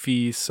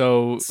beefy,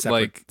 so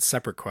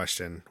separate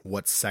question.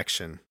 What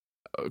section?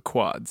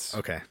 Quads.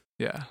 Okay.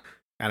 Yeah.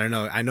 I don't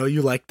know. I know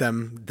you like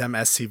them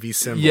SCV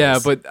symbols. Yeah,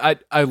 but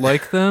I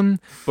like them,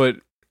 but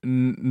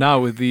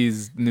not with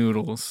these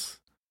noodles.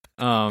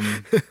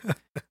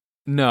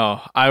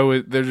 No,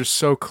 they're just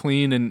so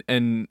clean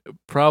and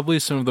probably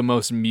some of the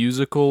most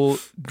musical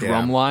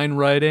drumline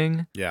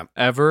writing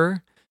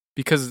ever.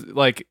 Because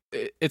like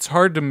it's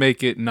hard to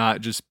make it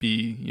not just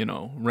be,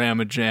 ram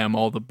a jam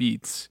all the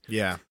beats.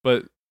 Yeah.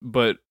 But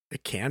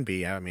it can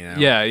be. I mean,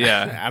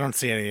 yeah. I don't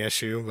see any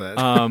issue,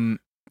 but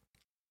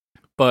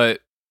but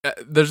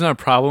there's not a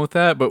problem with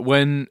that, but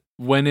when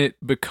it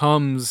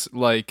becomes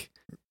like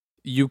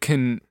you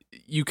can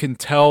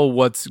tell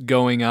what's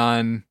going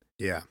on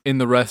in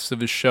the rest of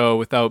the show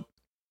without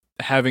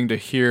having to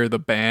hear the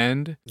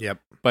band. Yep.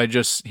 By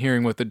just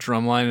hearing what the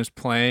drum line is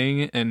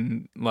playing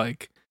and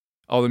like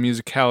all the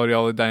musicality,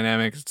 all the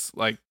dynamics, it's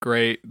like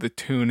great. The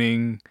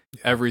tuning,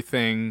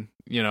 everything,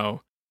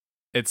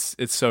 it's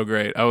so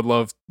great. I would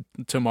love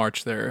to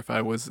march there if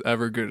I was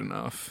ever good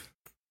enough.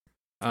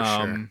 For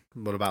sure.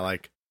 What about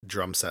like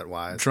drum set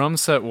wise? Drum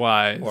set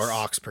wise. Or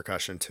aux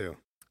percussion too.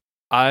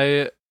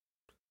 I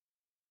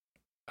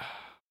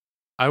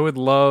would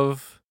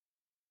love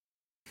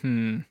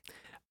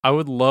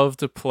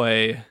to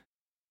play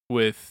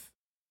with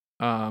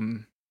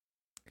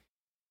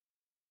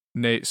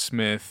Nate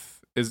Smith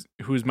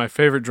who's my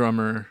favorite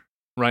drummer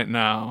right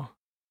now.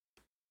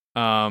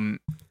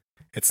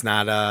 It's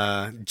not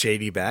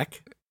JD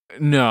Beck?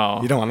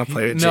 No. You don't want to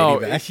play with JD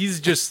Beck? No, he's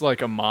just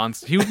like a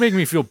monster. He would make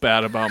me feel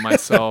bad about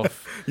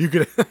myself.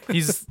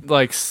 He's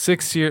like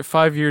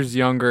 5 years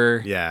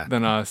younger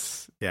than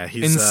us. Yeah,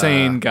 he's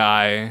insane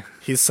guy.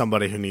 He's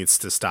somebody who needs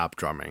to stop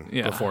drumming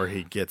before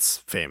he gets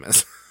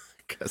famous.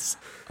 Because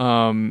he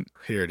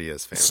already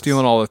is famous.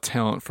 Stealing all the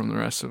talent from the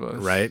rest of us.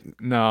 Right?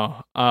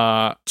 No.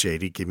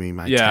 JD, give me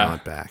my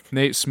talent back.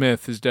 Nate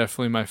Smith is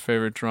definitely my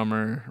favorite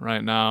drummer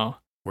right now.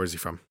 Where's he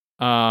from?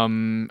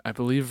 I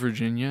believe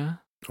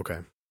Virginia. Okay.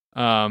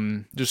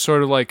 Just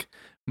sort of like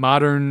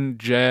modern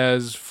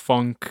jazz,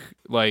 funk,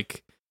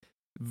 like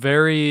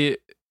very...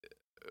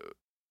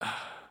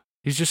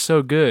 he's just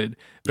so good.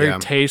 Very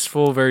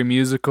tasteful, very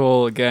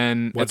musical.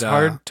 Again, it's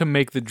hard to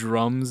make the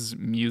drums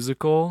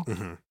musical.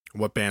 Mm-hmm.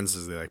 What bands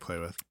does he like play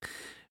with?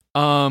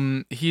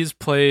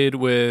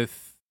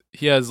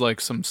 He has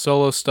like some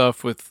solo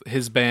stuff with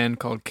his band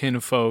called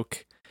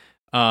Kinfolk.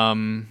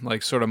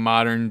 Like sort of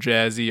modern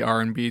jazzy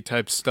R&B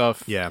type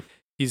stuff. Yeah.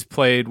 He's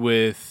played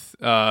with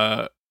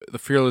the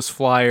Fearless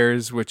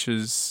Flyers, which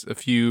is a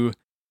few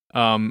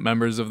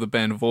members of the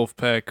band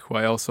Wolfpack, who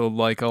I also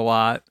like a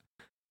lot.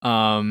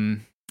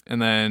 And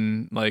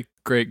then like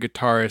great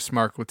guitarist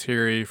Mark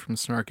Lettieri from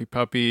Snarky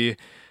Puppy.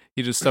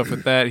 He does stuff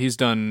with that. He's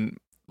done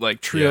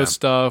like trio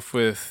stuff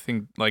with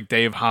like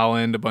Dave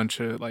Holland, a bunch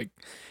of like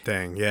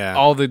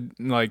all the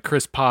like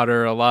Chris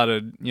Potter, a lot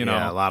of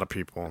a lot of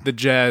people, the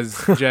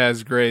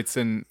jazz greats,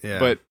 and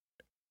but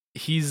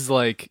he's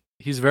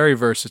very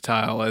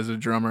versatile as a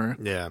drummer.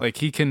 Yeah, like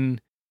he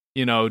can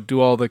do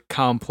all the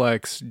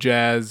complex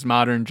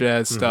modern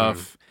jazz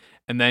stuff,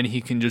 and then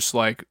he can just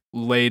like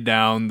lay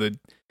down the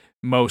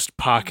most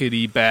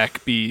pockety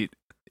backbeat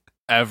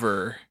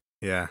ever.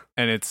 Yeah,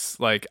 and it's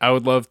like I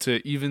would love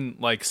to even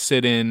like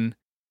sit in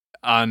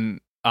on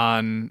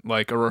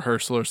like a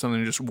rehearsal or something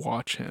and just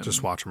watch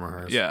him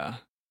rehearse. Yeah,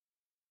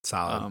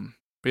 solid.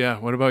 But yeah,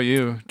 what about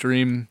you?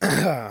 Dream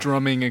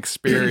drumming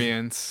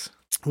experience?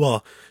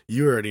 Well,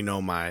 you already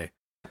know my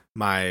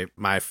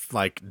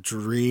like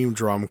dream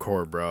drum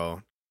corps,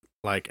 bro.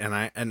 Like, and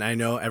I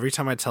know every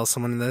time I tell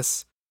someone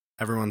this,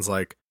 everyone's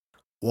like,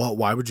 "Well,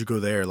 why would you go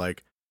there?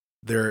 Like,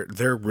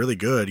 they're really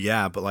good,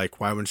 yeah, but like,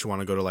 why wouldn't you want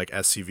to go to like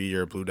SCV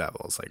or Blue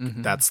Devils?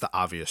 Like, that's the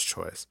obvious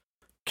choice.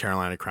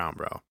 Carolina Crown,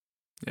 bro."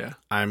 Yeah.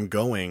 I'm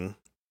going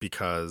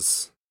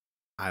because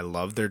I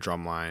love their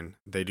drum line.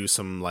 They do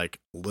some like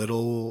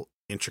little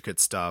intricate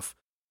stuff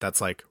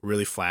that's like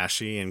really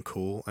flashy and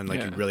cool, and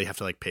like you really have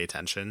to like pay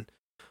attention.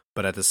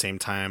 But at the same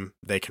time,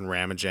 they can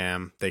ram a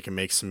jam, they can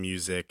make some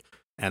music,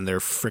 and their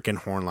freaking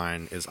horn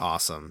line is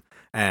awesome.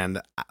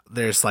 And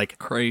there's like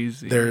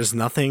crazy. There's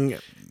nothing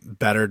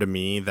better to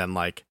me than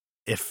like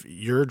if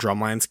your drum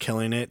line's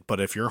killing it, but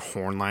if your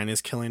horn line is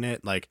killing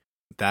it, like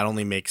that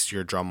only makes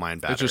your drum line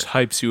better. It just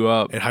hypes you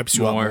up. It hypes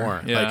you up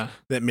more. Yeah. Like,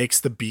 that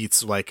makes the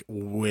beats like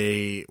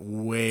way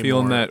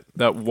feeling more.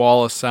 that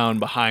wall of sound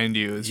behind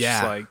you is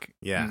just like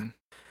And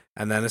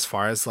then as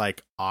far as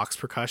like aux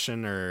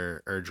percussion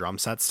or drum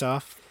set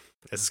stuff,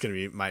 this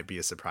is might be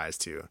a surprise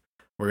too.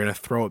 We're gonna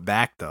throw it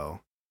back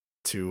though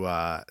to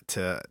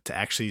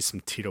actually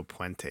some Tito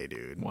Puente,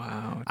 dude.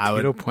 Wow,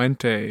 Tito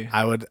Puente.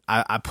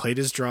 I played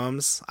his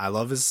drums. I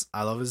love his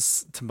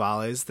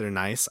timbales. They're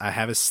nice. I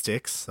have his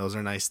sticks. Those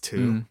are nice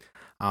too.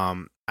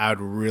 I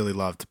would really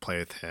love to play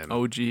with him.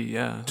 OG,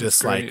 yeah.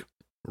 Just like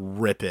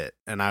rip it,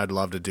 and I would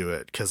love to do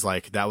it because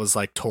like that was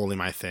like totally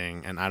my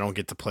thing, and I don't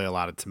get to play a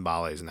lot of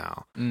timbales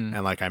now,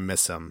 and like I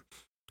miss them,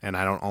 and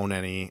I don't own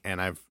any,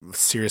 and I've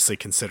seriously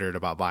considered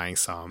about buying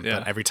some,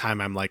 but every time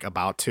I'm like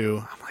about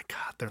to, I'm like,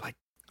 God, they're like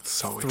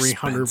so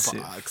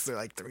 $300. They're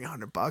like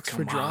 $300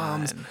 for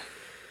drums. On.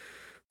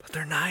 But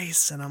they're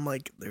nice, and I'm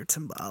like, they're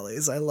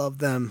timbales. I love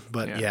them.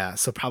 But yeah,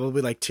 so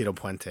probably like Tito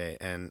Puente.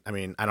 And I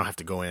mean, I don't have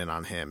to go in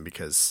on him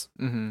because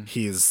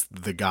he's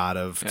the god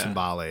of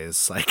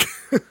timbales. Like,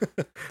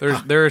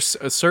 there's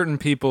certain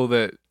people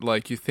that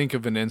like you think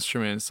of an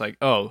instrument, it's like,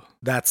 oh,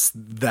 that's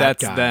guy.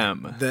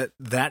 Them.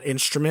 That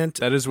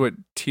instrument. That is what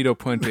Tito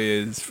Puente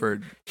is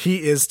for.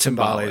 He is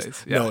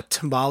timbales. Yeah. No,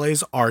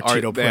 timbales are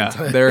Tito Puente.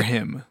 Yeah, they're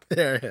him.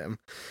 They're him.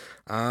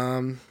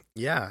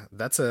 Yeah,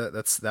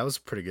 that was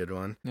a pretty good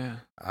one. Yeah.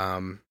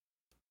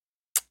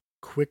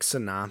 Quick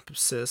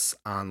synopsis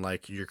on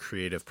like your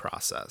creative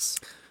process.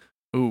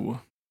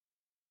 Ooh.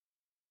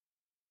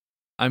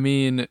 I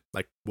mean,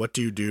 like, what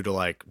do you do to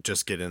like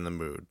just get in the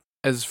mood?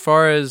 As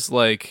far as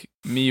like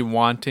me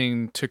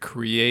wanting to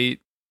create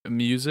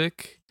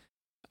music,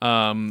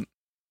 I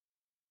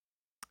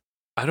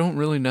don't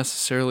really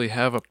necessarily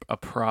have a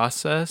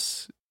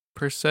process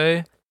per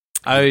se.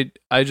 I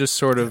just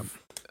sort of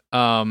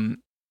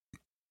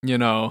you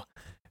know,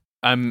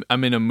 I'm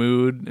in a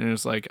mood and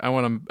it's like I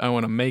want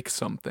to make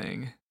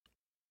something,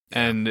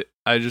 and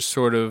I just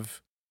sort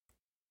of,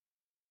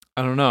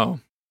 I don't know,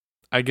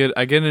 I get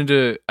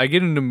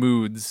into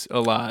moods a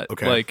lot.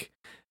 Okay. Like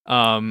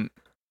 1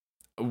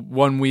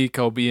 week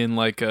I'll be in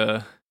like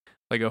a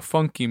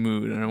funky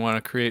mood and I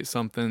want to create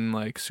something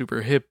like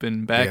super hip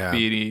and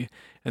backbeaty,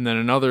 and then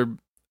another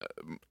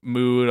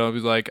mood I'll be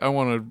like, I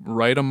want to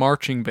write a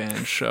marching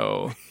band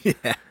show.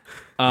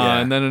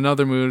 And then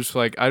another mood is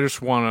like I just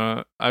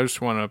wanna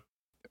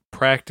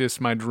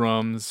practice my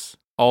drums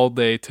all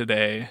day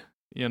today,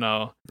 you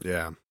know.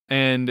 Yeah.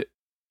 And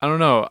I don't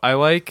know,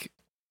 I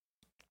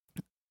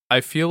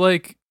feel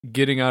like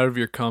getting out of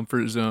your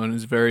comfort zone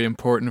is very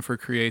important for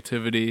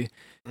creativity.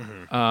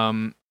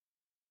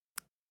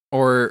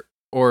 Or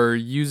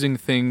using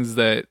things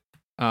that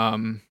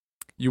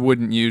you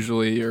wouldn't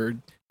usually, or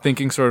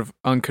thinking sort of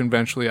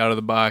unconventionally out of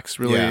the box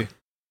really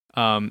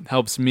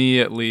helps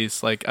me, at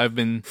least. Like I've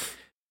been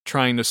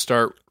trying to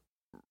start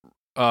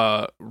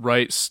to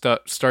write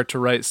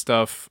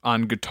stuff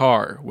on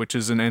guitar, which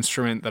is an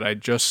instrument that I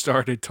just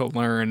started to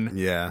learn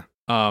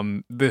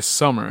this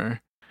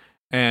summer,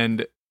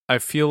 and I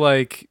feel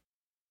like,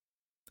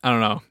 I don't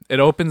know, it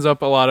opens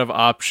up a lot of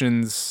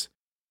options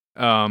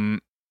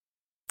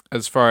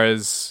as far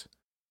as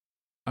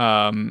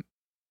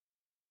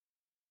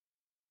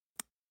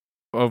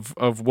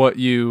of what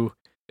you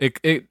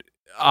it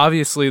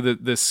obviously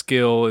the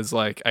skill is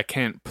like I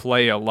can't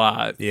play a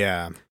lot.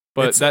 Yeah.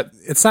 But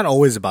it's not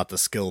always about the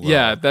skill though.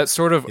 Yeah, that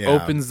sort of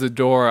opens the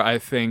door, I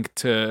think,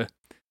 to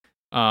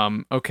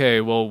okay,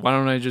 well, why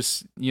don't I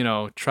just,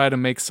 try to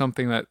make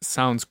something that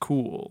sounds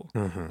cool,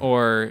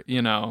 or,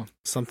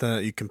 something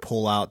that you can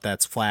pull out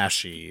that's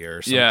flashy,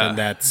 or something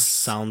that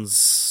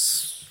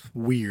sounds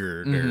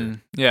weird. Or,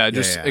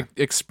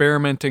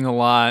 experimenting a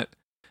lot.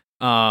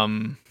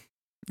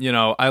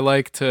 I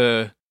like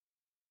to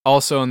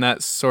also, in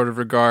that sort of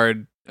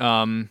regard,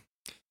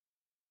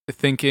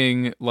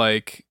 thinking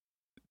like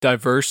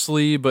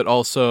diversely, but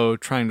also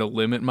trying to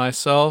limit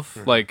myself,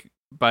 like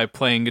by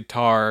playing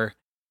guitar,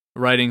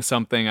 writing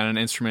something on an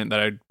instrument that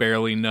I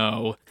barely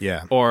know.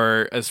 Yeah.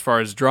 Or as far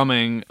as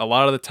drumming, a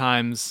lot of the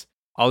times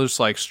I'll just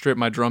like strip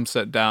my drum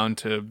set down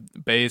to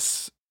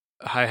bass,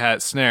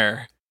 hi-hat,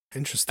 snare.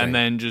 Interesting. And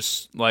then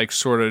just like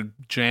sort of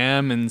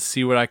jam and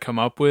see what I come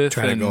up with.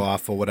 Try to go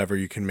off of whatever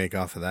you can make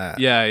off of that.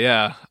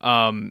 Yeah.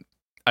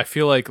 I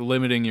feel like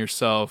limiting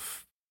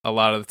yourself a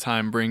lot of the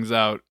time brings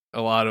out a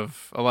lot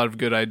of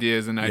good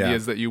ideas, and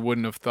ideas that you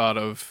wouldn't have thought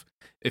of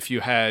if you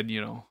had,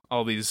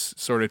 all these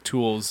sort of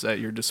tools at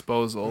your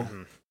disposal.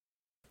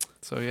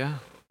 So yeah.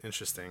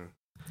 Interesting.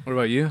 What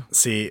about you?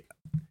 See,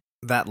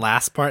 that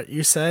last part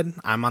you said,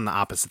 I'm on the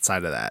opposite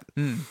side of that.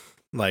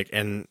 Like,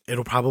 and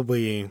it'll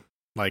probably,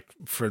 like,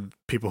 for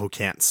people who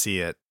can't see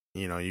it,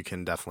 you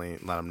can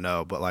definitely let them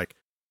know, but like,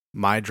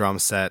 my drum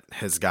set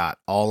has got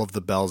all of the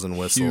bells and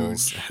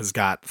whistles, has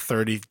got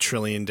 30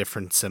 trillion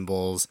different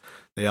cymbals.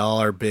 They all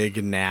are big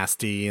and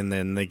nasty, and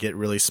then they get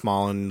really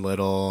small and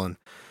little, and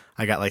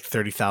I got like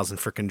 30,000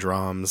 freaking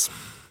drums,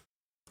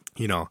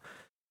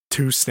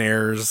 2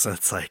 snares.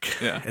 It's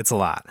like, it's a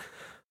lot.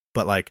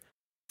 But like,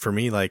 for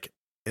me, like,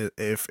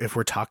 if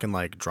we're talking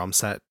like drum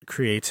set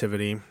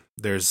creativity,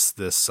 there's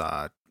this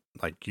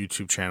like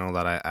YouTube channel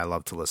that I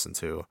love to listen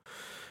to.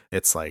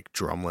 It's like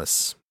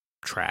drumless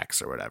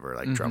tracks or whatever,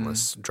 like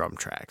drumless drum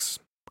tracks.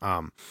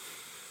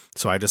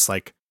 So I just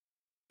like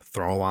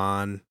throw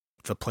on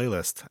the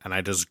playlist and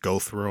I just go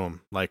through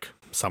them. Like,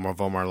 some of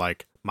them are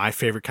like, my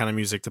favorite kind of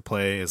music to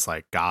play is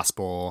like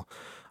gospel.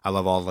 I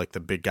love all like the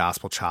big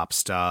gospel chop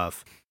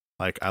stuff.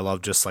 Like, I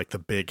love just like the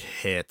big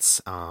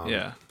hits.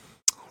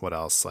 What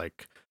else?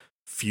 Like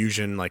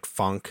fusion, like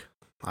funk.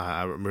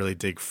 I really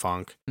dig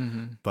funk,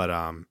 Mm-hmm. but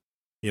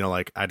you know,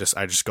 like I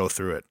just go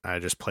through it. I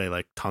just play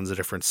like tons of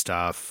different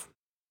stuff,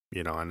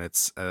 you know, and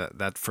it's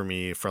that for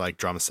me, for like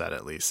drum set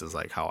at least, is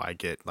like how I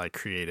get like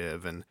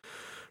creative and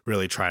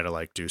really try to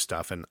like do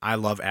stuff. And I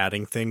love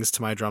adding things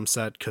to my drum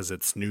set because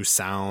it's new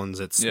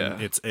sounds, Yeah.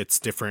 it's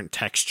different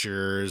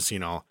textures, you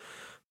know,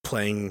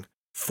 playing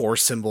four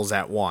cymbals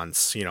at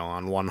once, you know,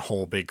 on one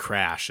whole big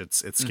crash.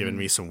 It's given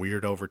me some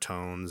weird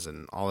overtones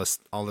and all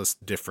this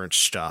different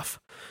stuff.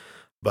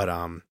 But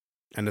and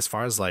as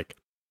far as like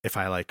if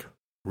I like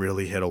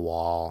really hit a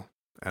wall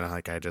and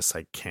I just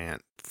like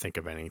can't think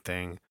of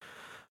anything,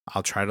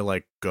 I'll try to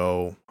like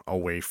go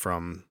away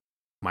from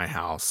my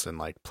house and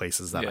like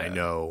places that I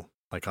know.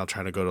 Like I'll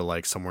try to go to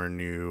like somewhere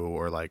new,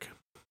 or like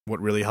what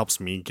really helps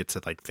me get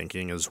to like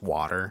thinking is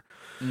water.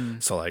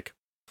 So like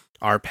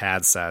our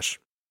pad sesh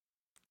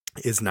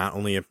is not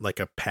only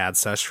like a pad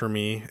sesh for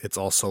me, it's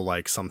also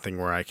like something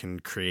where I can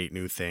create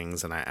new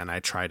things, and I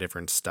try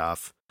different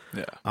stuff.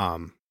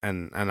 And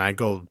I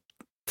go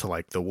to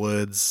like the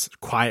woods,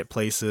 quiet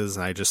places,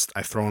 and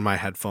I throw in my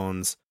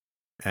headphones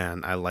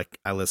and I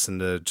listen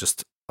to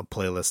just a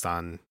playlist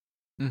on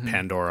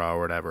Pandora or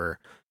whatever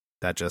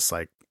that just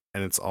like,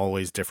 and it's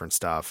always different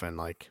stuff, and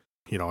like,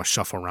 you know, I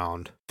shuffle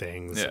around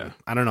things. And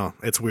I don't know.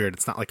 It's weird.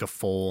 It's not like a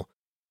full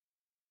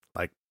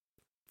like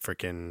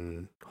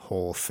freaking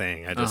whole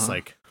thing. I just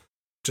like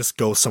just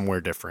go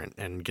somewhere different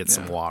and get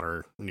some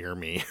water near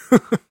me.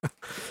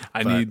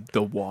 I need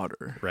the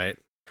water. Right?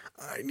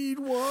 I need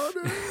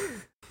water.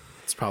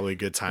 It's probably a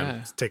good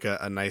time to take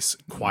a nice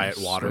quiet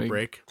water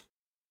break.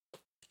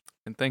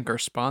 And thank our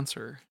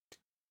sponsor,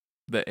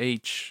 the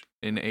H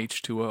in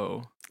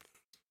H2O.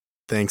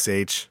 Thanks,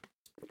 H.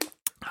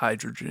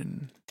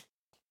 Hydrogen.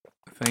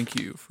 Thank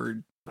you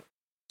for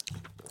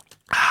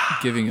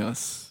giving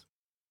us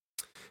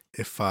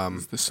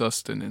the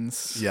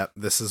sustenance. Yep,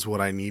 this is what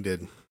I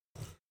needed.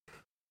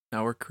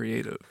 Now we're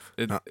creative.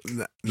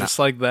 Just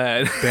like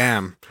that.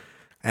 Bam.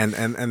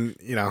 And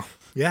you know,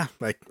 yeah,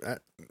 like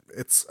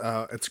it's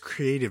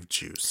creative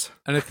juice.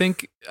 And I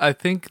think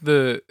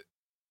the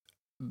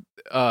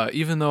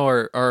even though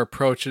our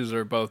approaches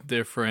are both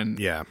different,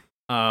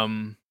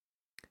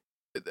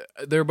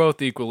 they're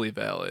both equally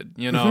valid,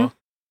 you know.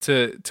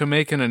 To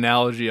make an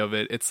analogy of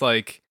it, it's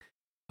like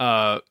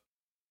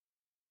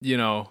you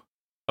know,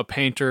 a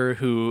painter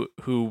who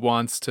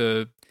wants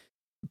to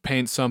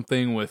paint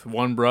something with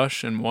one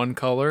brush and one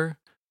color,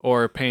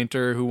 or a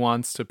painter who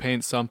wants to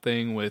paint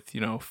something with,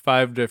 you know,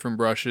 5 different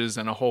brushes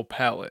and a whole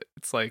palette.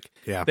 It's like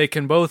they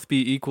can both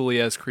be equally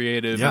as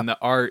creative, and the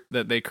art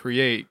that they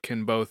create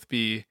can both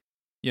be,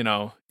 you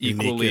know,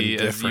 equally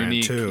as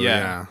unique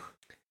too.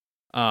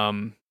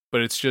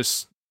 But it's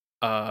just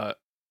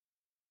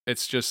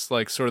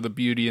like sort of the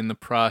beauty in the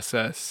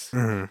process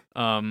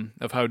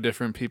of how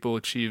different people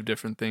achieve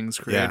different things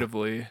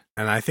creatively.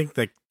 And I think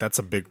that that's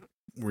a big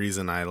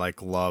reason I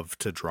like love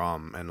to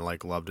drum and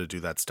like love to do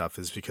that stuff,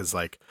 is because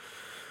like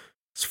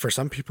for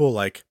some people,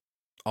 like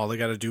all they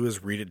got to do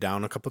is read it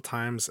down a couple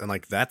times and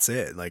like that's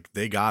it, like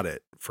they got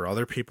it. For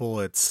other people,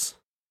 it's,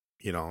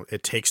 you know,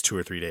 it takes 2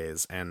 or 3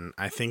 days. And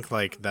I think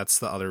like that's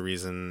the other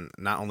reason,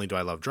 not only do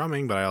I love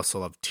drumming, but I also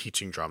love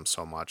teaching drums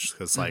so much,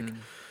 because like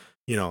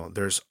you know,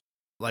 there's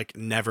like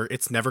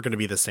it's never going to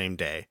be the same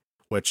day,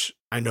 which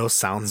I know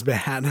sounds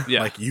bad.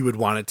 Like you would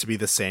want it to be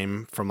the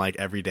same from like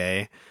every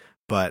day,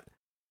 but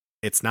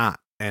it's not.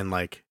 And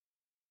like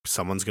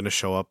someone's going to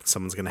show up,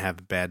 someone's going to have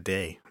a bad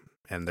day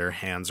and their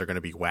hands are going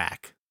to be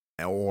whack,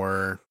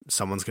 or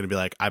someone's going to be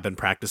like, I've been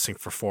practicing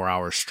for 4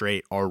 hours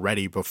straight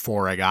already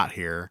before I got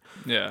here.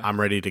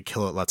 I'm ready to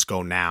kill it. Let's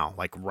go now.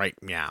 Like right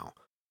meow.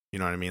 You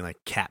know what I mean?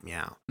 Like cat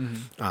meow.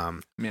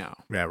 Meow.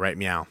 Yeah, right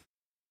meow.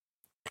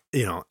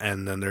 You know,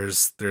 and then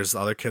there's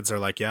other kids that are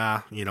like,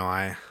 yeah, you know,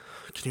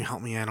 can you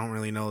help me? I don't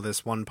really know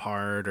this one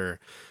part, or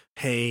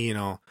hey, you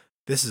know,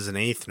 this is an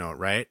 8th note,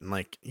 right? And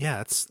like,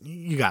 yeah,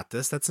 you got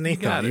this. That's an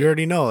 8th note. You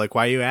already know. Like,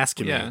 why are you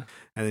asking me? And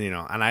then, you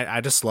know, and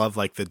I just love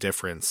like the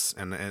difference,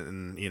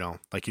 and you know,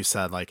 like you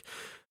said, like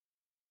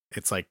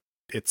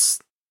it's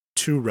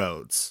 2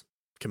 roads,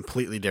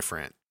 completely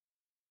different,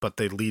 but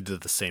they lead to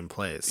the same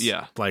place.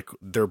 Like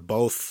they're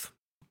both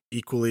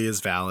equally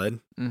as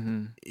valid,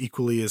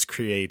 equally as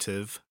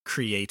creative.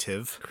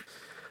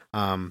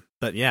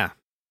 But yeah,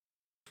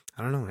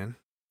 I don't know, man.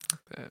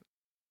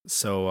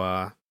 So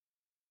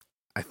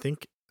I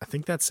think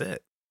that's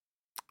it.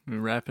 We're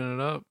wrapping it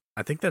up.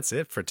 I think that's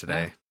it for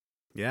today.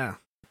 Yeah.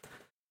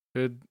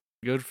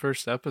 Good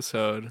first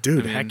episode.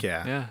 Dude, heck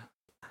yeah. Yeah.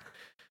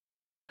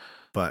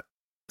 But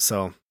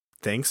so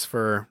thanks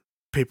for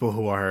people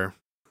who are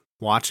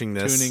watching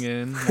this, tuning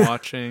in,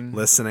 watching,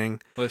 listening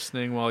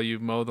while you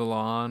mow the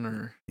lawn,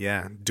 or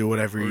do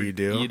whatever you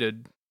do. Eat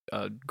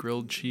a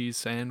grilled cheese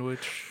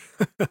sandwich.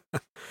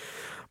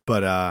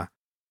 But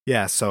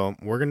yeah, so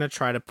we're gonna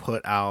try to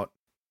put out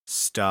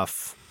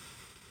stuff.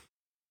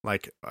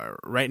 Like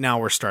right now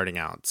we're starting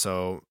out,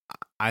 so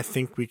I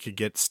think we could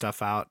get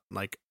stuff out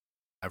like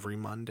every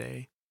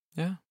Monday.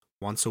 Yeah,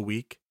 once a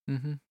week.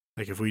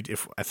 Like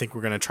if I think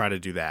we're gonna try to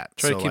do that.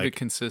 Try so to keep like, it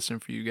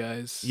consistent for you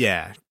guys.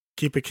 yeah,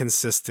 keep it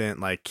consistent.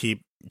 Like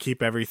keep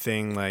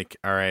everything like,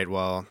 all right,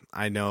 well,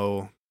 I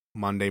know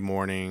Monday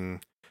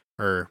morning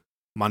or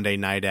Monday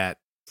night at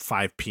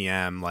 5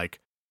 p.m. like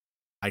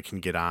I can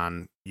get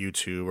on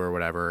YouTube or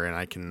whatever and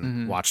I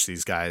can watch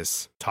these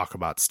guys talk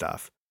about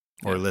stuff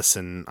or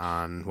listen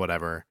on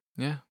whatever.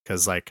 Yeah.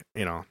 Cuz like,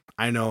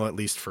 I know at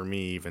least for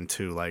me even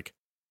too like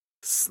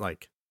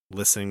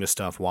listening to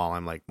stuff while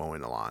I'm like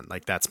mowing the lawn.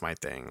 Like that's my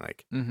thing.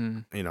 Like,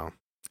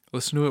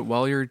 listen to it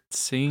while you're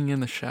singing in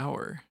the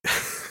shower.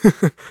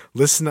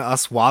 Listen to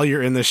us while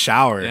you're in the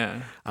shower.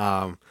 Yeah.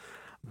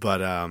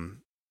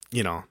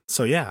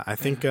 So yeah, I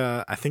think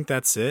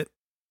that's it.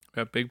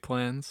 Got big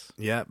plans.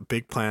 Yeah,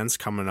 big plans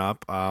coming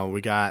up.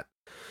 We got,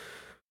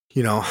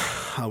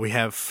 we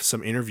have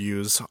some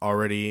interviews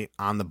already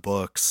on the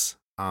books.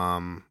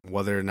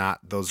 Whether or not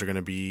those are going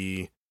to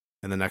be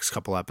in the next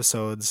couple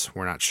episodes,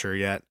 we're not sure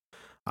yet.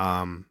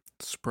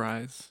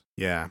 Surprise.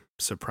 Yeah,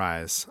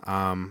 surprise.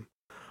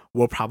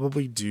 We'll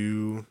probably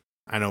do,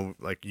 I know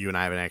like you and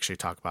I haven't actually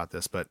talked about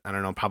this, but I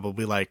don't know,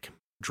 probably like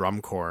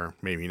drum corps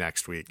maybe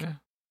next week. Yeah.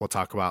 We'll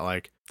talk about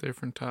like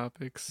different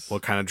topics.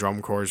 What kind of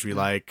drum corps we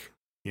like,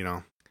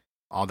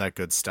 all that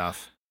good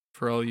stuff.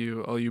 For all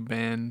you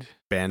band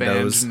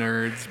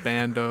nerds,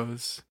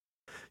 bandos.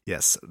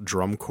 Yes,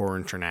 Drum Corps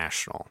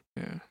International.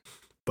 Yeah.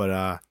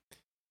 But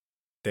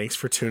thanks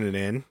for tuning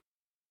in.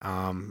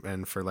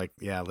 And for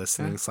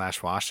listening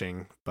 /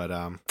 watching.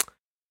 But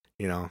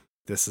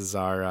this is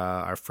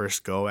our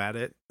first go at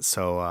it.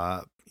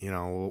 So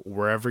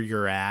wherever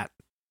you're at,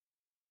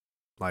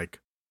 like,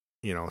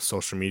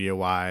 social media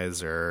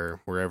wise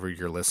or wherever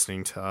you're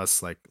listening to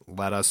us, like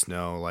let us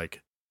know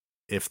like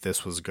if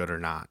this was good or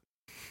not.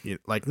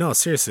 No,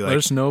 seriously, let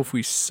us know if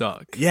we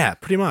suck. Yeah,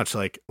 pretty much.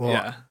 Like, well,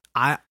 yeah.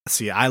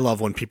 I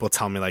love when people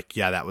tell me like,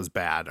 yeah, that was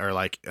bad, or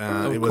like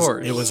it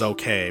was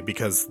okay,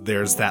 because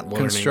there's that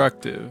learning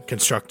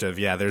constructive.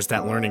 Yeah, there's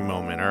that learning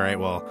moment. All right,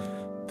 well,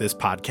 this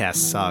podcast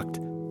sucked.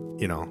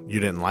 You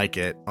didn't like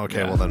it.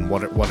 Okay, well then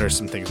what are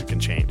some things we can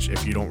change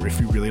if you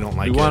really don't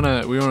like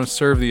it? We wanna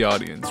serve the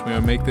audience. We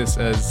wanna make this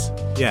as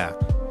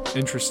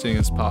interesting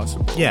as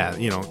possible. Yeah,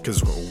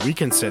 because we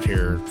can sit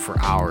here for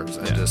hours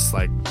and just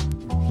like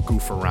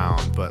goof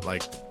around, but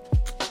like,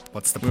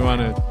 what's the point? We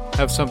want to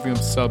have something of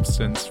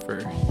substance for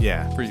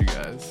you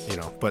guys.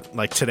 But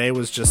like today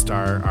was just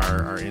our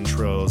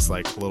intros,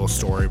 like little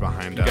story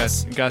behind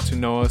us. You got to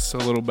know us a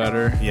little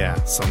better.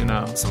 Yeah,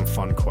 some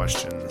fun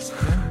questions.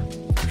 Yeah,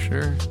 for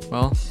sure.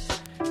 Well,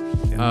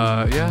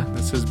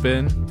 this has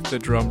been the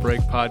Drum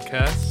Break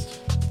Podcast.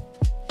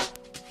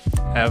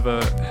 Have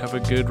a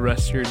good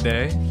rest of your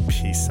day.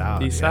 Peace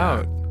out. Peace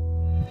out.